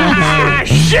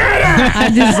 Shut up!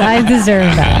 I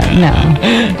deserve that. No.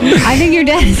 I think your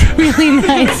dad's a really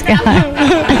nice guy.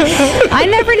 I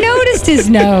never noticed his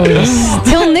nose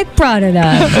till Nick brought it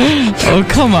up. Oh,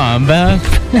 come on, Beth.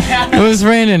 It was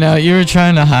raining out. You were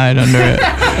trying to hide under it.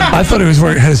 I thought he was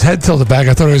wearing his head tilted back.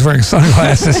 I thought he was wearing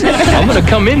sunglasses. I'm gonna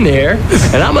come in there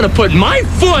and I'm gonna put my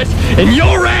foot in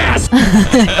your ass.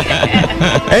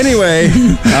 Anyway,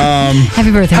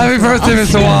 Happy birthday. Happy birthday,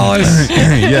 Mr. Wallace.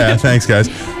 yeah, thanks, guys.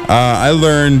 I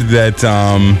learned that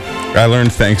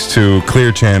thanks to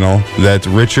Clear Channel that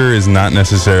richer is not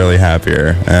necessarily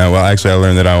happier. Well, actually, I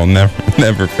learned that I will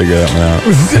never figure that one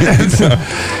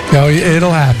out. No,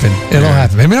 it'll happen. It'll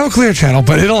happen. Maybe not a Clear Channel,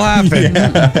 but it'll happen.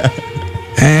 Yeah.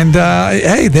 And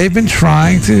hey, they've been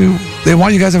trying to. They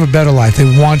want you guys to have a better life.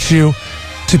 They want you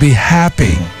to be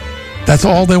happy. That's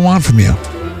all they want from you.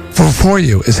 For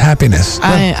you is happiness.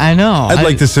 I know. I'd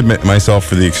like to submit myself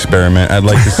for the experiment. I'd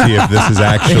like to see if this is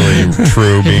actually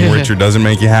true. Being richer doesn't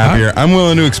make you happier. I'm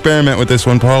willing to experiment with this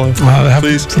one, Paula.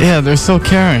 Please. Yeah, they're so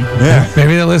caring. Yeah.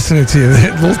 Maybe they're listening to you.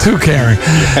 They're a little too caring.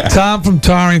 Yeah. Tom from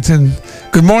Torrington.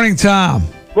 Good morning, Tom.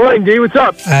 Morning, D. What's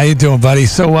up? How you doing, buddy?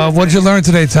 So, what did you learn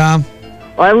today, Tom?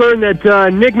 I learned that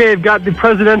Nick may have got the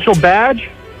presidential badge,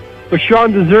 but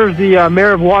Sean deserves the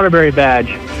mayor of Waterbury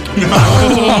badge.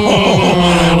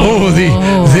 Oh, the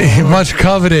much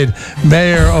coveted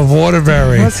mayor of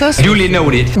Waterbury. What's that? Duly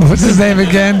noted. What's his name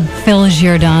again? Phil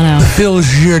Giordano. Phil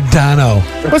Giordano.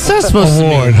 What's that supposed to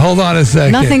Award. mean? Hold on a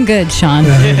second. Nothing good, Sean.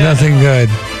 Nothing good.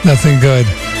 Nothing good.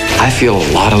 I feel a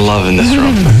lot of love in this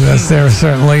room. Yes, there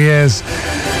certainly is.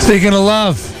 Speaking of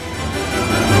love,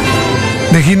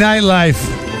 Nicky Nightlife.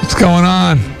 What's going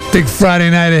on? Big Friday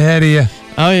night ahead of you.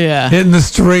 Oh, yeah. Hitting the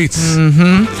streets.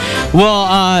 Mm-hmm.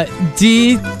 Well,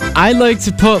 D, I'd like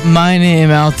to put my name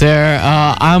out there.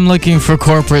 I'm looking for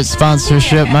corporate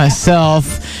sponsorship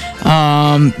myself.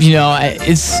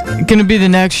 It's going to be the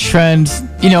next trend.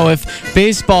 You know, if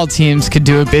baseball teams could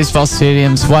do it, baseball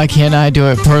stadiums, why can't I do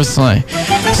it personally?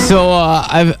 So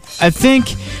I think,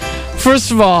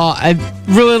 first of all, I'd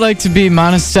really like to be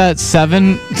Monistat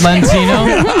 7 Lentino.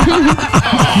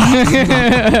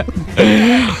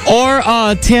 Or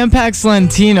Tampax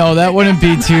Lentino, that wouldn't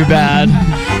be too bad.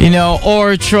 You know,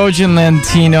 or Trojan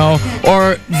Lentino,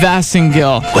 or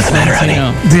Vassengil. What's the matter, honey?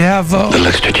 Do you have A little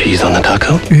extra cheese on the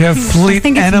taco? do you have Fleet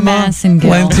Enema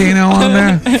Lentino on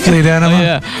there? Fleet Enema?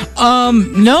 Yeah.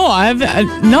 No,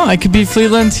 I could be Fleet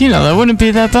Lentino. That wouldn't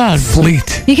be that bad.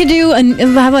 Fleet. You could do,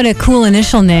 how about a cool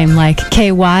initial name like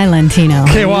KY Lentino?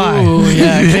 KY. Ooh,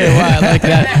 yeah, KY, I like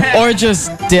that. Or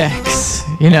just Dix,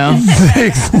 you know?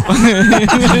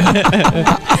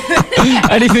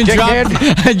 I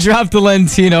dropped the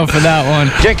Lentino for that one.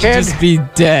 Dickhead. Just be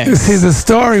Dix. See, the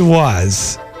story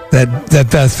was that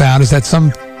Beth found is that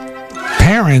some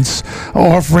parents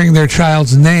are offering their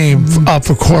child's name up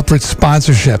for corporate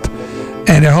sponsorship,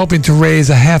 and they're hoping to raise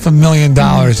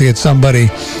 $500,000 to get somebody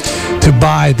to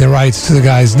buy the rights to the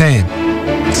guy's name.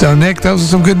 So, Nick, those are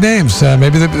some good names.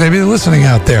 Maybe they're listening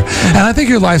out there, and I think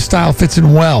your lifestyle fits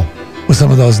in well with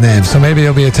some of those names. So maybe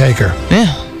you'll be a taker.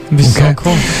 Yeah. It'd be so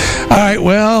cool. All right,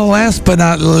 well, last but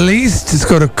not least, let's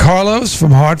go to Carlos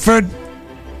from Hartford.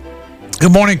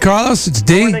 Good morning, Carlos. It's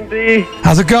D. Morning, D.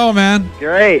 How's it going, man?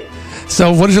 Great.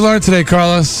 So what did you learn today,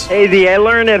 Carlos? Hey, D, I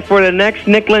learned that for the next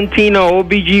Nick Lentino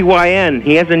OBGYN,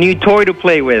 he has a new toy to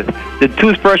play with, the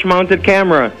toothbrush-mounted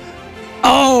camera.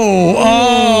 Oh,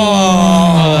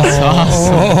 that's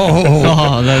awesome.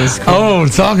 Oh, that is cool. Oh,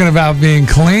 talking about being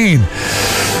clean.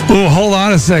 Ooh, hold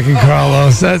on a second,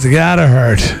 Carlos. That's gotta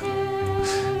hurt.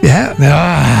 Yeah,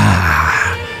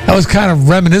 that was kind of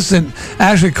reminiscent.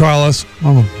 Actually, Carlos,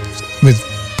 let me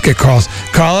get Carlos.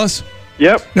 Carlos?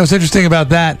 Yep. You know what's interesting about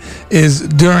that is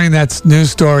during that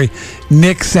news story,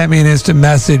 Nick sent me an instant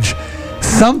message,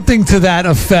 something to that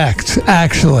effect,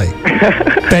 actually,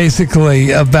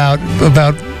 basically about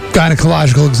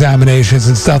gynecological examinations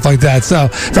and stuff like that. So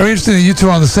very interesting that you two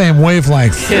are on the same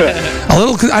wavelength. A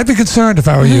little, I'd be concerned if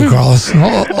I were you, Carlos.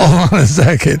 Hold on a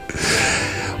second.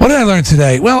 What did I learn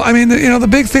today? Well, I mean, the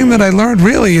big thing that I learned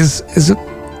really is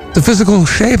the physical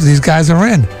shape these guys are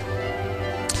in.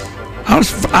 I was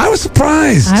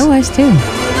surprised. I was too.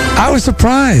 I was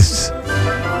surprised.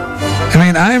 I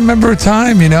mean, I remember a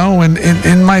time, when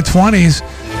in my 20s,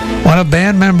 when a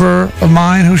band member of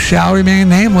mine who shall remain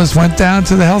nameless went down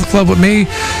to the health club with me,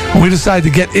 and we decided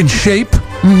to get in shape.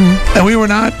 Mm-hmm. And we were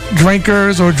not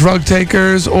drinkers or drug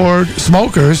takers or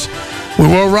smokers. We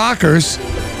were rockers.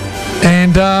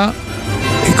 And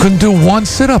he couldn't do one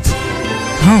sit-up.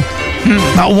 Oh.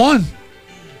 Not one.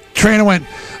 Trainer went,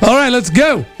 all right, let's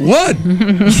go. What?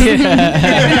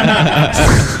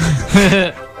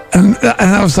 and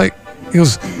I was like, he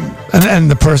goes, and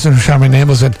the person who shot my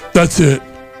name said, that's it.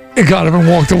 It got up and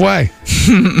walked away.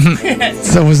 So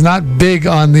it was not big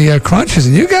on the crunches.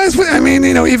 And you guys, I mean,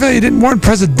 even though you weren't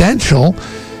presidential,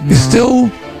 you still,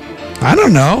 I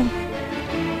don't know.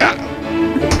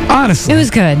 Honestly. It was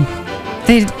good.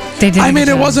 They did. I mean,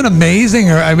 it wasn't amazing,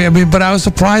 but I was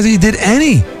surprised he did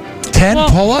any. 10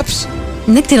 pull-ups?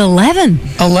 Nick did 11.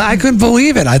 I couldn't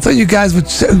believe it. I thought you guys would.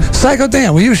 Psycho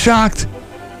Dan, were you shocked?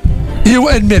 You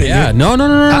admit it. Yeah, no.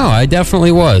 I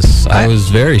definitely was. I was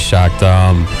very shocked.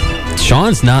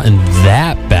 Sean's not in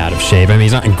that bad of shape. I mean,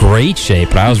 he's not in great shape,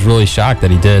 but I was really shocked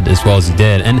that he did as well as he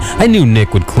did. And I knew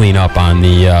Nick would clean up on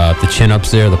the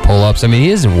chin-ups there, the pull-ups. I mean, he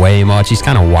doesn't weigh much. He's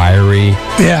kind of wiry.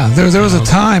 Yeah, there was a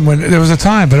time, but it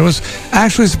was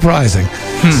actually surprising.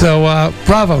 So,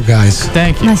 bravo, guys.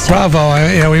 Thank you. Nice bravo.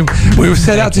 We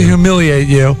set out to humiliate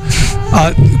you.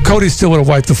 Cody still would have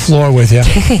wiped the floor with you.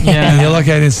 Yeah. And you're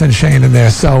lucky I didn't send Shane in there.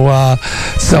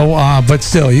 But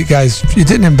still, you guys, you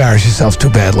didn't embarrass yourselves too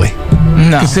badly.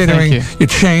 No, considering you're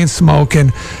chain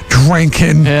smoking,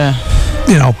 drinking,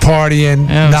 partying,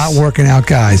 not working out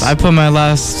guys. I put my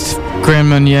last Grand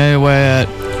Marnier away at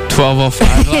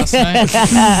 12:05 last night.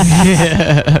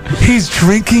 Yeah. He's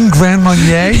drinking Grand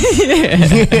Marnier?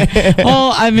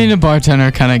 Well, I mean, a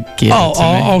bartender kind of gave it to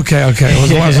me. Okay. I was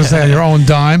going to say on your own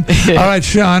dime. All right,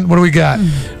 Sean, what do we got?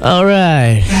 All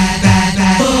right.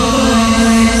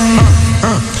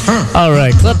 All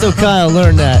right, Klepto Kyle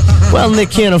learned that. Well,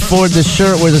 Nick can't afford the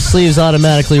shirt where the sleeves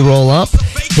automatically roll up.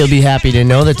 He'll be happy to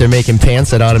know that they're making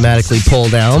pants that automatically pull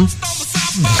down.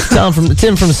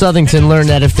 Tim from Southington learned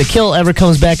that if the kilt ever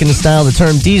comes back into style, the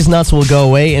term Dee's nuts will go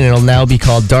away and it'll now be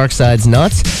called Dark Side's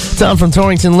nuts. Tom from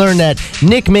Torrington learned that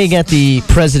Nick may get the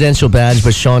presidential badge,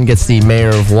 but Sean gets the mayor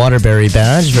of Waterbury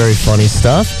badge. Very funny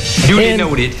stuff. Duly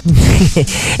noted.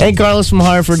 And Carlos from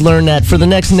Hartford learned that for the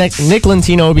next Nick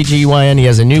Lentino OBGYN, he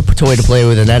has a new toy to play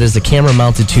with, and that is the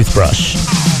camera-mounted toothbrush.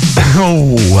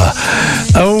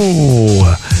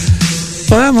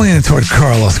 Well, I'm leaning toward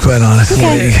Carlos, quite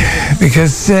honestly,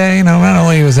 because not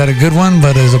only was that a good one,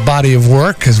 but as a body of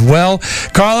work as well.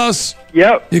 Carlos,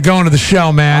 yep, you're going to the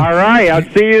show, man. All right, I'll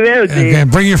see you there, G. Okay,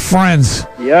 bring your friends.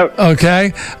 Yep.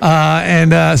 Okay,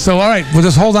 so all right, we'll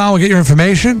just hold on. We'll get your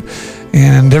information,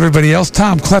 and everybody else,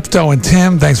 Tom, Klepto, and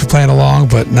Tim. Thanks for playing along,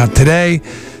 but not today.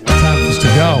 Time for us to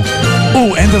go.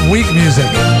 Ooh, end of week music.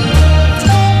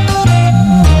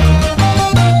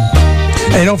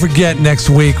 Hey, don't forget, next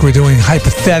week we're doing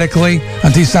Hypothetically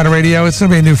on Snider Radio. It's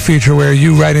going to be a new feature where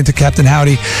you write into Captain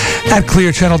Howdy at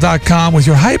clearchannel.com with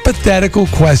your hypothetical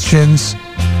questions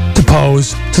to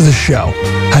pose to the show.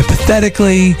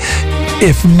 Hypothetically,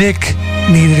 if Nick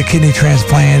needed a kidney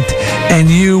transplant and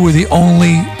you were the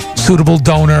only suitable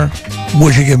donor,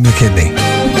 would you give him the kidney?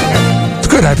 It's a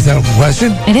good hypothetical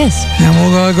question. It is. And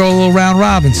we'll go a little round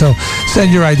robin, so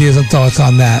send your ideas and thoughts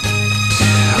on that.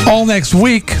 All next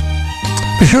week,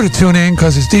 be sure to tune in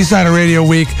because it's Snider Radio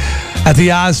Week at the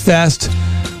OzzFest.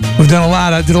 We've did a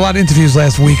lot of interviews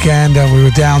last weekend. We were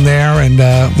down there and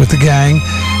with the gang.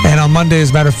 And on Monday,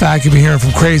 as a matter of fact, you'll be hearing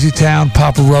from Crazy Town,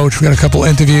 Papa Roach. We got a couple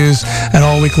interviews, and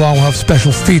all week long we'll have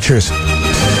special features.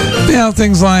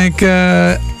 Things like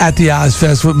at the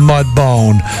OzzFest with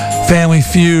Mudbone, Family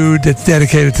Feud that's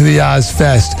dedicated to the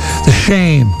OzzFest, The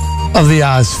Shame of the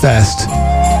OzzFest,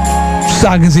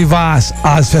 Sagen Sie was,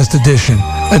 OzzFest Edition.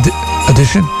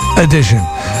 Edition.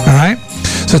 All right?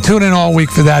 So tune in all week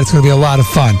for that. It's going to be a lot of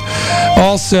fun.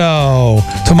 Also,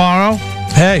 tomorrow,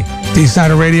 hey, Deeâ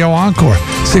Snider Radio Encore,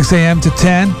 6 a.m. to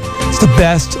 10. It's the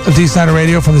best of Deeâ Snider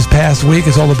Radio from this past week.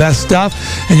 It's all the best stuff.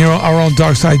 And our own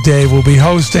Dark Side Dave will be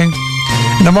hosting.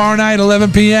 And tomorrow night,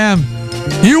 11 p.m.,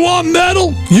 you want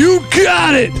metal? You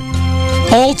got it!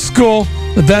 Old school,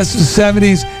 the best of the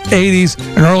 70s, 80s,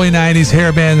 and early 90s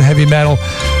hair band and heavy metal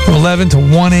from 11 to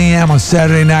 1 a.m. on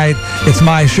Saturday night. It's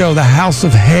my show, The House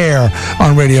of Hair,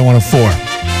 on Radio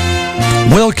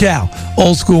 104. Will Cow,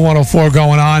 Old School 104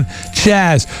 going on.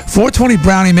 Chaz, 420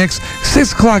 Brownie Mix,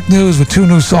 6 o'clock news with 2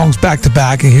 new songs back to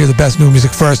back, and hear the best new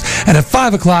music first. And at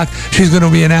 5 o'clock, she's going to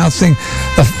be announcing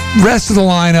the rest of the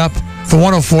lineup for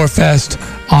 104 Fest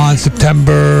on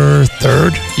September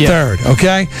 3rd? Yep. 3rd,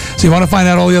 okay? So you want to find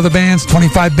out all the other bands?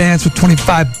 25 bands for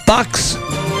 $25.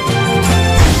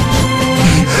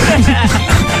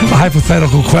 A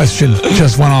hypothetical question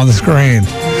just went on the screen.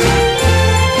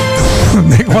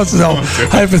 Nick wants to know,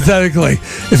 hypothetically,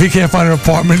 if he can't find an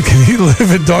apartment, can he live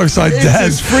in Darkside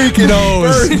Dad's freaking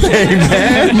birthday,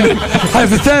 man.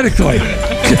 Hypothetically.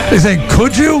 They're saying,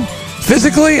 could you?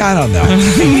 Physically? I don't know.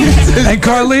 And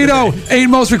Carlito, 8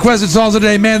 most requested songs of the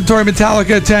day. Mandatory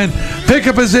Metallica at 10. Pick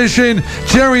a position.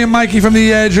 Jerry and Mikey from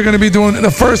The Edge are going to be doing the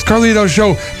first Carlito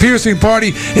show piercing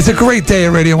party. It's a great day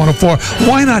at Radio 104.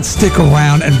 Why not stick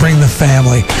around and bring the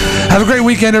family? Have a great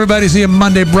weekend, everybody. See you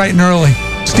Monday bright and early.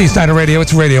 It's Deeâ Snider Radio.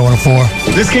 It's Radio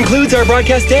 104. This concludes our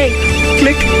broadcast day.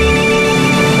 Click.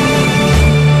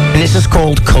 And this is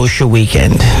called Kosher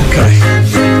Weekend. Okay.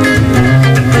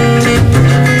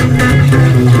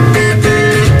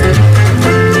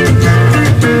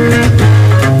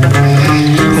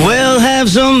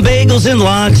 Some bagels and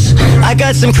lox. I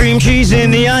got some cream cheese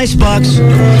in the icebox.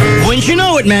 Wouldn't you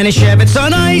know it, Manischewitz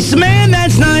on ice? Man,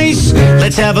 that's nice.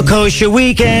 Let's have a kosher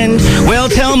weekend. Well,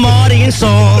 tell Marty and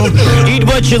Saul, eat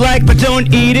what you like, but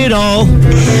don't eat it all.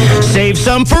 Save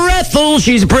some for Ethel.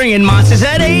 She's bringing monsters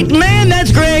at 8. Man,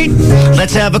 that's great.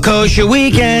 Let's have a kosher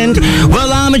weekend.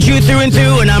 Well, I'm a Jew through and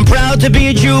through, and I'm proud to be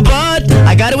a Jew, but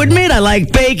I gotta admit I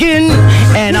like bacon,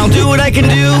 and I'll do what I can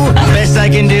do, best I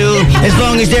can do, as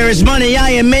long as there is money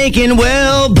I am making.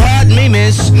 Well, pardon me,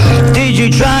 miss, did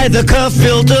you try the cuff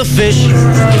filter fish?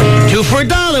 2 for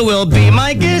 $1 will be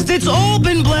my guest. It's all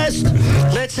been blessed.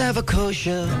 Let's have a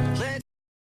kosher.